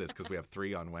 I know this because we have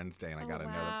 3 on Wednesday, and I Oh, gotta know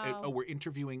wow. them. We're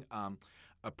interviewing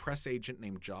a press agent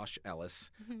named Josh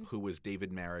Ellis, who was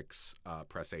David Merrick's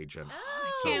press agent.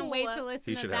 Oh, Can't wait to listen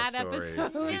He to should that have stories.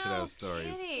 episode. He should have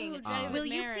stories. Kidding. Ooh, David Will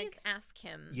you Merrick. please ask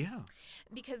him? Yeah.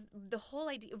 Because the whole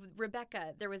idea,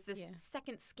 Rebecca, there was this Yeah.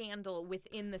 second scandal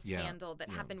within the Yeah, scandal that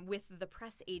yeah. happened with the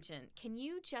press agent. Can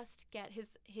you just get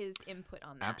his input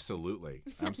on that? Absolutely.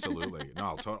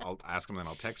 No, I'll ask him, then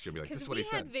I'll text you and be like, "This Because is what we he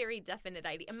had said." very definite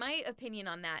idea. My opinion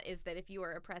on that is that if you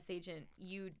are a press agent,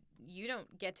 you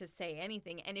don't get to say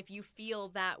anything. And if you feel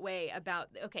that way about,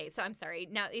 okay, so I'm sorry.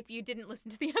 Now, if you didn't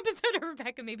listen to the episode of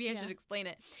Rebecca, maybe I should explain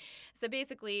it. So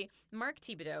basically, Mark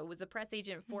Thibodeau was a press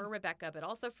agent for Rebecca, but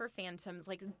also for Phantom,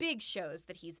 like big shows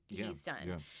that he's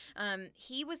done. Yeah.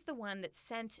 He was the one that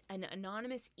sent an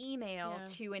anonymous email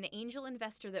to an angel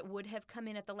investor that would have come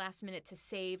in at the last minute to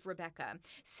save Rebecca,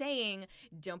 saying,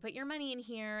 don't put your money in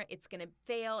here. It's going to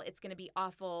fail. It's going to be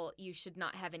awful. You should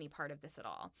not have any part of this at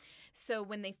all. So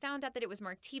when they found out that it was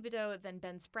Mark Thibodeau, then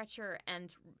Ben Sprecher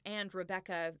and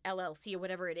Rebecca LLC or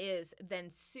whatever it is, then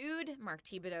sued Mark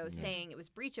Thibodeau, saying it was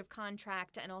breach of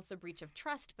contract and also breach of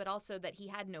trust, but also that he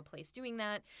had no place doing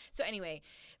that. So anyway,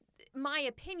 my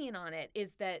opinion on it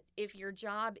is that if your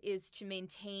job is to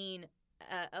maintain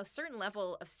a certain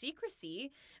level of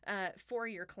secrecy for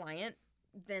your client,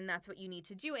 then that's what you need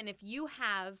to do. And if you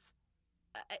have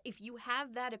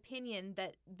that opinion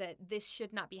that this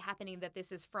should not be happening, that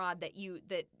this is fraud, that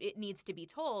it needs to be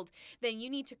told, then you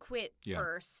need to quit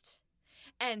first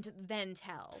and then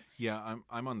tell. Yeah,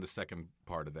 I'm on the second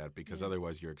part of that because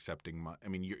otherwise you're accepting I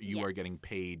mean, you are getting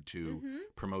paid to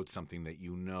promote something that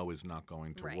you know is not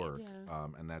going to work. Yeah.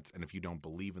 And if you don't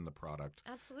believe in the product,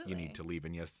 Absolutely. you need to leave.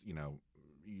 And yes, you know,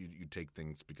 you take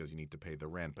things because you need to pay the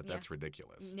rent, but that's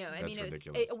ridiculous. No, I that's mean,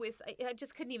 ridiculous. I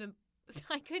just couldn't even.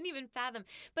 I couldn't even fathom.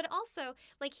 But also,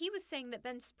 like, he was saying that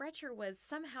Ben Sprecher was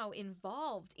somehow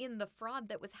involved in the fraud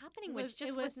that was happening, which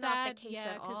just was not sad, the case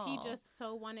at all. because he just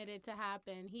so wanted it to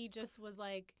happen. He just was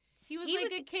like, he was He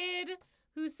like was- a kid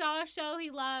who saw a show he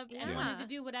loved and Yeah. wanted to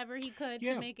do whatever he could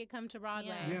to make it come to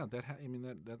Broadway. yeah, I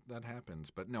mean that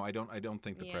happens. But no, I don't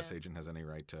think the press agent has any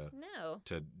right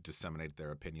to disseminate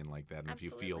their opinion like that. And if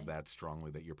you feel Absolutely. that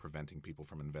strongly that you're preventing people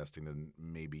from investing, then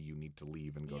maybe you need to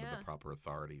leave and go to the proper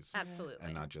authorities. Absolutely.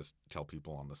 And not just tell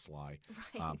people on the sly.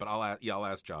 Right. But I'll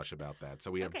ask Josh about that. So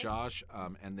we have Okay. Josh,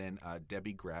 and then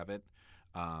Debbie Gravitt,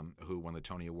 who won the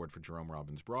Tony Award for Jerome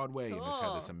Robbins Broadway and has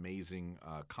had this Cool. amazing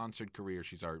concert career.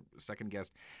 She's our second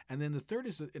guest. And then the third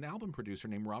is an album producer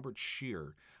named Robert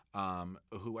Shear,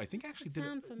 who I think actually did.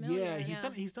 sound familiar. Yeah, Yeah.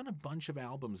 he's done a bunch of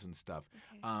albums and stuff.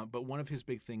 But one of his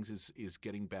big things is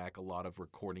getting back a lot of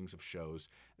recordings of shows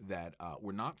that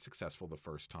were not successful the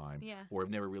first time, Yeah. or have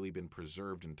never really been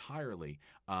preserved entirely.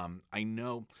 I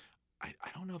know.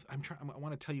 I don't know if I'm trying. I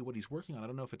want to tell you what he's working on. I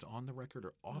don't know if it's on the record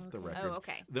or off the record. Oh,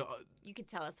 okay. The, You could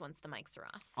tell us once the mics are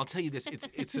off. I'll tell you this: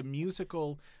 it's a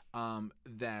musical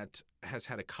that has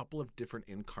had a couple of different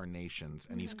incarnations,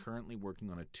 and he's currently working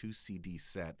on a 2 CD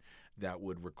set that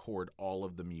would record all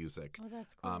of the music. Oh,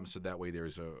 that's cool. So that way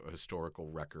there's a historical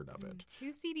record of it.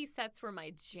 2 CD sets were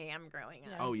my jam growing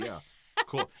up. Oh yeah,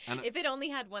 cool. And If it only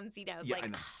had 1 CD, I was Yeah, I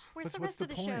like, know. where's what's, the what's rest of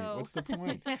the point? show? What's the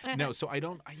point? No, so I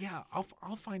don't. Yeah,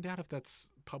 I'll find out if that's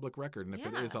public record, and if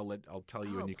it Yeah. is, I'll tell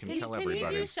you, Oh, and you can please. tell Can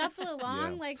everybody. you do shuffle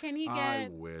along? Yeah. Like, can he I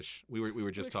get? wish we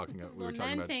were just talking. We were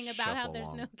talking lamenting about how shuffle there's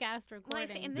along. no cast Well,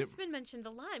 recording. and this has been mentioned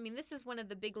a lot. I mean, this is one of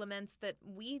the big laments that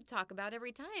we talk about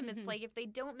every time. It's like if they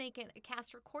don't make it a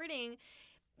cast recording,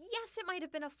 yes, it might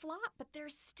have been a flop, but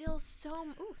there's still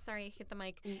sorry, I hit the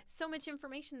mic. So much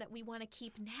information that we want to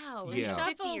keep now. Yeah. 50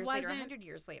 Shuffle years later, wasn't- 100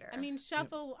 years later. I mean,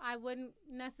 Shuffle, I wouldn't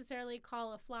necessarily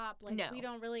call a flop. Like, No. we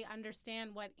don't really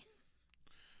understand what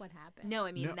happened. no,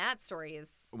 I mean, No. that story is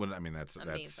Well, I mean, that's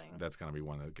amazing. going to be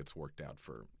one that gets worked out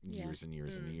for Yeah. years and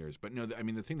years and years. But no, I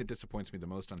mean, the thing that disappoints me the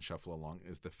most on Shuffle Along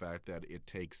is the fact that it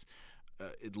takes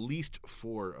at least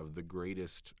 4 of the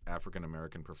greatest African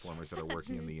American performers that are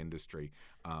working in the industry,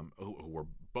 who were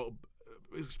both,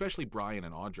 especially Brian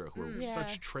and Audra, who are Yeah.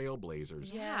 such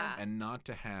trailblazers. Yeah. And not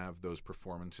to have those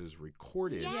performances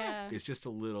recorded Yes. is just a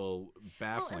little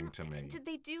baffling and to me. Did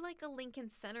they do like a Lincoln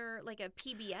Center, like a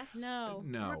PBS No.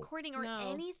 No. recording or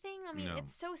No. anything? I mean, No.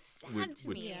 it's so sad to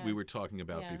which me. Yeah. we were talking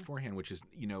about Yeah. beforehand, which is,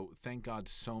 thank God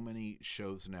so many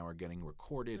shows now are getting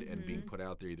recorded and being put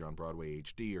out there either on Broadway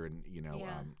HD or in,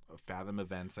 Yeah. Fathom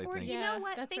events, I Or think. you Yeah, know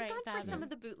what? that's Thank right, God for some Fathom. of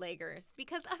the bootleggers,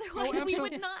 because otherwise we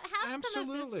absolute- would not have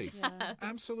absolutely. some of this stuff.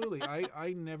 Absolutely.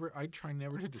 I try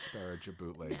never to disparage a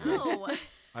bootlegger. No.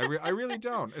 I really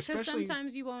don't. Because Especially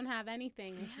sometimes you won't have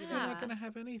anything. If you they're don't. not going to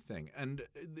have anything. And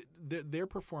their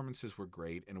performances were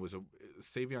great, and it was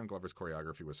Savion Glover's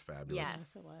choreography was fabulous. Yes.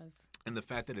 Yes, it was. And the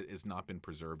fact that it has not been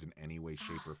preserved in any way,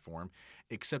 shape, or form,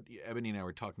 except Ebony and I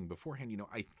were talking beforehand.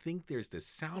 I think there's this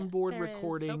soundboard there is.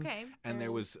 recording, Okay. and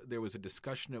There there was a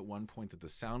discussion at one point that the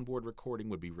soundboard recording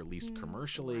would be released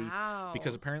commercially Wow.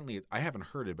 because apparently I haven't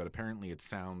heard it, but apparently it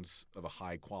sounds of a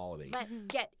high quality. Let's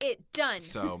get it done.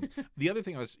 So the other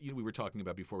thing we were talking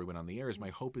about before we went on the air is my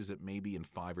hope is that maybe in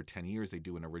 5 or 10 years they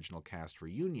do an original cast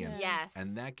reunion. Yes.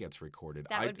 And that gets recorded.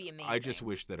 That would be I just amazing.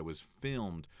 wish that it was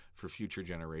filmed for future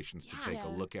generations to take a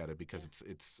Yeah. look at it because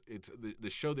it's the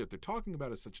show that they're talking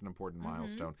about is such an important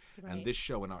milestone, and Right. this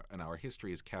show in our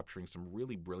history is capturing some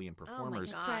really brilliant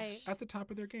performers That's right. at the top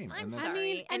of their game. I'm and sorry. that's, I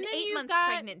mean, and and then 8 you've months got-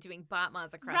 pregnant doing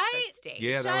Batmas across Right? the stage.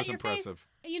 yeah, that Shut was your face. impressive.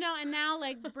 And now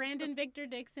like Brandon Victor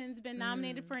Dixon's been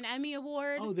nominated for an Emmy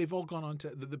Award. Oh, they've all gone on to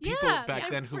the people Yeah, back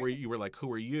they're then who were you were like,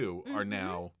 who are you? Are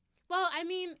now. Well, I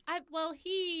mean,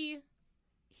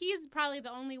 he's probably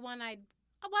the only one I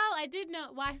did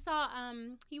know. Well, I saw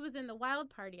he was in the Wild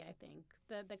Party, I think,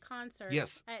 the concert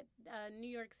Yes. at New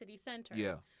York City Center.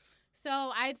 Yeah. So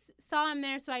I saw him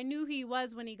there, so I knew who he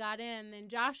was when he got in. Then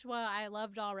Joshua, I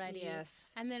loved already.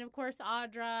 Yes. And then of course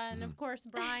Audra, and of course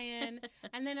Brian,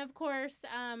 and then of course,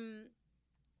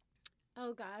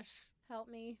 oh gosh, help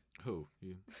me, Who?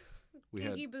 We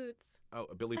had Dinky Boots.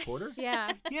 Billy Porter.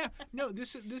 Yeah. Yeah, no,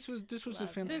 this was a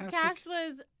fantastic. The cast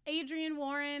was Adrian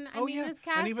Warren. I mean, yeah, this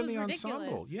cast and even was the ridiculous.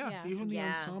 ensemble, even the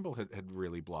Yeah. ensemble had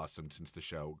really blossomed since the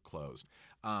show closed.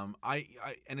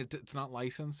 It's not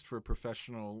licensed for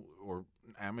professional or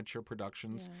amateur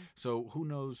productions, Yeah. so who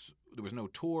knows? There was no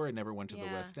tour. It never went to the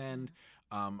Yeah. West End.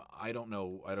 I don't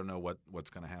know what's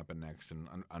going to happen next, and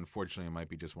unfortunately, it might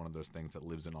be just one of those things that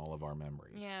lives in all of our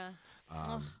memories. Yeah.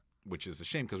 Which is a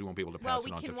shame because we won't be able to Well, pass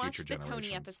we it on can to watch future the generations.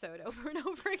 Tony episode over and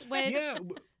over again. Which- Yeah.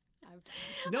 I've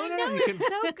done No, I no, know, no. You can. it's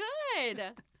so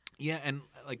good. Yeah, and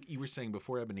like you were saying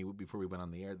before, Ebony, before we went on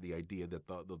the air, the idea that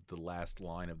the last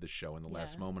line of the show and the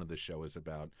last moment of the show is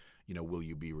about, will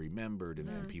you be remembered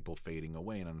and people fading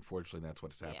away, and unfortunately, that's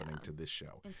what's happening Yeah. to this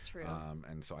show. It's true.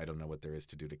 And so I don't know what there is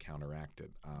to do to counteract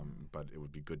it, but it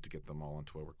would be good to get them all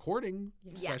into a recording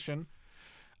session.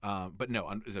 But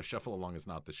no, the Shuffle Along is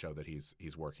not the show that he's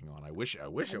working on. I wish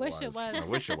it was. I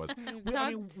wish it was.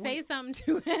 say something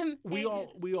to him. We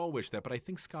all wish that, but I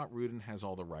think Scott Rudin has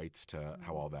all the rights to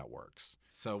how all that works.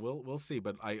 So we'll see.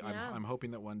 But I'm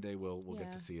hoping that one day we'll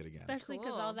get to see it again. Especially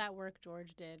because Cool. all that work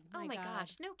George did. Oh my God.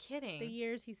 gosh, no kidding. The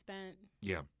years he spent.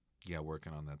 Yeah,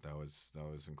 working on that was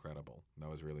incredible. That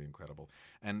was really incredible.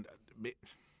 And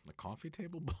a coffee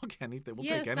table book, anything. We'll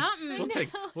Yeah, take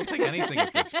something. we'll take anything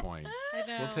at this point. I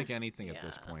know. We'll take anything at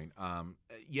this point.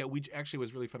 We actually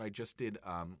was really fun. I just did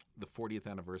the 40th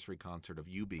anniversary concert of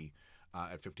UB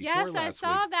at 54 Yes, last I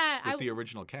saw week that. with the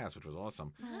original cast, which was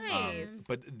awesome. Nice.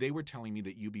 But they were telling me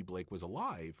that UB Blake was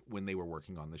alive when they were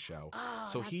working on the show. Oh,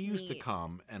 So he that's used to neat.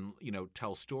 come and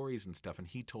tell stories and stuff, and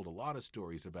he told a lot of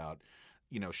stories about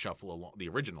Shuffle Along, the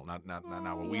original, not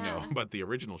what we know, yeah. but the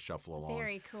original Shuffle Along.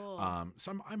 Very cool.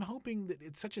 So I'm hoping that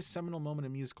it's such a seminal moment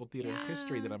in musical theater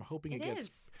history that I'm hoping it gets. is.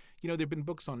 There've been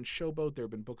books on Showboat, there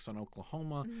have been books on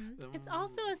Oklahoma. It's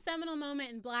also a seminal moment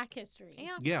in Black history.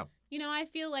 Yeah. Yeah, I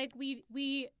feel like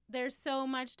we there's so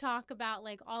much talk about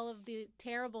like all of the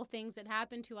terrible things that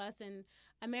happened to us, and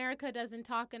America doesn't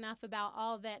talk enough about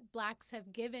all that Blacks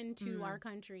have given to our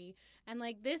country. And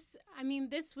like this,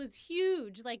 this was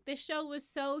huge. Like this show was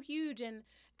so huge, and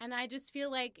I just feel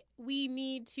like we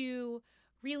need to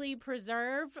really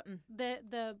preserve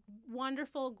the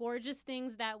wonderful, gorgeous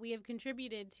things that we have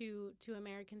contributed to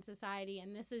American society,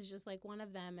 and this is just like one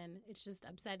of them. And it's just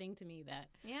upsetting to me that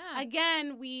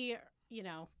again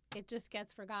it just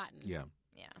gets forgotten. Yeah.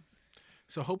 Yeah.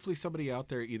 So hopefully somebody out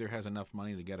there either has enough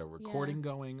money to get a recording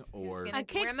going or A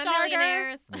Kickstarter.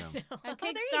 Yeah. A Oh, there you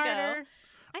Kickstarter. go.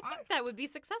 I think that would be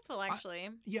successful, actually.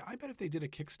 I bet if they did a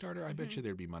Kickstarter, I bet you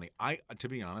there'd be money. To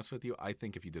be honest with you, I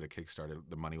think if you did a Kickstarter,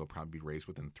 the money will probably be raised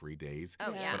within 3 days.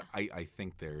 Oh, yeah. But I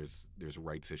think there's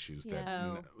rights issues that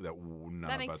Yeah.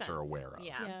 none of us are aware of.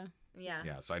 Yeah.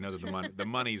 Yeah. So I know that the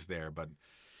money's there, but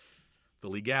the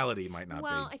legality might not be.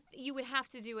 Well, you would have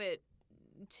to do it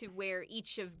to where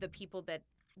each of the people that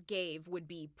gave would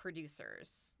be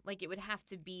producers. Like, it would have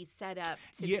to be set up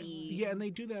to be... Yeah, and they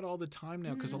do that all the time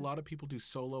now because a lot of people do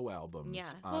solo albums.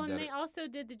 Yeah. Well, and they also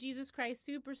did the Jesus Christ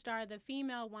Superstar, the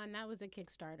female one. That was a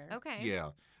Kickstarter. Okay. Yeah.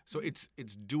 So it's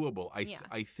doable.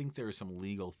 I think there are some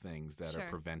legal things that are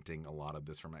preventing a lot of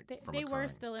this from They occurring. were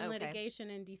still in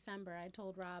litigation in December. I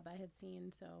told Rob I had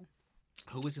seen, so...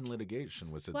 Who was in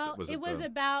litigation? Was it? Well, it was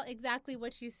about exactly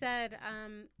what you said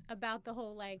about the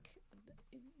whole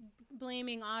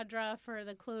blaming Audra for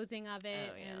the closing of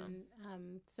it,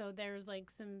 and so there's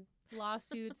some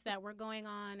lawsuits that were going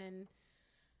on, and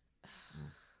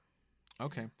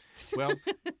okay, well,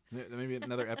 maybe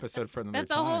another episode for another that's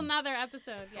time. a whole nother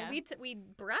episode. Yeah, We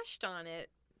brushed on it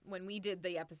when we did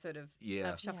the episode of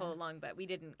Shuffle Along, but we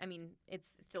didn't. I mean, it's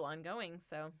still ongoing,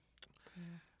 so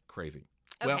crazy.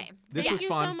 Okay. Well, this Thank was you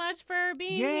fun. so much for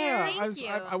being Yeah, here. Thank you.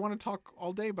 I want to talk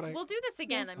all day, but we'll do this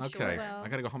again, I'm okay. sure. I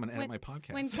got to go home and edit my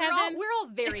podcast. When We're all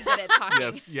very good at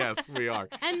talking. yes, we are.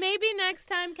 And maybe next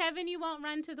time, Kevin, you won't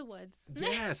run to the woods.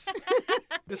 Yes.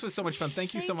 This was so much fun.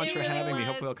 Thank you so much It for really having me. was.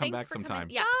 Hopefully I'll come Thanks back for sometime.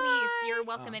 coming. Yeah, please. You're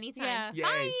welcome anytime. Yeah.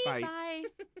 Yay. Bye. Bye.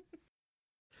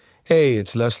 Hey,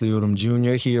 it's Leslie Odom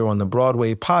Jr. here on the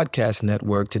Broadway Podcast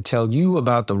Network to tell you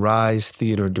about the Rise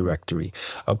Theater Directory,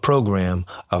 a program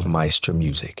of Maestro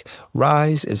Music.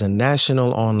 Rise is a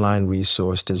national online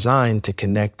resource designed to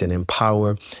connect and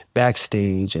empower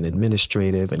backstage and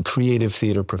administrative and creative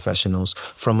theater professionals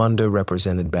from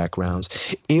underrepresented backgrounds.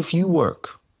 If you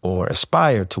work or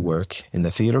aspire to work in the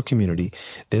theater community,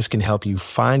 this can help you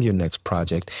find your next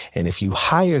project. And if you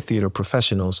hire theater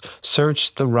professionals,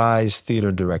 search the Rise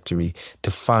Theater Directory to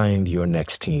find your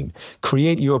next team.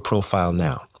 Create your profile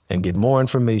now and get more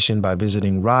information by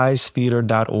visiting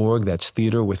risetheater.org. That's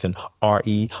theater with an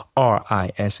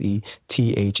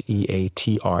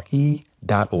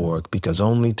RERISETHEATRE.org, because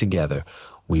only together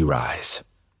we rise.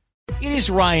 It is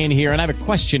Ryan here, and I have a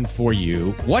question for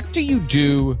you. What do you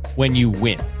do when you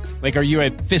win? Like, are you a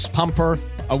fist pumper,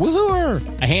 a woo-hooer,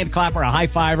 a hand clapper, a high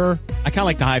fiver? I kind of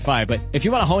like the high five, but if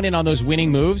you want to hone in on those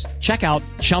winning moves, check out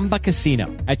Chumba Casino.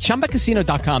 At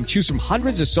ChumbaCasino.com, choose from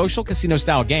hundreds of social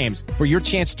casino-style games for your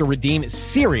chance to redeem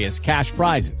serious cash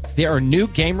prizes. There are new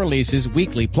game releases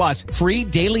weekly, plus free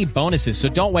daily bonuses. So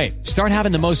don't wait. Start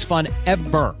having the most fun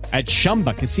ever at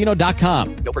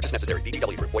ChumbaCasino.com. No purchase necessary.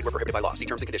 VGW Group. Void where prohibited by law. See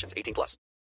terms and conditions. 18+.